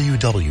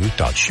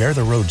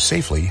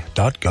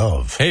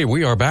www.sharetheroadsafely.gov. Hey,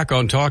 we are back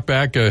on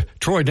Talkback.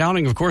 Troy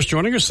Downing, of course,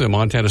 joining us, the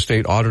Montana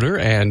State Auditor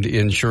and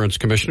Insurance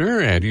Commissioner,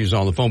 and he's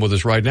on the phone with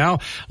us right now.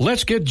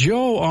 Let's get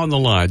Joe on the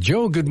line.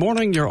 Joe, good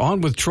morning. You're on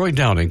with Troy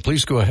Downing.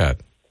 Please go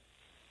ahead.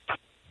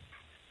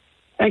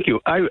 Thank you.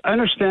 I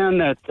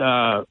understand that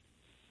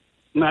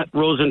Matt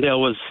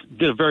Rosendale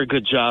did a very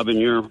good job in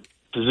your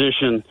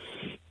position,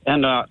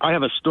 and I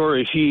have a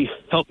story. He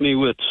helped me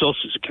with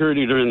Social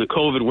Security during the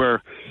COVID,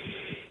 where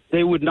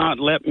they would not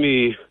let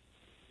me,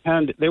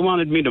 and they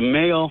wanted me to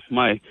mail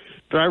my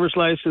driver's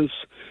license,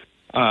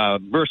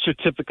 birth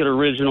certificate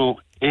original,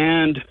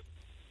 and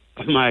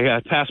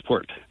my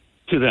passport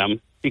to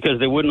them because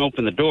they wouldn't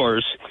open the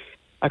doors.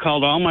 I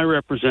called all my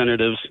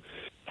representatives,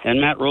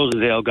 and Matt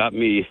Rosendale got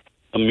me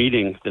a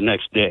meeting the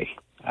next day.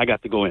 I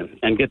got to go in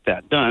and get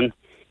that done.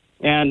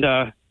 And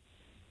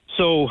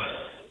so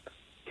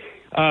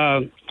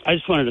I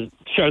just wanted to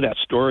share that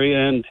story.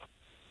 And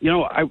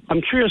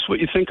I'm curious what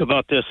you think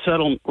about this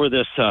settlement or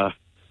this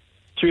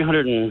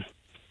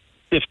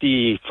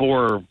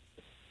 $354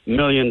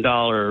 million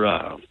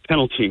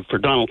penalty for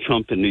Donald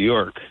Trump in New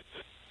York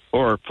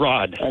or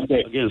fraud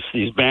against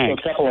these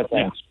banks. So a couple of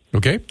things.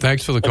 Okay,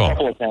 thanks for the call. A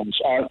couple of things.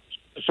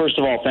 First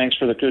of all, thanks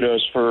for the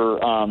kudos for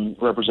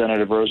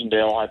Representative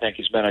Rosendale. I think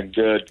he's been a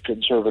good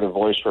conservative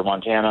voice for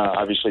Montana,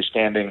 obviously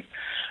standing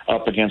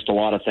up against a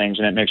lot of things,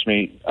 and it makes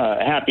me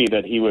happy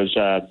that he was,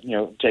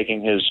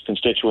 taking his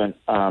constituent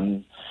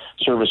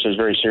services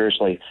very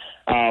seriously.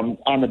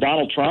 On the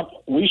Donald Trump,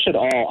 we should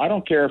all, I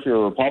don't care if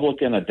you're a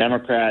Republican, a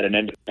Democrat, an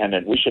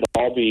independent, we should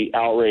all be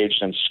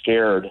outraged and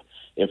scared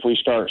if we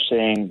start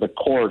seeing the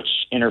courts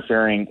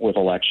interfering with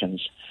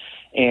elections.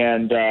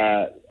 And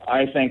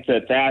I think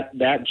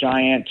that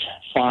giant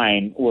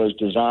fine was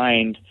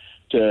designed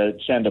to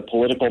send a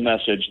political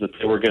message that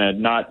they were going to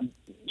not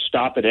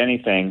stop at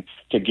anything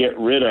to get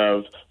rid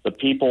of the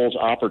people's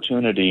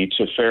opportunity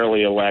to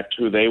fairly elect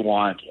who they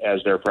want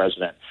as their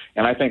president.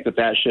 And I think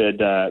that should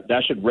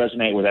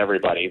resonate with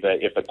everybody,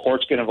 that if the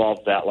courts get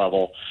involved at that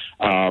level,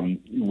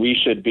 we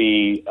should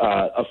be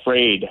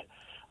afraid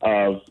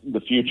of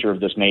the future of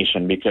this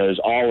nation, because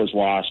all is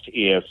lost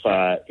if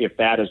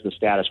that is the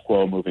status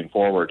quo moving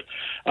forward.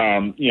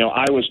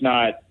 I was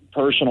not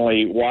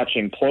personally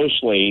watching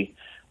closely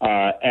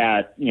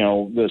at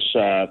this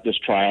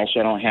trial, so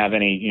I don't have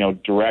any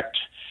direct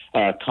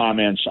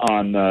comments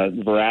on the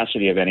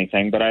veracity of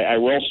anything. But I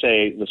will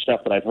say the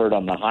stuff that I've heard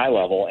on the high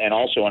level, and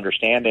also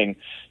understanding,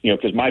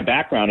 because my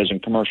background is in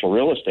commercial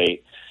real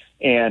estate,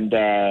 and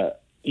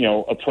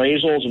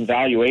appraisals and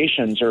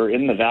valuations are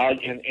in the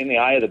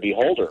eye of the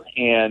beholder.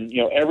 And,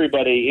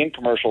 everybody in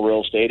commercial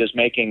real estate is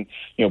making,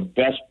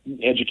 best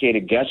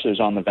educated guesses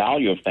on the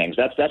value of things.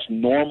 That's a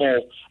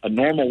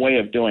normal way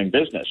of doing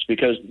business,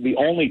 because the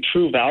only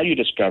true value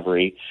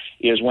discovery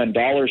is when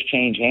dollars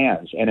change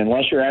hands. And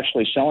unless you're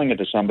actually selling it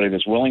to somebody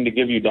that's willing to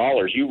give you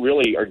dollars, you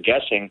really are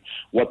guessing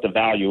what the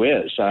value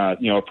is.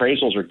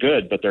 Appraisals are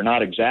good, but they're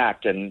not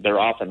exact, and they're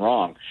often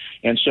wrong.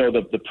 And so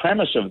the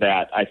premise of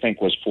that, I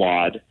think, was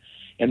flawed.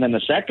 And then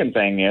the second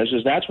thing is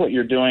that's what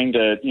you're doing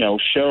to,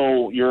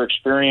 show your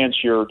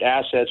experience, your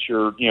assets,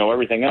 your,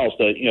 everything else.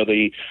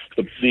 The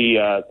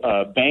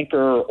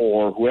banker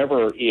or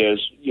whoever is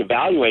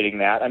evaluating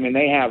that, I mean,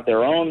 they have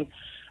their own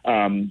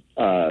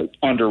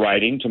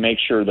underwriting to make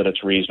sure that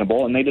it's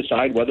reasonable, and they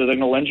decide whether they're going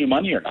to lend you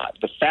money or not.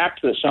 The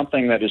fact that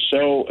something that is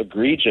so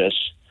egregious,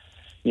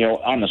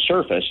 on the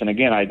surface, and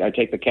again, I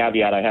take the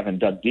caveat, I haven't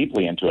dug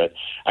deeply into it,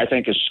 I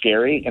think is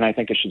scary, and I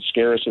think it should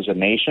scare us as a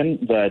nation,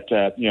 that,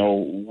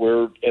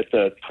 we're at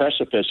the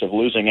precipice of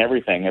losing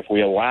everything if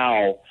we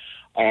allow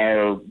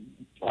our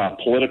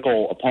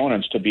political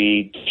opponents to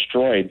be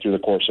destroyed through the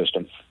court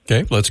system.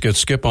 Okay, let's get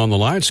Skip on the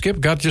line.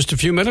 Skip, got just a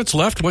few minutes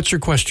left. What's your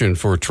question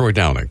for Troy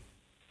Downing?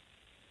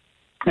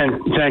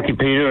 And thank you,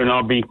 Peter, and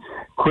I'll be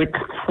quick.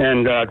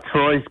 And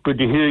Troy, it's good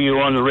to hear you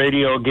on the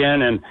radio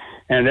again, and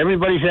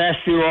everybody's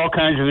asked you all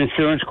kinds of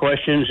insurance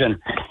questions,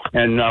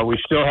 and we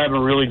still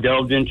haven't really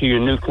delved into your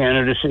new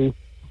candidacy.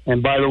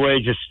 And by the way,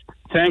 just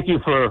thank you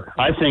for,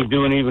 I think,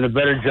 doing even a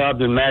better job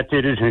than Matt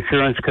did as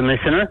insurance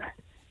commissioner,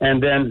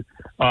 and then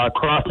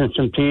crossing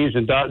some T's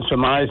and dotting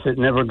some I's that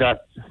never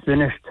got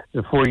finished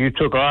before you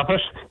took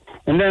office.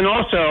 And then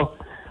also,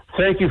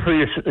 thank you for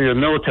your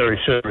military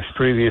service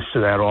previous to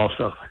that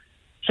also.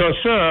 So,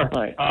 sir,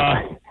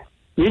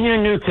 in your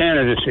new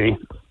candidacy,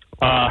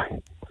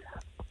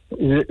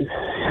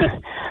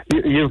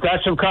 you've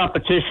got some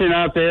competition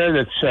out there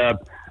that's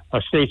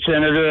a state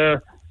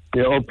senator, the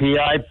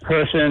OPI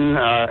person,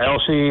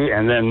 Elsie,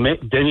 and then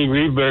Denny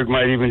Reedberg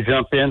might even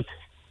jump in.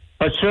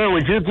 But, sir,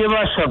 would you give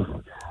us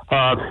some,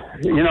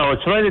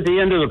 it's right at the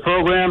end of the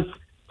program.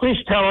 Please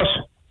tell us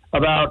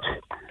about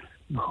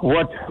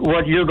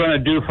what you're going to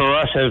do for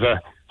us as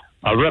a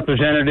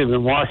representative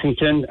in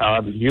Washington.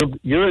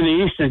 You're in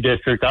the Eastern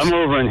District. I'm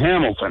over in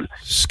Hamilton.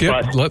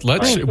 Skip,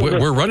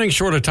 we're running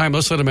short of time.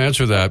 Let's let him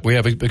answer that. We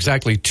have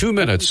exactly 2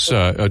 minutes.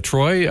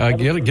 Troy,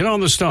 get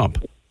on the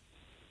stump.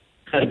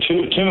 2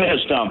 minute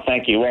stump.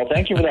 Thank you. Well,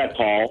 thank you for that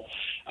call.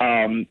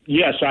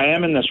 Yes, I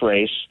am in this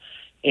race.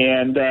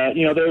 And,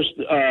 there's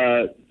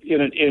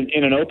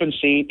in an open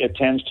seat, it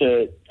tends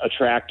to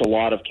attract a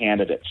lot of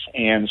candidates.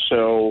 And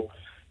so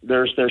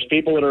there's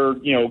people that are,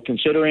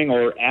 considering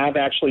or have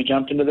actually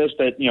jumped into this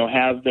that,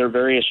 have their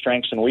various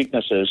strengths and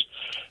weaknesses.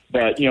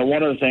 But,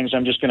 one of the things,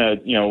 I'm just going to,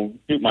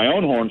 toot my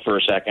own horn for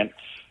a second.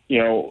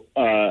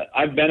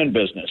 I've been in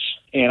business,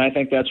 and I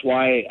think that's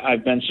why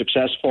I've been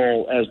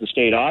successful as the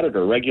state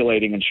auditor,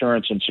 regulating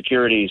insurance and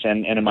securities,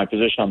 and in my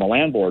position on the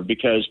land board,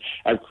 because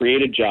I've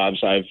created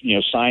jobs. I've,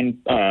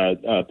 signed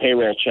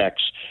payroll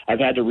checks. I've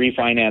had to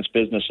refinance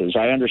businesses.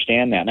 I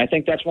understand that. And I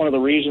think that's one of the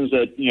reasons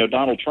that,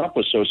 Donald Trump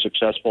was so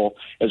successful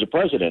as a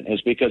president, is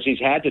because he's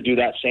had to do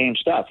that same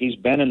stuff. He's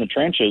been in the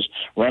trenches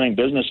running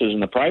businesses in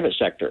the private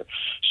sector.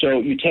 So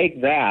you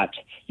take that,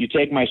 you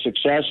take my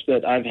success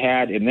that I've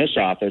had in this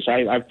office.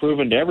 I've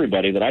proven to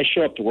everybody that I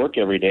show up to work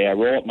every day. I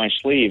roll up my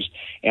sleeves,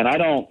 and I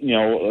don't,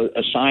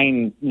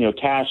 assign,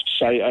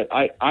 tasks.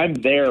 I'm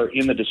there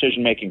in the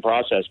decision-making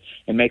process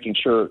and making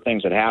sure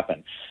things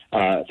happen.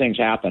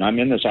 I'm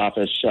in this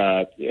office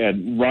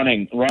and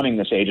running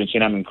this agency,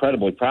 and I'm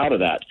incredibly proud of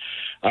that.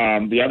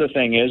 The other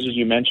thing is, as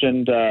you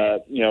mentioned,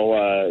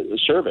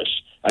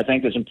 service. I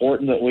think it's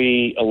important that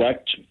we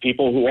elect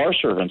people who are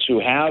servants, who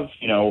have,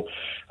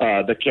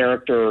 the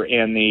character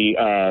and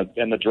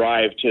the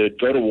drive to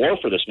go to war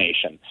for this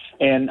nation.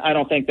 And I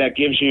don't think that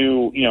gives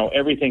you,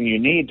 everything you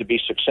need to be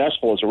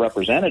successful as a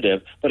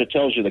representative, but it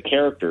tells you the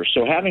character.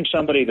 So having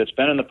somebody that's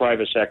been in the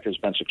private sector, has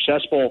been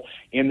successful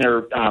in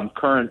their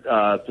current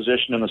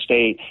position in the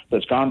state,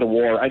 that's gone to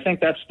war, I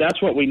think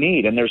that's what we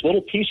need. And there's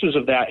little pieces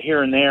of that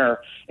here and there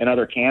in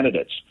other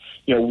candidates.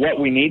 What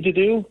we need to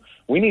do,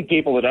 we need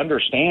people that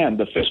understand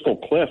the fiscal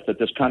cliff that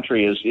this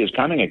country is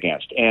coming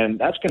against. And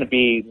that's going to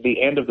be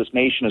the end of this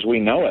nation as we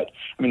know it.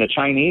 I mean, the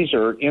Chinese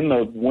are in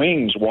the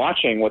wings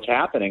watching what's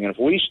happening. And if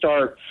we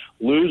start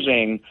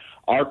losing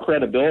our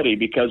credibility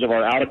because of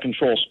our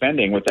out-of-control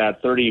spending with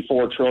that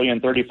 $34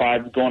 trillion,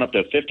 $35 going up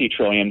to $50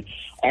 trillion,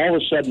 all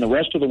of a sudden the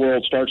rest of the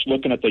world starts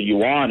looking at the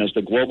yuan as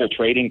the global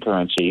trading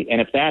currency. And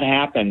if that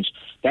happens,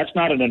 that's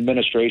not an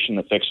administration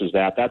that fixes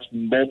that. That's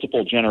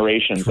multiple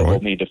generations that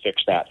will need to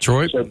fix that.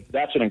 Troy. So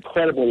that's an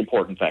incredibly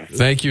important thing.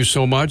 Thank you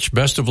so much.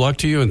 Best of luck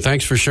to you, and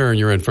thanks for sharing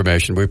your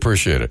information. We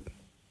appreciate it.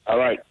 All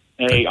right.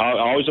 Hey,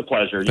 always a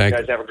pleasure. You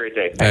guys have a great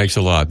day. Thanks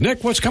a lot.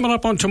 Nick, what's coming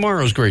up on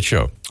tomorrow's great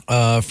show?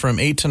 From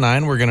 8 to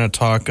 9, we're going to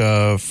talk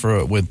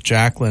with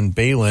Jacqueline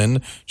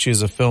Balin. She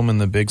has a film in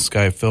the Big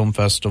Sky Film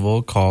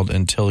Festival called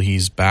Until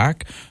He's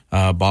Back.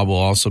 Bob will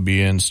also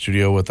be in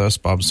studio with us,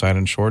 Bob Side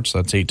and Shorts.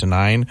 That's 8 to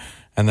 9.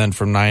 And then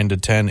from 9 to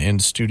 10 in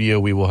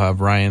studio, we will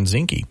have Ryan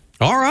Zinke.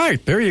 All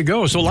right, there you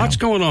go. So lots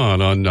going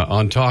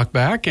on Talk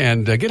Back,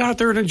 and get out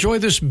there and enjoy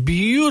this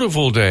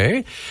beautiful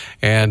day.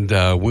 And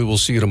we will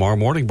see you tomorrow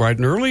morning, bright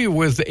and early,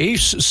 with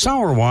Ace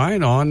Sour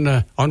Wine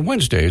on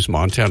Wednesdays,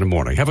 Montana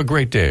Morning. Have a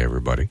great day,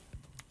 everybody.